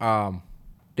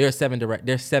 There's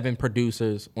 7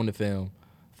 producers on the film.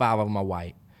 5 of them are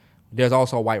white. There's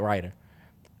also a white writer.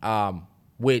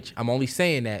 Which I'm only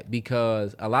saying that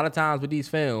because a lot of times with these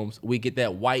films, we get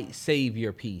that white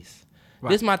savior piece. Right.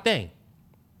 This is my thing.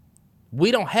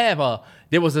 We don't have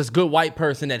there was this good white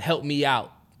person that helped me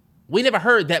out. We never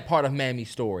heard that part of Mammy's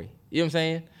story. You know what I'm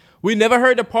saying? We never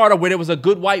heard the part of where there was a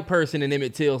good white person in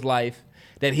Emmett Till's life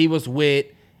that he was with,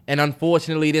 and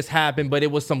unfortunately this happened, but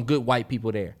it was some good white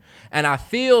people there. And I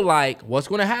feel like what's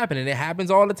going to happen, and it happens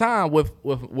all the time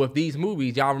with these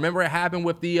movies. Y'all remember it happened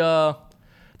with the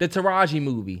Taraji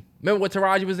movie. Remember what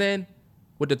Taraji was in?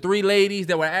 With the 3 ladies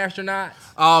that were astronauts?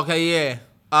 Oh, okay, yeah.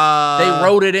 They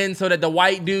wrote it in so that the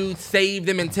white dude saved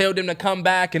them and told them to come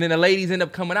back, and then the ladies end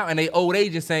up coming out, and they old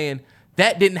agents saying,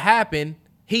 that didn't happen.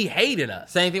 He hated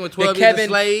us. Same thing with 12 Years a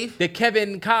Slave? The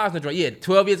Kevin Costner joint. Yeah,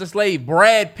 12 Years a Slave.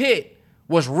 Brad Pitt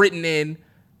was written in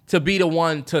to be the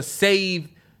one to save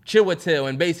Chiwetel,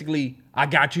 and basically, I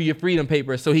got you your freedom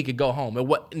papers so he could go home.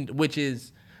 Which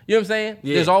is, you know what I'm saying?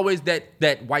 Yeah. There's always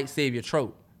that white savior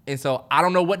trope. And so I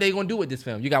don't know what they're going to do with this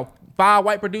film. You got 5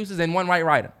 white producers and 1 white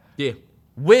writer. Yeah.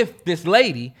 With this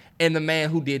lady and the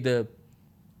man who did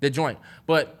the joint.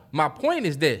 But my point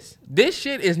is this. This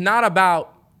shit is not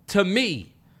about, to me,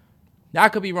 I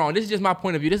could be wrong. This is just my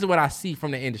point of view. This is what I see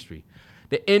from the industry.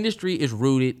 The industry is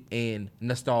rooted in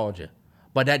nostalgia.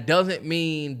 But that doesn't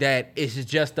mean that it's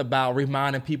just about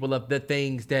reminding people of the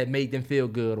things that made them feel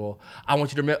good, or I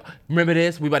want you to remember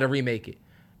this, we about to remake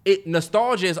it.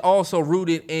 Nostalgia is also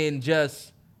rooted in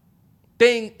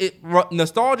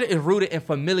nostalgia is rooted in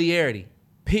familiarity,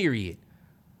 period.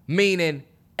 Meaning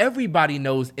everybody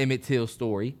knows Emmett Till's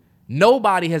story.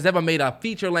 Nobody has ever made a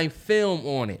feature-length film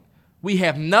on it. We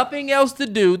have nothing else to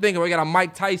do. Think we got a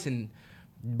Mike Tyson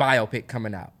biopic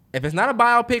coming out. If it's not a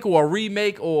biopic or a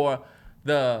remake or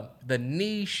the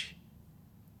niche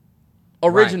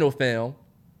original film,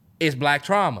 is Black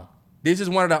Trauma. This is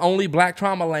one of the only Black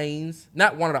Trauma lanes,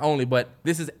 not one of the only, but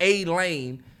this is a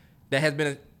lane that has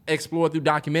been explored through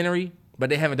documentary,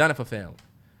 but they haven't done it for film.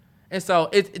 And so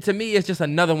to me, it's just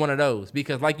another one of those,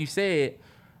 because like you said,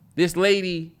 this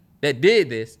lady that did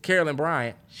this, Carolyn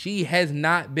Bryant, she has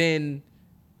not been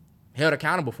held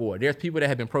accountable for it. There's people that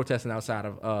have been protesting outside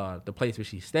of the place where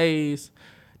she stays.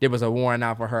 There was a warrant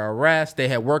out for her arrest. They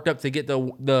had worked up to get the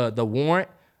warrant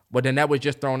But then that was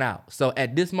just thrown out. So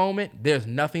at this moment, there's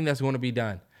nothing that's going to be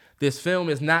done. This film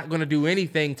is not going to do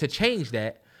anything to change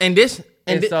that.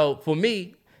 So for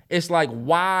me, it's like,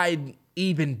 why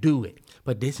even do it?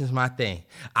 But this is my thing.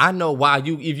 I know why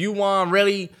if you want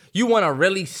to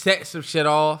really set some shit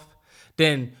off,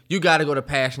 then you got to go the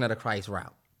Passion of the Christ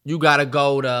route. You got to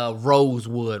go the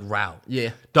Rosewood route.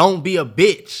 Yeah. Don't be a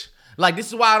bitch. Like, this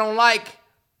is why I don't like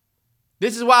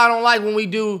when we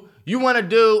do, you want to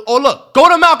do, oh, look, go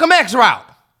the Malcolm X route.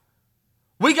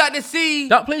 We got to see.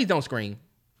 Please don't scream.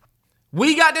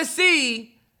 We got to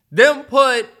see them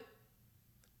put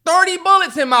 30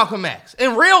 bullets in Malcolm X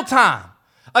in real time.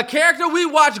 A character we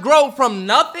watched grow from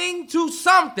nothing to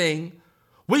something.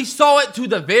 We saw it to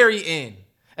the very end.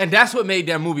 And that's what made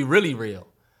that movie really real.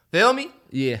 Feel me?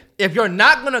 Yeah. If you're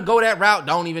not going to go that route,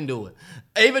 don't even do it.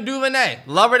 Ava DuVernay,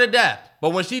 love her to death.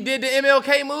 But when she did the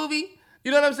MLK movie,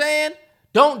 you know what I'm saying?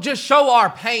 Don't just show our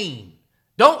pain.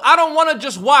 I don't want to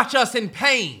just watch us in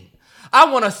pain. I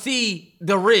want to see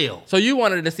the real. So you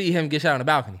wanted to see him get shot on the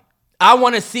balcony? I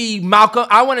want to see Malcolm.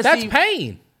 That's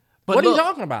pain. But what look, are you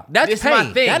talking about? That's pain.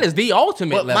 My thing. That is the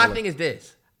ultimate level. My thing is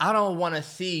this. I don't want to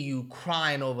see you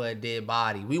crying over a dead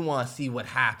body. We want to see what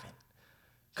happened.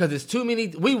 Because it's too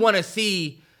many. I want to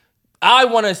see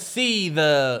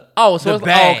the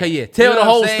bag. Okay, yeah. Tell the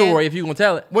whole story if you gonna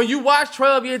tell it. When you watch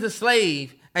 12 Years a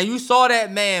Slave and you saw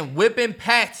that man whipping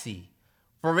Patsy,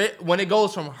 when it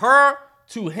goes from her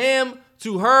to him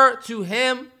to her to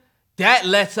him, that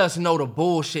lets us know the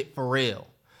bullshit for real.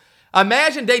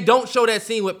 Imagine they don't show that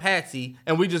scene with Patsy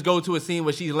and we just go to a scene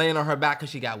where she's laying on her back because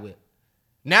she got whipped.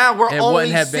 Now we're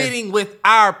only sitting with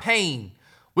our pain.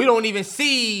 We don't even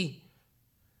see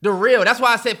the real. That's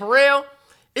why I said for real,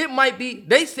 it might be,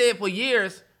 they said for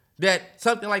years that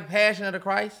something like Passion of the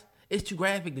Christ is too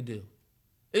graphic to do.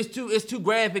 It's too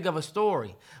graphic of a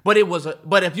story. But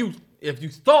if you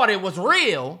thought it was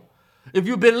real, if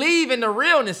you believe in the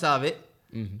realness of it,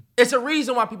 it's a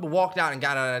reason why people walked out and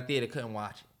got out of that theater, couldn't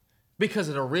watch it. Because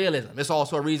of the realism. It's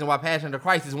also a reason why Passion of the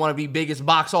Christ is one of the biggest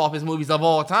box office movies of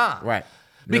all time. Right.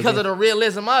 Because of the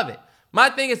realism of it. My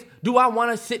thing is, do I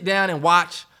want to sit down and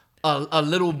watch a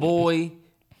little boy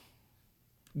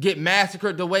get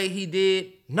massacred the way he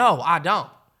did? No, I don't.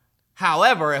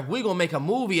 However, if we're going to make a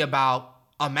movie about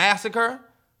a massacre,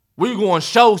 we're going to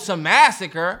show some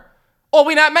massacre, or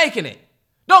we're not making it.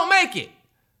 Don't make it.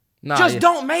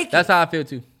 Don't make it. That's how I feel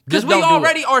too. Because we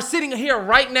already are sitting here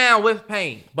right now with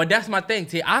pain. But that's my thing,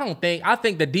 T. I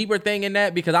think the deeper thing in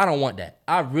that, because I don't want that.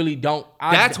 I really don't.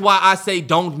 That's why I say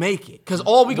don't make it. Because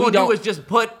all we're going to do is just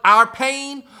put our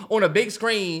pain on a big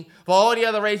screen for all the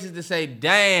other races to say,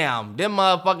 damn, them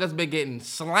motherfuckers been getting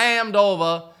slammed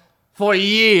over for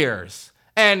years.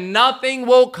 And nothing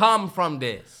will come from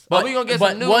this. But we're going to get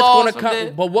some new laws from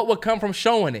this. But what would come from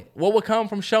showing it? What would come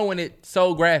from showing it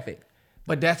so graphic?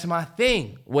 But that's my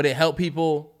thing. Would it help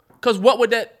people? Because what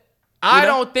would that... I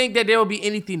don't think that there will be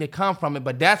anything to come from it,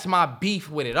 but that's my beef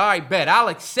with it. All right, bet. I'll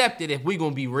accept it if we're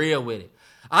going to be real with it.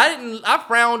 I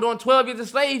frowned on 12 Years a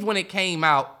Slave when it came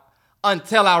out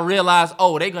until I realized,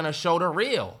 they're going to show the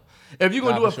real. If you're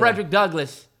going to do a Frederick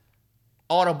Douglass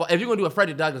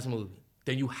movie,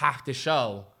 then you have to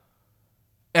show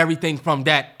everything from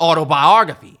that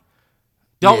autobiography.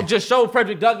 Don't just show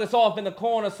Frederick Douglass off in the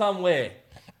corner somewhere.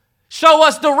 Show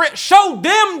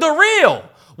them the real.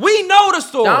 We know the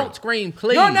story. Don't scream,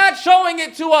 please. You're not showing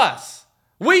it to us.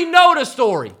 We know the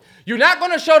story. You're not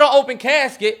going to show the open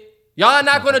casket. Y'all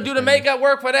not going to do the makeup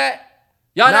work for that.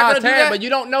 Y'all not going to do that. But you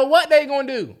don't know what they going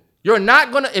to do. You're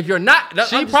not going to, if you're not.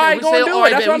 She probably going to do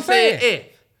it. That's what I'm saying.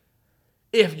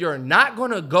 If you're not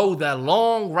going to go the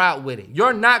long route with it,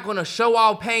 you're not going to show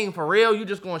our pain for real. You're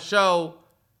just going to show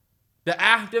the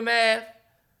aftermath.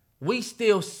 We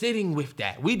still sitting with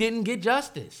that. We didn't get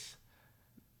justice.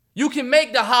 You can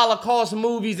make the Holocaust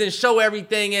movies and show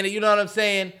everything in it, you know what I'm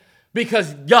saying?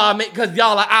 Because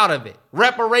y'all are out of it.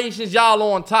 Reparations, y'all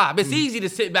on top. It's easy to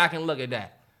sit back and look at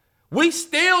that. We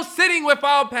still sitting with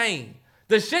our pain.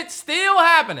 The shit's still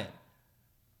happening.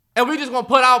 And we just gonna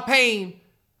put our pain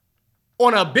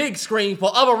on a big screen for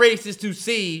other races to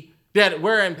see that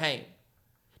we're in pain.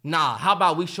 Nah, how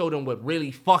about we show them what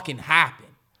really fucking happened?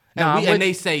 And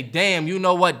they say, damn, you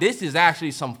know what? This is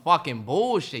actually some fucking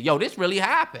bullshit. Yo, this really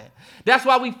happened. That's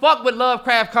why we fuck with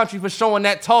Lovecraft Country for showing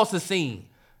that Tulsa scene.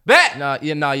 Bet.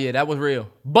 Yeah, that was real.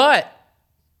 But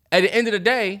at the end of the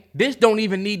day, this don't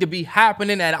even need to be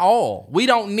happening at all. We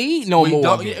don't need more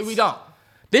of this. We don't.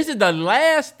 This is the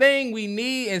last thing we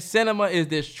need in cinema is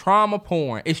this trauma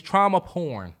porn. It's trauma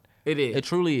porn. It is. It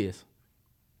truly is.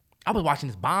 I was watching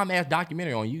this bomb-ass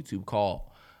documentary on YouTube called...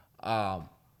 what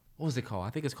was it called? I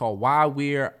think it's called Why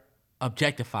We're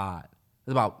objectified.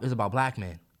 It's about black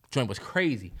men. Joint was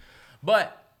crazy,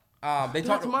 but they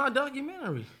talked That's my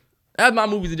documentary. That's my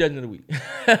movie's the judgment of the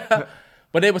week.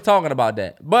 But they was talking about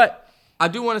that. But I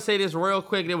do want to say this real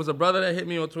quick. There was a brother that hit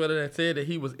me on Twitter that said that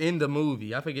he was in the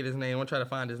movie. I forget his name. I'm gonna try to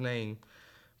find his name,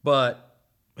 but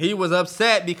he was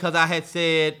upset because I had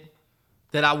said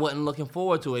that I wasn't looking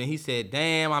forward to it, and he said,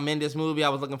 "Damn, I'm in this movie. I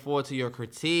was looking forward to your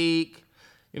critique."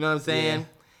 You know what I'm saying?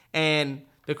 Yeah. And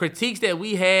the critiques that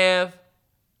we have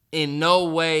in no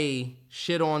way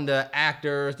shit on the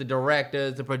actors, the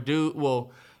directors, the produce.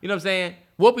 Well, you know what I'm saying?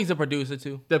 Whoopi's a producer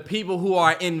too. The people who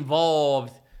are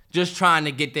involved just trying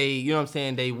to get they, you know what I'm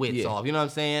saying, they wits off. You know what I'm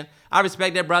saying? I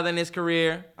respect that brother in his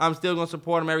career. I'm still going to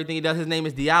support him, everything he does. His name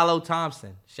is Diallo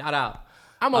Thompson. Shout out.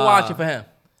 I'm going to watch it for him.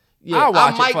 Yeah,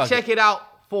 I might check it out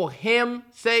for him's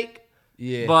sake.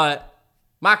 Yeah. But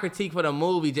my critique for the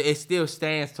movie, it still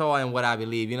stands tall in what I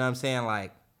believe. You know what I'm saying?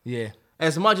 Like, yeah.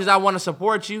 As much as I want to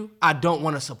support you, I don't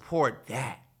want to support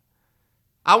that.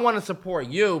 I want to support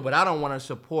you, but I don't want to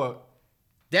support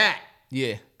that.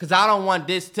 Yeah. Because I don't want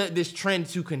this trend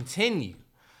to continue.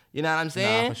 You know what I'm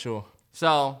saying? Nah, for sure.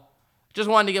 So, just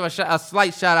wanted to give a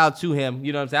slight shout out to him.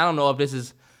 You know what I'm saying? I don't know if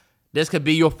this could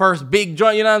be your first big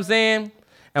joint, you know what I'm saying?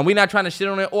 And we're not trying to shit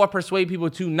on it or persuade people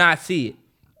to not see it.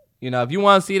 You know, if you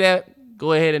want to see that,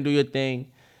 go ahead and do your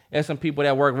thing. There's some people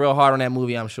that work real hard on that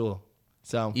movie, I'm sure.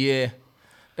 So, yeah,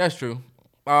 that's true.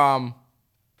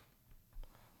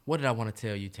 What did I want to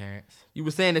tell you, Terrence? You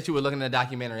were saying that you were looking at a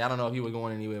documentary. I don't know if you were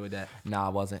going anywhere with that. Nah, I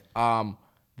wasn't.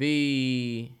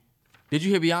 Did you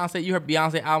hear Beyonce? You heard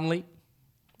Beyonce album leak?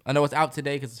 I know it's out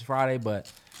today because it's Friday,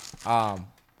 but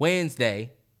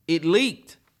Wednesday, it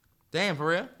leaked. Damn, for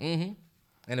real? Mm-hmm.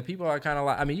 And the people are kind of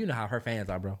like, I mean, you know how her fans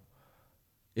are, bro.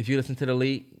 If you listen to the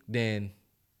leak, then...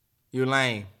 You're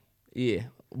lame. Yeah.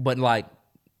 But, like,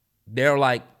 they're,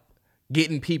 like,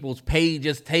 getting people's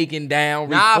pages taken down.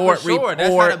 For sure.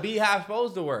 That's how the Beehive's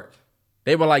supposed to work.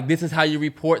 They were like, this is how you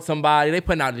report somebody. They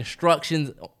putting out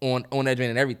instructions on that joint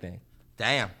and everything.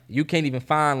 Damn. You can't even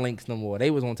find links no more.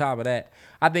 They was on top of that.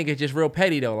 I think it's just real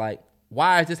petty, though. Like,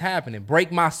 why is this happening?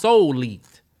 Break My Soul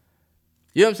leaked.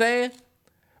 You know what I'm saying?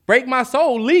 Break My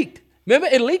Soul leaked. Remember,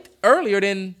 it leaked earlier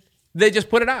than they just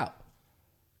put it out.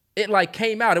 It, like,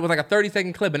 came out. It was like a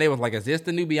 30-second clip, and they was like, is this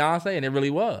the new Beyonce? And it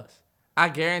really was. I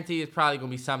guarantee it's probably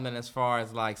going to be something as far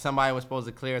as, like, somebody was supposed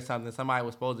to clear something. Somebody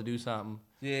was supposed to do something.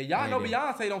 Yeah, y'all know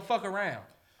Beyonce don't fuck around.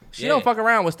 She don't fuck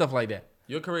around with stuff like that.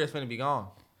 Your career's finna be gone.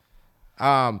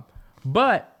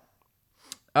 But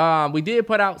we did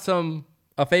put out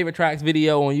a favorite tracks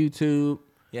video on YouTube.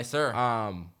 Yes, sir.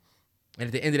 And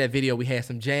at the end of that video, we had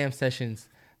some jam sessions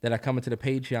that are coming to the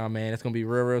Patreon, man. It's going to be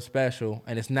real, real special.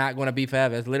 And it's not going to be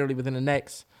forever. It's literally within the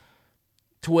next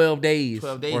 12 days.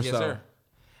 12 days, or yes, so. sir.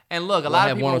 And look, a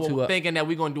lot of people were thinking that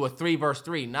we're going to do a 3 verse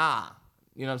 3. Nah.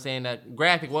 You know what I'm saying? That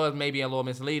graphic was maybe a little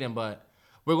misleading, but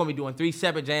we're going to be doing 3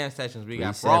 separate jam sessions. We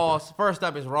got Ross. First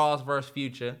up is Ross versus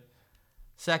Future.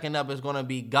 Second up is going to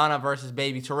be Ghana versus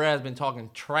Baby. Terrell's been talking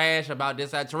trash about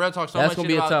this. Terrell talks so much shit. That's going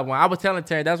to be a tough one. I was telling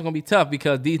Terry that's going to be tough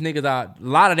because these niggas a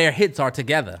lot of their hits are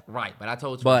together. Right, but I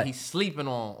told you he's sleeping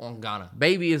on Ghana.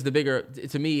 Baby is the bigger,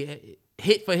 to me,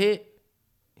 hit for hit.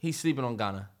 He's sleeping on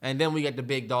Ghana. And then we got the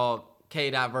big dog,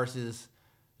 K-Dot versus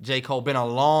J. Cole. Been a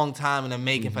long time in the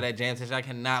making for that jam session. I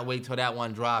cannot wait till that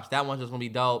one drops. That one's just going to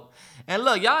be dope. And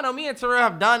look, y'all know me and Terrell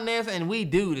have done this, and we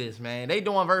do this, man. They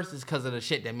doing verses because of the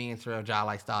shit that me and Terrell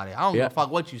like started. I don't give a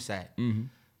fuck what you say. Mm-hmm.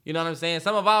 You know what I'm saying?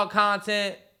 Some of our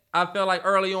content, I feel like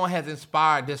early on has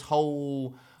inspired this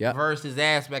whole versus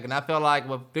aspect. And I feel like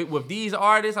with these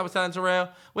artists, I was telling Terrell,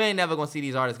 we ain't never going to see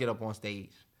these artists get up on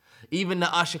stage. Even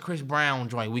the Usher Chris Brown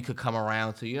joint we could come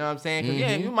around to. You know what I'm saying?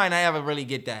 Because, you might not ever really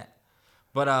get that.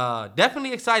 But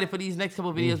definitely excited for these next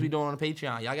couple of videos we doing on the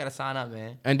Patreon. Y'all got to sign up,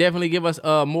 man. And definitely give us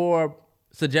more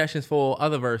suggestions for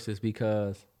other verses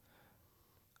because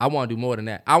I want to do more than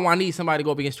that. I need somebody to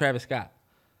go up against Travis Scott.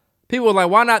 People are like,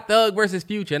 why not Thug versus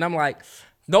Future? And I'm like,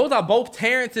 those are both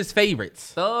Terrence's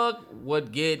favorites. Thug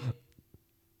would get...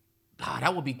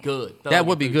 that would be good. That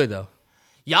would be good, though.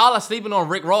 Y'all are sleeping on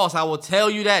Rick Ross. I will tell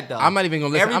you that, though. I'm not even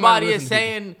going to listen. Everybody is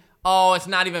saying, oh, it's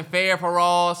not even fair for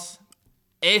Ross.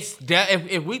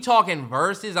 If we talking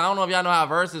verses, I don't know if y'all know how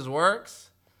verses works.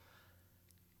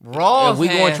 Ross, if we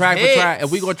going track hits. for track,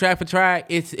 if we go track for track,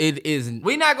 it is.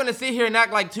 We're not gonna sit here and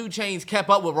act like 2 Chainz kept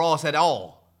up with Ross at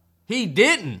all. He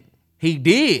didn't. He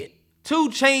did. 2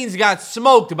 Chainz got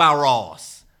smoked by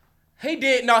Ross. He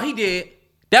did. No, he did.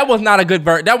 That was not a good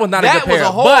verse. That was not a good pair. That was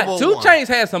a horrible But 2 one. Chainz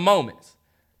had some moments.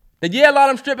 A lot of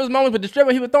them strippers moments, but the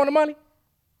stripper he was throwing the money,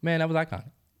 man, that was iconic.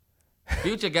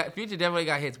 Future definitely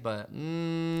got hits, but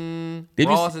Did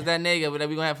Ross is that nigga, but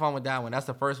we gonna have fun with that one. That's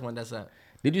the first one that's up.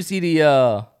 Did you see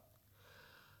the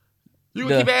You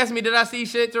keep asking me, did I see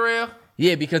shit, Terrell?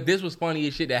 Yeah, because this was funny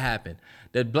as shit that happened.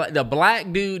 The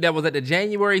black dude that was at the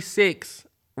January 6th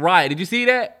riot. Did you see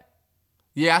that?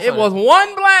 Yeah, I saw It was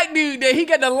one black dude that he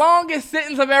got the longest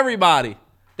sentence of everybody.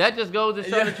 That just goes to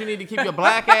show that you need to keep your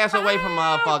black ass away from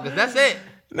motherfuckers. That's it.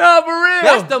 No, for real.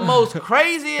 That's the most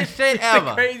craziest shit ever.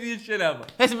 The craziest shit ever.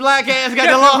 This black ass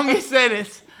got the longest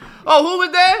sentence. Oh, who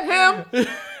was that? Him?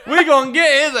 We gonna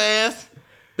get his ass.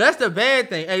 That's the bad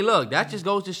thing. Hey, look, that just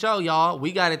goes to show y'all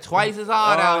we got it twice as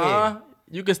hard out here.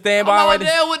 You can stand by I'm right out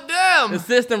there with them. The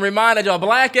system reminded your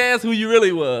black ass who you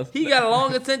really was. He got a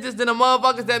longer sentence than the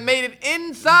motherfuckers that made it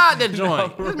inside the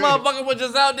joint. This motherfucker was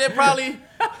just out there probably.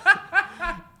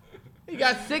 He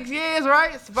got 6 years,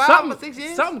 right? 5 or 6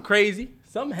 years? Something crazy.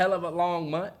 Some hell of a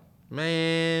long month.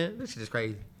 Man, this shit is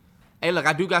crazy. Hey, look,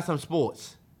 I do got some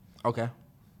sports. Okay.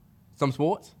 Some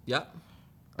sports? Yep.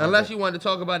 Unless you wanted to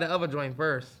talk about the other joint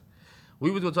first.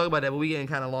 We was going to talk about that, but we getting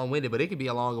kind of long-winded, but it could be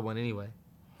a longer one anyway.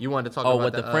 You wanted to talk about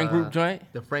what, the friend group joint?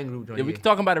 The friend group joint, Yeah, we can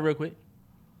talk about it real quick.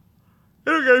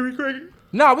 Okay, be crazy.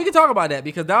 No, we can talk about that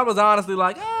because that was honestly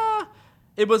like,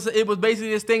 it was basically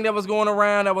this thing that was going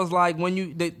around that was like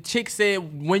the chick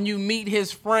said when you meet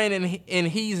his friend and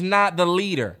he's not the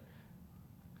leader,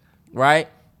 right?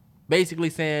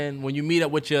 Basically saying when you meet up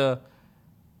with your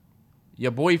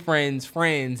boyfriend's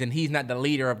friends and he's not the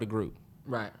leader of the group.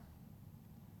 Right.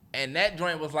 And that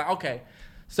joint was like, okay,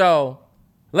 so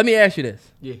let me ask you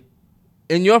this. Yeah.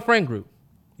 In your friend group,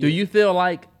 do you feel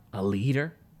like a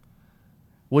leader?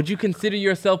 Would you consider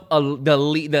yourself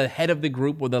the head of the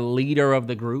group or the leader of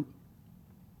the group?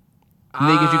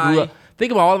 Niggas you grew up.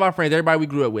 Think about all of our friends, everybody we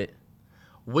grew up with.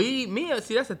 See,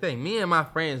 that's the thing. Me and my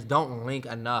friends don't link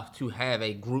enough to have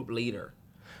a group leader.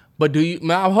 But do you?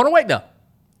 Hold on, wait though.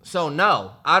 So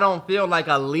no, I don't feel like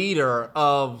a leader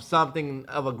of something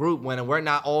of a group when we're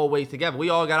not always together. We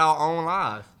all got our own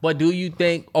lives. But do you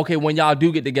think, okay, when y'all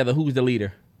do get together, who's the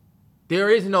leader? There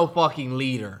is no fucking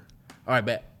leader. All right,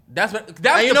 bet.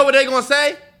 And you know what they gonna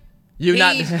say? He's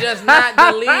just not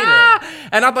the leader.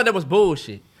 And I thought that was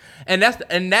bullshit. And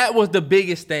that was the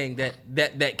biggest thing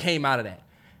that came out of that.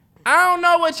 I don't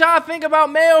know what y'all think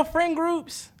about male friend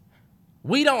groups.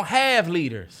 We don't have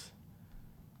leaders.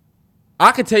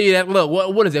 I can tell you that. Look,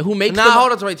 what is it? Who makes?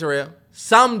 Hold on, wait, Terrell.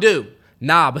 Some do.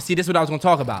 Nah, but see, this is what I was gonna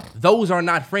talk about. Those are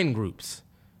not friend groups.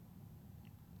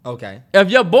 Okay.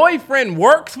 If your boyfriend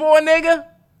works for a nigga,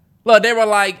 look, they were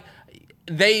like,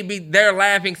 they're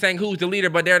laughing, saying who's the leader,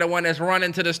 but they're the one that's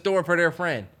running to the store for their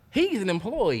friend. He's an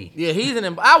employee. Yeah, he's an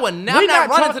employee. I'm not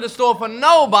running to the store for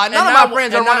nobody. None of my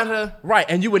friends are running to. Right,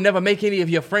 and you would never make any of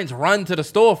your friends run to the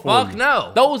store for you. Fuck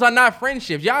no. Those are not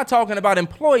friendships. Y'all talking about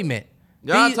employment.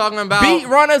 Y'all talking about beat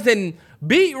runners and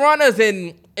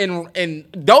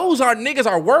those are niggas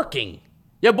are working.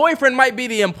 Your boyfriend might be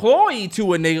the employee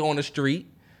to a nigga on the street,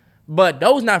 but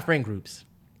those not friend groups.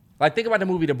 Like think about the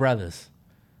movie The Brothers,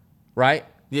 right?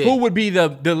 Yeah. Who would be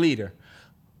the leader?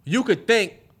 You could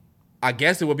think, I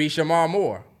guess it would be Shamar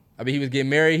Moore. I mean, he was getting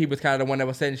married. He was kind of the one that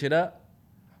was setting shit up.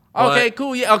 Okay,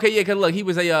 cool. Yeah, okay, yeah. Cause look, he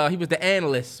was the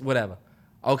analyst, whatever.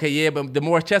 Okay, yeah, but the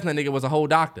Morris Chestnut nigga was a whole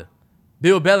doctor.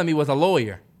 Bill Bellamy was a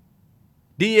lawyer.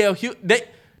 D.L.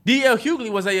 Hughley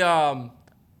was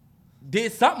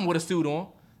did something with a suit on.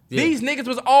 Yeah. These niggas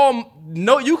was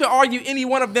you could argue any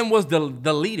one of them was the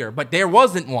leader, but there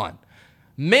wasn't one.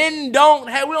 Men we don't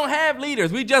have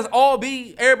leaders. We just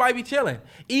everybody be chilling.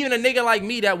 Even a nigga like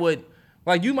me that would,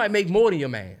 like you might make more than your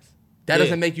mans. That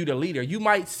doesn't make you the leader. You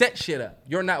might set shit up.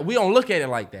 We don't look at it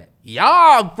like that.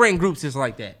 Y'all friend groups is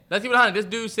like that. Let's see what happened. This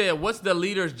dude said, what's the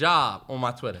leader's job on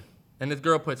my Twitter? And this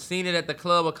girl put, seen it at the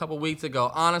club a couple weeks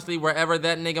ago. Honestly, wherever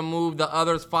that nigga moved, the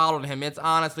others followed him. It's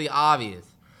honestly obvious.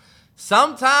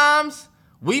 Sometimes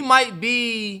we might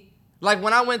be, like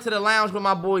when I went to the lounge with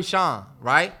my boy Sean,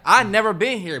 right? I'd never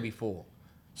been here before.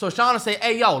 So Sean will say,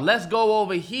 hey, yo, let's go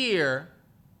over here.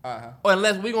 Or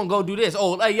unless we going to go do this.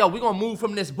 Oh, hey, yo, we going to move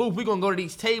from this booth. We going to go to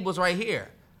these tables right here.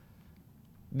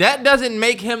 That doesn't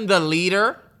make him the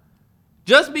leader.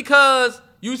 Just because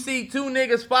you see two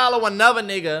niggas follow another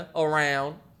nigga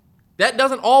around, that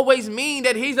doesn't always mean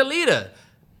that he's a leader.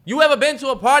 You ever been to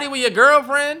a party with your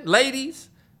girlfriend, ladies,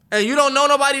 and you don't know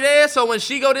nobody there, so when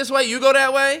she go this way, you go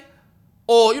that way?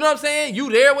 Or, you know what I'm saying,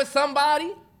 you there with somebody?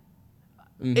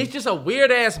 Mm-hmm. It's just a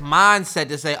weird-ass mindset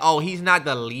to say, oh, he's not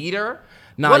the leader?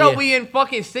 Are we in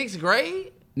fucking 6th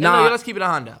grade? No, let's keep it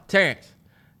 100. Terrence.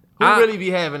 Who really be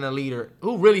having a leader?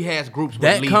 Who really has groups with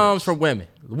leaders? That comes from women.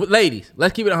 Ladies,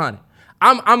 let's keep it 100.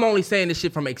 I'm only saying this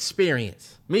shit from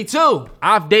experience. Me too.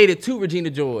 I've dated 2 Regina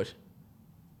George.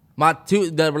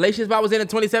 The relationships I was in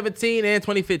 2017 and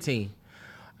 2015.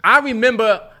 I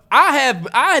remember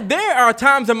there are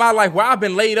times in my life where I've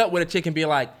been laid up with a chick and be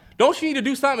like, don't you need to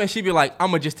do something? And she'd be like, I'm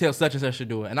going to just tell such and such to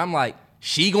do it. And I'm like,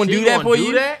 she going to do that for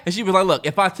you? And she was like, look,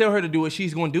 if I tell her to do it,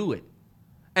 she's going to do it.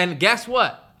 And guess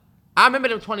what? I remember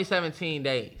them 2017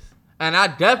 days. And I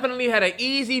definitely had an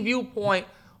easy viewpoint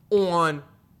on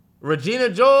Regina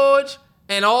George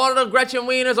and all the Gretchen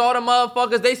Wieners, all the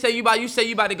motherfuckers. They say you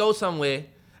about to go somewhere.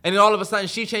 And then all of a sudden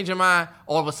she changed her mind.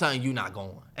 All of a sudden you not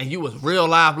going. And you was real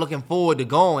life looking forward to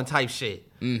going type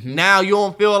shit. Mm-hmm. Now you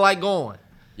don't feel like going.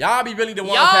 Y'all be really the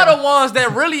ones. Y'all the ones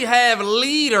that really have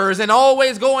leaders and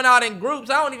always going out in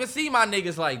groups. I don't even see my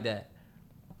niggas like that.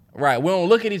 Right. We don't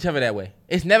look at each other that way.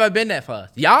 It's never been that for us.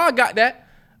 Y'all got that.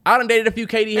 I done dated a few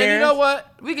Katie Herons. And you know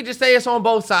what? We could just say it's on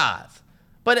both sides.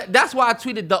 But that's why I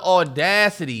tweeted the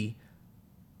audacity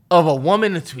of a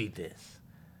woman to tweet this.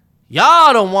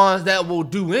 Y'all the ones that will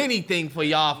do anything for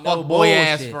y'all fuckboy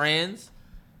ass friends.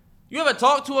 You ever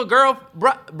talk to a girl,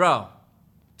 bro?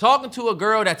 Talking to a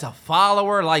girl that's a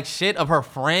follower like shit of her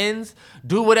friends,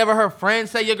 do whatever her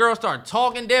friends say. Your girl start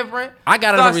talking different. I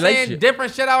got in a relationship. Saying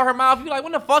different shit out of her mouth. You like,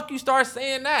 when the fuck you start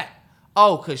saying that?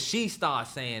 Oh, cause she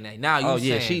starts saying that. Now you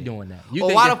saying, she doing that.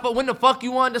 When the fuck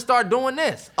you wanted to start doing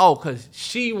this? Oh, cause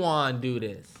she want to do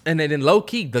this. And then low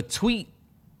key, the tweet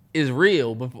is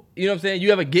real. But you know what I'm saying?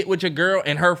 You ever get with your girl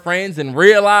and her friends and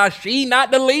realize she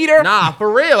not the leader? Nah,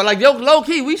 for real. Like, yo, low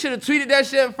key, we should have tweeted that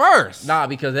shit first. Nah,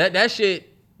 because that shit,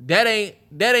 that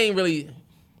ain't really.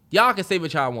 Y'all can say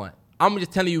what y'all want. I'm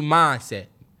just telling you mindset.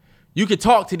 You can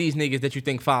talk to these niggas that you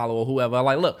think follow or whoever.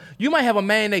 Like, look, you might have a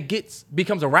man that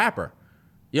becomes a rapper.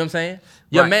 You know what I'm saying?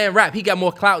 Your man rap, he got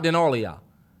more clout than all of y'all.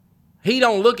 He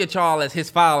don't look at y'all as his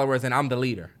followers and I'm the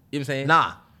leader. You know what I'm saying?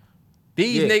 Nah.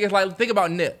 These niggas, like, think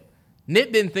about Nip.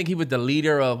 Nip didn't think he was the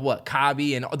leader of what,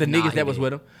 Kabi and the niggas that was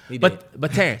with him.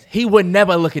 But Terrence, he would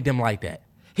never look at them like that.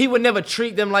 He would never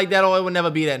treat them like that, or it would never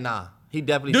be that. Nah, he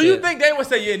definitely. Do you think they would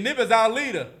say, yeah, Nip is our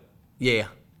leader? Yeah.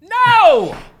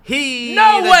 No.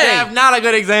 No way. Not a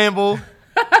good example.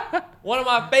 One of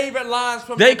my favorite lines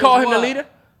from they call him the leader.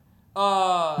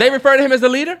 They refer to him as the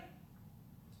leader,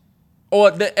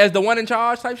 or as the one in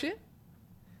charge type shit.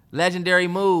 Legendary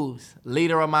moves,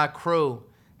 leader of my crew.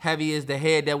 Heavy is the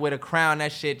head that wear the crown.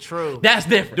 That shit true. That's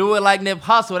different. Do it like Nip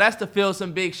Hustle. That's to fill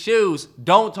some big shoes.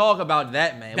 Don't talk about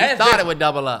that, man. We thought it would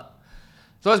double up.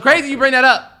 So it's crazy you bring that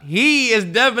up. He is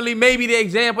definitely maybe the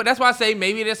example. That's why I say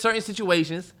maybe there's certain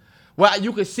situations where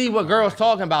you can see what girls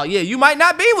talking about. Yeah, you might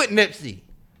not be with Nipsey.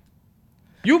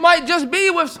 You might just be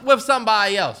with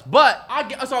somebody else. But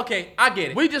it's okay. I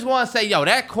get it. We just want to say, yo,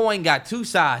 that coin got 2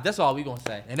 sides. That's all we going to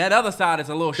say. And that other side is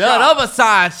a little sharp. That other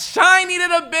side, shiny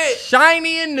little bit.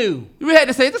 Shiny and new. We had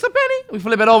to say, is this a penny? We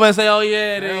flip it over and say, oh,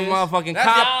 yeah, it is. Motherfucking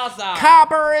That's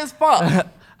copper as fuck.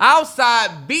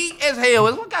 Outside, beat as hell.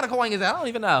 What kind of coin is that? I don't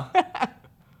even know.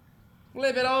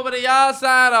 Flip it over to y'all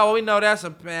side. Oh, we know that's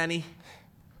a penny.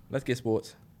 Let's get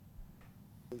sports.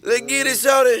 Let's get it,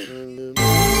 shorty.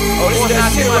 Oh, this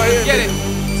that shit right here. Get it.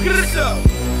 What's up?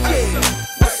 Yeah.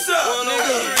 What's up,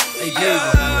 nigga? Hey,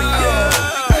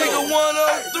 Nigga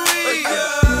 103.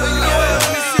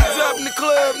 Let me sit drop in the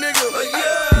club, nigga.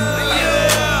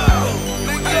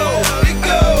 Let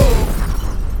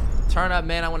go. Turn up,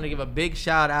 man. I want to give a big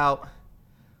shout out.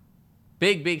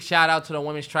 Big shout out to the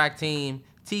women's track team.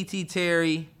 TT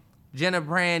Terry, Jenna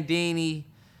Brandini,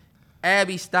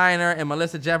 Abby Steiner, and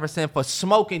Melissa Jefferson for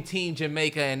smoking Team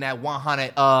Jamaica in that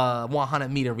 100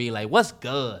 meter relay. What's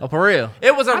good? Oh, for real?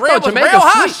 It was real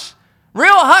hush.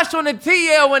 Real hush on the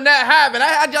TL when that happened.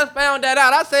 I just found that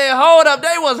out. I said, hold up,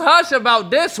 they was hush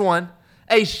about this one.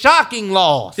 A shocking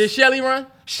loss. Did Shelly run?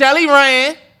 Shelly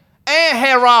ran, and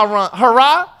Hera run.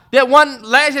 Hera, that one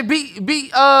last year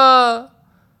beat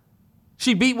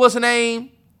she beat what's her name?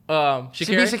 She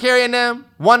beat Shakira and them.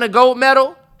 Won the gold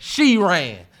medal. She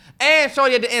ran. And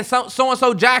Shorty at the end,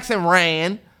 so-and-so Jackson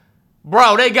ran.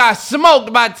 Bro, they got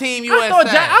smoked by Team USA.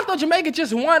 I thought Jamaica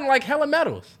just won like hella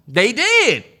medals. They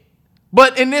did.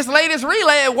 But in this latest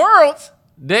relay at Worlds,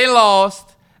 they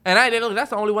lost. And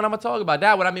that's the only one I'm going to talk about.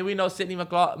 That one, I mean, we know Sydney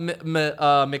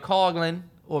McLaughlin.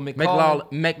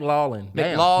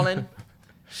 McLaughlin.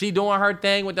 She doing her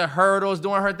thing with the hurdles,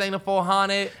 doing her thing the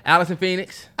 400. Allison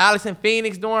Phoenix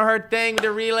doing her thing with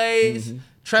the relays. Mm-hmm.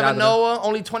 Trevor Noah,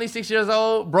 only 26 years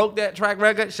old, broke that track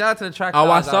record. Shout out to the track.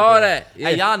 Oh, I saw that. Yeah.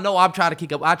 Hey, y'all know I try to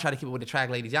keep up with the track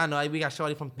ladies. Y'all know we got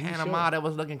Shorty from Panama that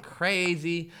was looking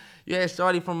crazy. You had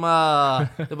Shorty from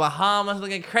the Bahamas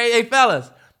looking crazy. Hey,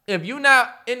 fellas, if you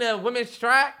not in the women's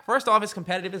track, first off, it's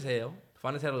competitive as hell.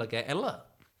 Fun as hell to look at. And look,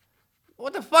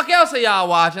 what the fuck else are y'all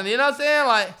watching? You know what I'm saying?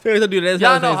 Like, Seriously, dude, that's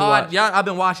y'all know how how I've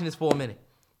been watching this for a minute.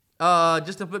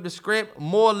 Just to flip the script,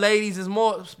 more ladies is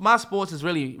more. My sports is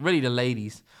really the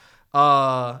ladies.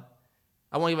 I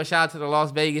want to give a shout out to the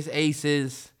Las Vegas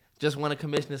Aces. Just won a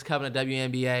Commissioner's Cup in the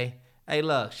WNBA. Hey,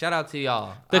 look, shout out to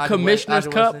y'all. The Commissioner's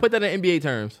Cup, put that in NBA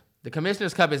terms. The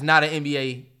Commissioner's Cup is not an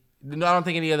NBA. No, I don't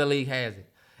think any other league has it.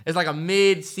 It's like a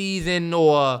mid-season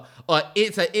or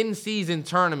it's an in-season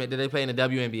tournament that they play in the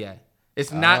WNBA.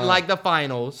 It's not like the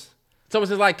finals. So it's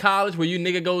just like college where you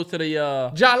nigga goes to the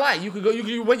You could go.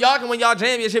 Y'all can win y'all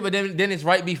championship, but then it's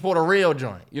right before the real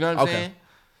joint. You know what I'm saying?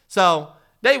 So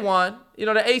they won. You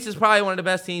know, the Aces is probably one of the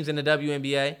best teams in the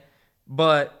WNBA.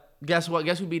 But guess what?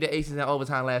 Guess who beat the Aces in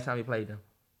overtime last time we played them?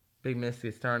 Big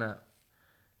Mystics, turn up.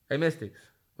 Hey, Mystics,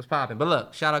 what's popping? But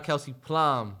look, shout out Kelsey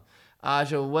Plum,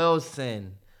 Aja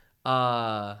Wilson,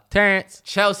 Terrence,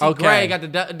 Chelsea Gray got the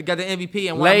MVP,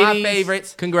 and one of my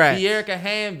favorites, congrats, Erica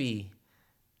Hamby.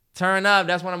 Turn up,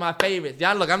 that's one of my favorites.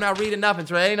 Y'all look, I'm not reading nothing,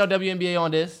 Trey. Ain't no WNBA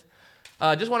on this.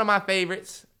 Just one of my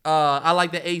favorites. I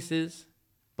like the Aces,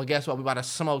 but guess what? We about to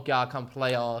smoke y'all come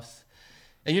playoffs.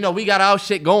 And you know, we got our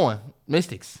shit going,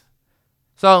 Mystics.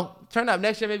 So, turn up.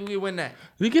 Next year, maybe we win that.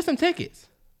 We get some tickets.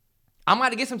 I'm about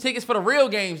to get some tickets for the real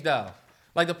games, though.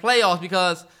 Like the playoffs,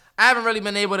 because I haven't really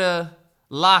been able to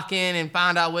lock in and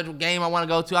find out which game I want to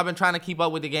go to. I've been trying to keep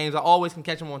up with the games. I always can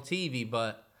catch them on TV,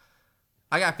 but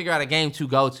I got to figure out a game to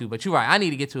go to. But you're right. I need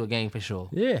to get to a game for sure.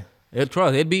 Yeah.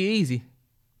 It'd be easy.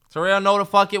 Terrell, no the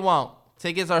fuck it won't.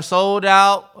 Tickets are sold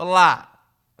out a lot.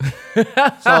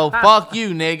 So, fuck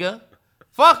you, nigga.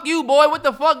 Fuck you, boy. What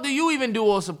the fuck do you even do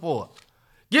or support?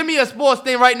 Give me a sports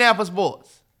thing right now for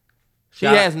sports. She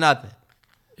has nothing.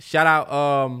 Shout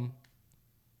out,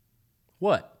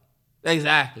 what?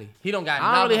 Exactly. He don't got nothing.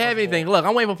 I don't really have anything. Look,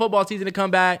 I'm waiting for football season to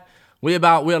come back. We're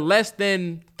less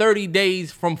than 30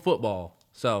 days from football.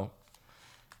 So.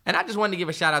 And I just wanted to give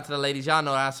a shout out to the ladies. Y'all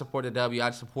know I support the W.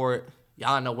 I support,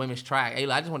 y'all know, women's track. Hey,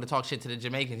 I just wanted to talk shit to the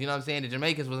Jamaicans. You know what I'm saying? The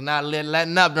Jamaicans was not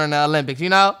letting up during the Olympics, you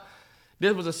know?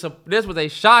 This was a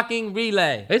shocking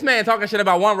relay. This man talking shit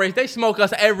about one race. They smoke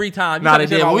us every time. Nah, they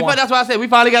did. That's why I said we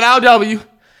finally got our W.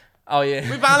 Oh, yeah.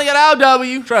 We finally got our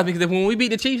W. Trust me, because when we beat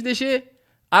the Chiefs this year,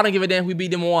 I don't give a damn if we beat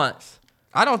them once.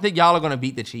 I don't think y'all are going to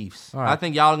beat the Chiefs. Right. I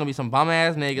think y'all are going to be some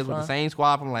bum-ass niggas with the same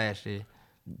squad from last year.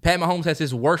 Pat Mahomes has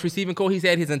his worst receiving core he's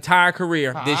had his entire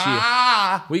career this year.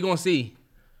 We going to see.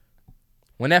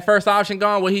 When that first option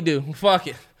gone, what he do? Fuck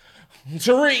it.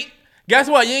 Tariq. Guess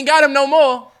what? You ain't got him no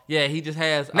more. Yeah, he just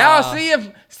has. Now see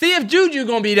if Juju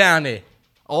gonna be down there.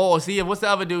 Oh, see if what's the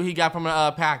other dude he got from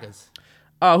the Packers?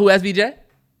 Who, SVJ?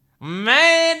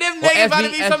 Man, them niggas about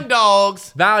to be some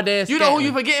dogs. Valdez. You know who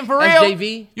you forgetting for real?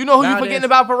 SJV. You know who you forgetting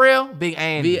about for real? Big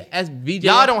Andy. SVJ.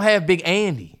 Y'all don't have Big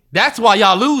Andy. That's why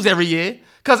y'all lose every year.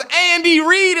 Cause Andy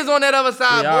Reid is on that other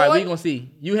side, boy. All right, we gonna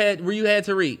see. You had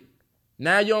Tariq.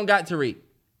 Now you don't got Tariq.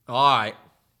 All right.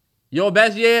 Your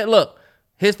best year. Look,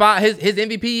 his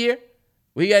MVP year.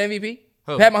 We got MVP?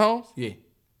 Who? Pat Mahomes? Yeah.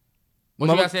 What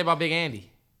you got to say about Big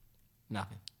Andy?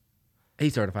 Nothing.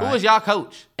 He's certified. Who is y'all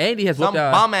coach? Andy has some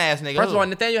bum-ass nigga. First of all,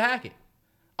 Nathaniel Hackett.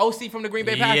 OC from the Green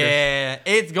Bay Packers. Yeah,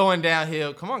 it's going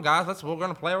downhill. Come on, guys. We're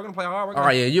going to play. We're going to play hard. All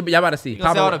right, yeah. Y'all about to see. You're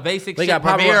going to say all the basic shit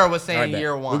Pavera was saying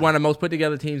year one. We one of the most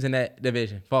put-together teams in that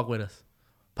division. Fuck with us.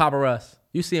 Papa Russ.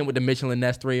 You see him with the Michelin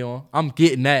Nest 3 on. I'm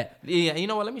getting that. Yeah, you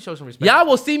know what? Let me show some respect. Y'all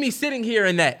will see me sitting here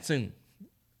in that soon.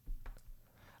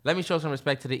 Let me show some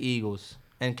respect to the Eagles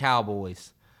and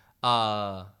Cowboys.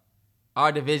 Our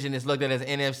division is looked at as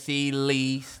NFC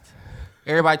least.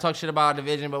 Everybody talks shit about our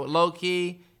division, but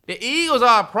low-key, the Eagles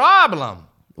are a problem.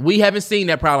 We haven't seen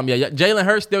that problem yet. Jalen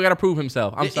Hurts still got to prove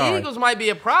himself. I'm sorry. The Eagles might be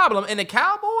a problem, and the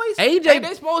Cowboys, AJ,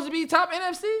 they supposed to be top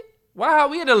NFC? Why are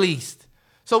we the least?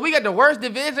 So we got the worst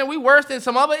division. We worse than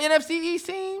some other NFC East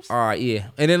teams? All right, yeah.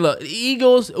 And then look, the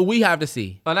Eagles, we have to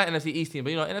see. Not NFC East team,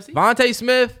 but NFC? Vontae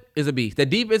Smith is a beast. The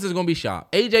defense is going to be sharp.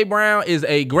 A.J. Brown is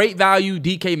a great value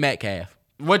DK Metcalf.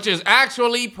 Which is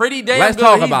actually pretty damn Let's good.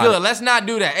 Talk He's about good. It. Let's not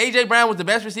do that. A.J. Brown was the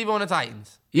best receiver on the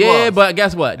Titans. Yeah, but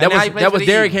guess what? That was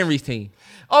Derrick Henry's team.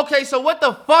 Okay, so what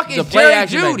the fuck is Jerry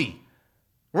Jeudy?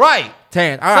 Right. All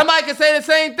right. Somebody can say the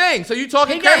same thing. So you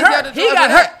talking he crazy?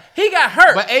 He got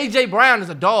hurt. But A.J. Brown is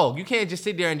a dog. You can't just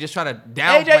sit there and just try to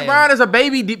downplay A.J. Brown is a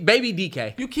baby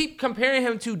DK. You keep comparing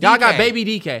him to DK. Y'all got baby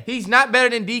DK. He's not better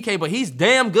than DK, but he's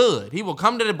damn good. He will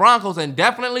come to the Broncos and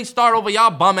definitely start over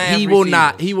y'all bum-ass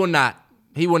receivers. He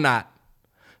will not.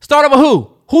 Start over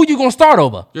who? Who you gonna start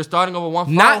over? You're starting over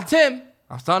one. Not Tim.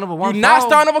 I'm starting over one. You're not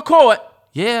starting over Court.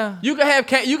 Yeah. You can have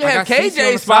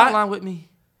KJ spot line with me.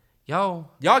 Yo,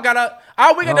 y'all got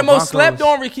we got the most slept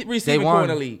on receiving core in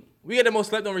the league. We got the most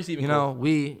slept on receiving. You know,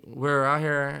 we're out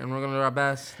here and we're gonna do our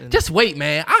best. Just wait,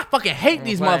 man. I fucking hate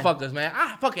these motherfuckers, man.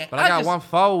 But I got one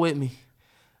forward with me.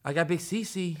 I got Big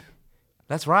CC.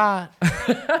 Let's ride.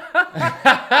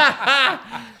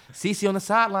 CC on the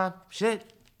sideline.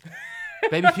 Shit.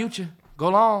 Baby Future. Go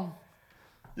long.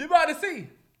 You about to see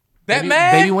that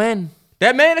man? Baby win.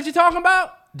 That man that you talking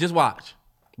about? Just watch.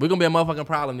 We're gonna be a motherfucking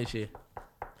problem this year.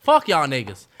 Fuck y'all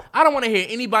niggas. I don't want to hear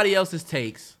anybody else's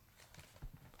takes.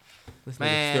 This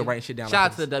nigga still writing shit down.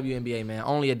 Shout out to the WNBA, man.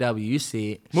 Only a W. You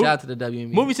see it. Shout out to the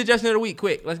WNBA. Movie suggestion of the week.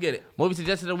 Quick, let's get it. Movie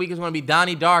suggestion of the week is going to be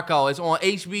Donnie Darko. It's on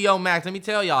HBO Max. Let me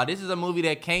tell y'all, this is a movie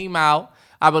that came out,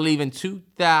 I believe, in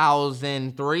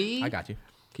 2003. I got you.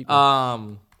 Keep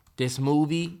going. This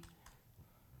movie,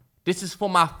 this is for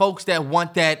my folks that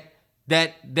want that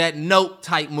note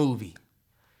type movie.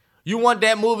 You want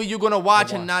that movie you're going to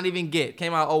watch and not even get.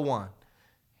 Came out 01.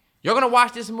 You're going to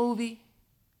watch this movie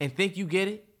and think you get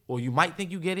it, or you might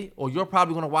think you get it, or you're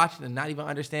probably going to watch it and not even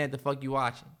understand the fuck you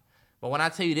watching. But when I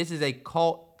tell you this is a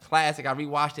cult classic, I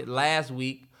rewatched it last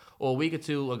week or a week or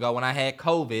two ago when I had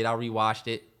COVID. I rewatched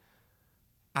it.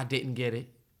 I didn't get it.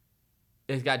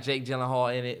 It's got Jake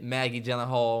Gyllenhaal in it, Maggie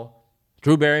Gyllenhaal,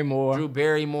 Drew Barrymore.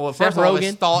 Seth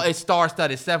Rogen. It's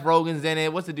star-studded. Seth Rogen's in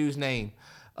it. What's the dude's name?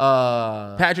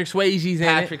 Patrick Swayze's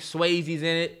in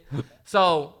it.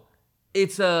 So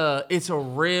it's a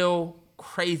real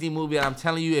crazy movie. And I'm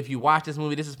telling you, if you watch this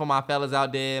movie, this is for my fellas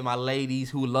out there, my ladies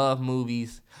who love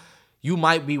movies. You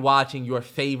might be watching your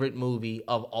favorite movie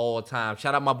of all time.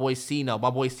 Shout out my boy Cino. My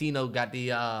boy Cino got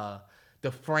the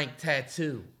Frank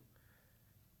tattoo.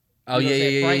 Oh,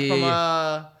 yeah. Frank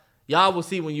from y'all will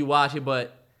see when you watch it,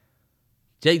 but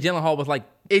Jake Gyllenhaal was like,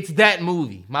 it's that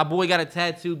movie. My boy got a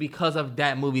tattoo because of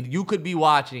that movie. You could be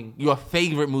watching your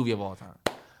favorite movie of all time.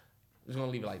 Just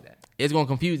gonna leave it like that. It's gonna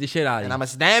confuse the shit out of you. And I'm gonna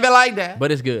stamp it like that.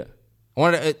 But it's good.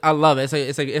 I love it.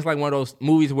 It's like one of those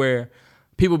movies where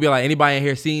people be like, anybody in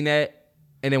here seen that?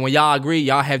 And then when y'all agree,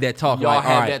 y'all have that talk. Y'all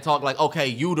have that talk like, okay,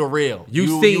 you the real.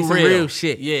 You seen some real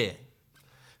shit. Yeah.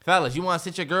 Fellas, you want to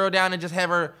sit your girl down and just have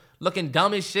her looking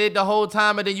dumb as shit the whole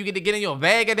time, and then you get to get in your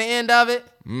bag at the end of it?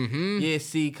 Mm-hmm. Yeah,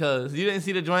 see, because you didn't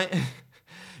see the joint.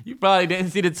 You probably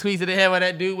didn't see the tweets that they had with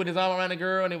that dude with his arm around the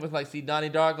girl, and it was like, see, Donnie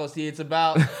Darko, see, it's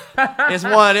about. It's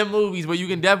one of them movies where you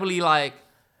can definitely, like,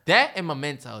 that and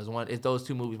Memento is those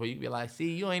two movies where you can be like,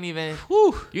 see, you ain't even,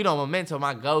 you know, Memento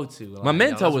my go-to. Like,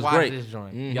 Memento was great. This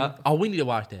joint. Mm-hmm. Yep. Oh, we need to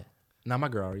watch that. Nah, my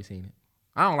girl already seen it.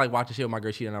 I don't like watching shit with my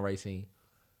girl she done already seen.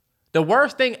 The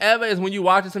worst thing ever is when you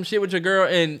watching some shit with your girl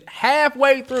and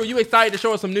halfway through you excited to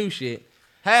show her some new shit.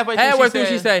 Halfway through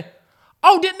she say,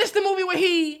 "Oh, this the movie where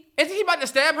isn't he about to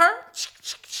stab her?"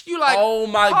 You like, oh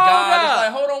my God. It's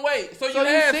like, hold on, wait. So you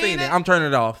have seen it? I'm turning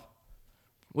it off.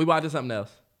 We watching something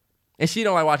else. And she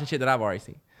don't like watching shit that I've already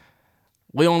seen.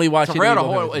 We only watch shit.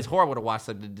 It's horrible to watch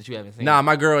something that you haven't seen. Nah,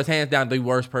 my girl is hands down the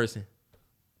worst person.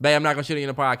 Babe, I'm not gonna shit on you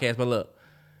in the podcast, but look.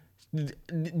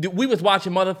 We was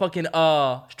watching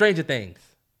motherfucking Stranger Things,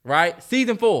 right?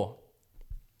 Season 4.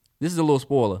 This is a little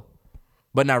spoiler,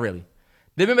 but not really.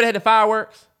 Remember they had the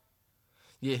fireworks?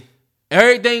 Yeah.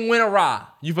 Everything went awry.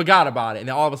 You forgot about it, and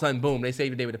then all of a sudden, boom, they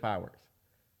saved the day with the fireworks.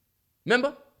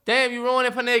 Remember? Damn, you ruined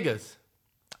it for niggas.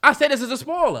 I said this is a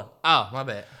spoiler. Oh, my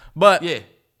bad. But yeah,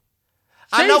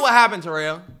 I know what happened,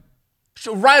 Terrell.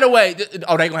 Right away.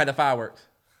 Oh, they gonna have the fireworks.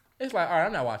 It's like, all right,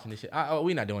 I'm not watching this shit.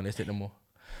 We not doing this shit no more.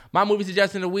 My movie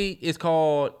suggestion of the week is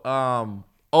called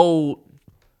Old.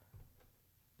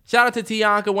 Shout out to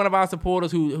Tianka, one of our supporters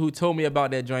who told me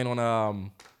about that joint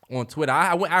on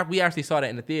Twitter. We actually saw that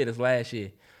in the theaters last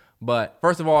year. But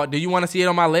first of all, do you want to see it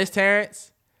on my list,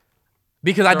 Terrence?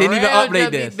 Because I didn't even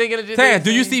update this. Terrence,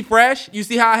 do you see Fresh? You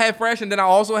see how I had Fresh and then I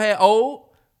also had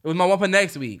Old? It was my one for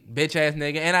next week, bitch ass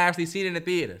nigga. And I actually seen it in the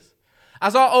theaters. I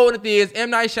saw Old in the theaters. M.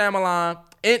 Night Shyamalan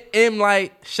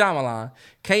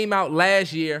came out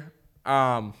last year.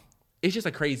 It's just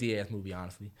a crazy ass movie,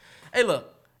 honestly. Hey,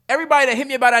 look, everybody that hit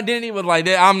me about Identity was like,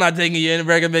 I'm not taking you in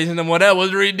recommendations no more. That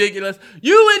was ridiculous.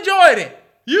 You enjoyed it.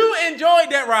 You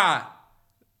enjoyed that ride.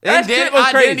 That shit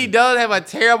was crazy. Identity does have a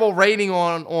terrible rating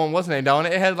on what's the name, don't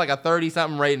it? It has like a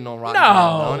 30-something rating on Rotten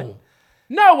Tomatoes, don't it?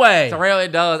 No way. Terrell,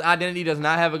 it does. Identity does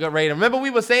not have a good rating. Remember we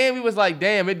was like,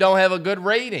 damn, it don't have a good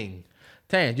rating.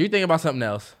 Tan, you think about something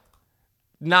else?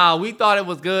 Nah, we thought it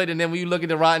was good, and then when you look at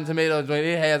the Rotten Tomatoes,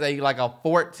 it has a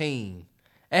 14.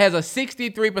 It has a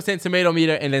 63% tomato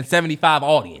meter and then 75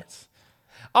 audience.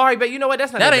 All right, but you know what?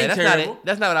 That's not that. Ain't That's terrible. not it.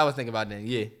 That's not what I was thinking about then.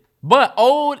 Yeah. But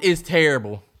Old is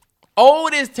terrible.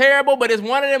 Old is terrible, but it's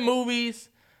one of them movies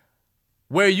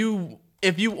where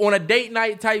if you on a date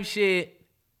night type shit,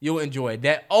 you'll enjoy it.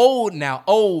 That old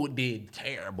did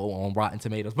terrible on Rotten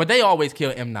Tomatoes, but they always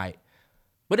kill M. Night.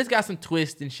 But it's got some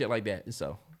twists and shit like that,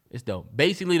 so it's dope.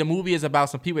 Basically, the movie is about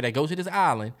some people that go to this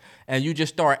island, and you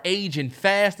just start aging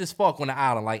fast as fuck on the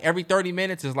island. Like, every 30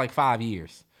 minutes is like 5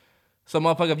 years. So,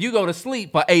 motherfucker, if you go to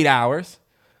sleep for 8 hours,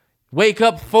 wake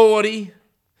up 40.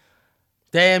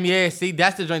 Damn, yeah. See,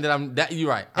 that's the joint that you're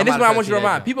right. And this is what I want you to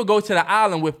remind. People go to the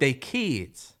island with their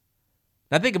kids.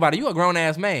 Now, think about it. You a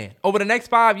grown-ass man. Over the next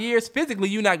 5 years, physically,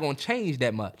 you're not going to change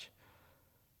that much.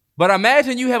 But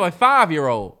imagine you have a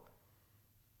 5-year-old.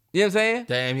 You know what I'm saying?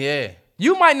 Damn, yeah.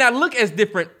 You might not look as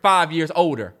different 5 years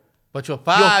older. But your Your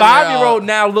 5-year-old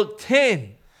now look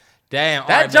 10. Damn.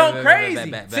 That joint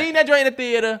crazy. Seen that joint in the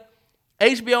theater.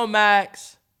 HBO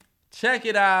Max. Check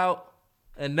it out.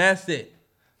 And that's it.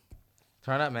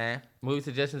 Turn up, man. Movie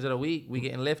suggestions of the week. We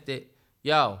getting lifted.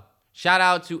 Yo, shout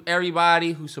out to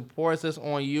everybody who supports us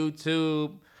on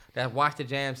YouTube, that watched the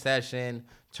jam session.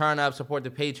 Turn up, support the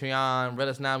Patreon. Let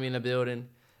us now be in the building.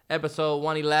 Episode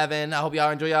 111. I hope y'all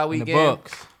enjoy y'all weekend. In the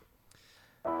books.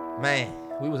 Man,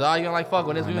 we was arguing like fuck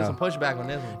on this. We doing some pushback on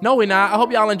this one. No, we not. I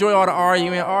hope y'all enjoy all the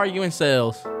arguing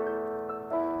sales.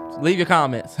 Leave your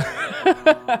comments. See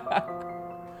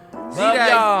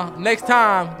y'all next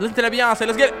time. Listen to that Beyonce.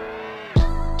 Let's get it.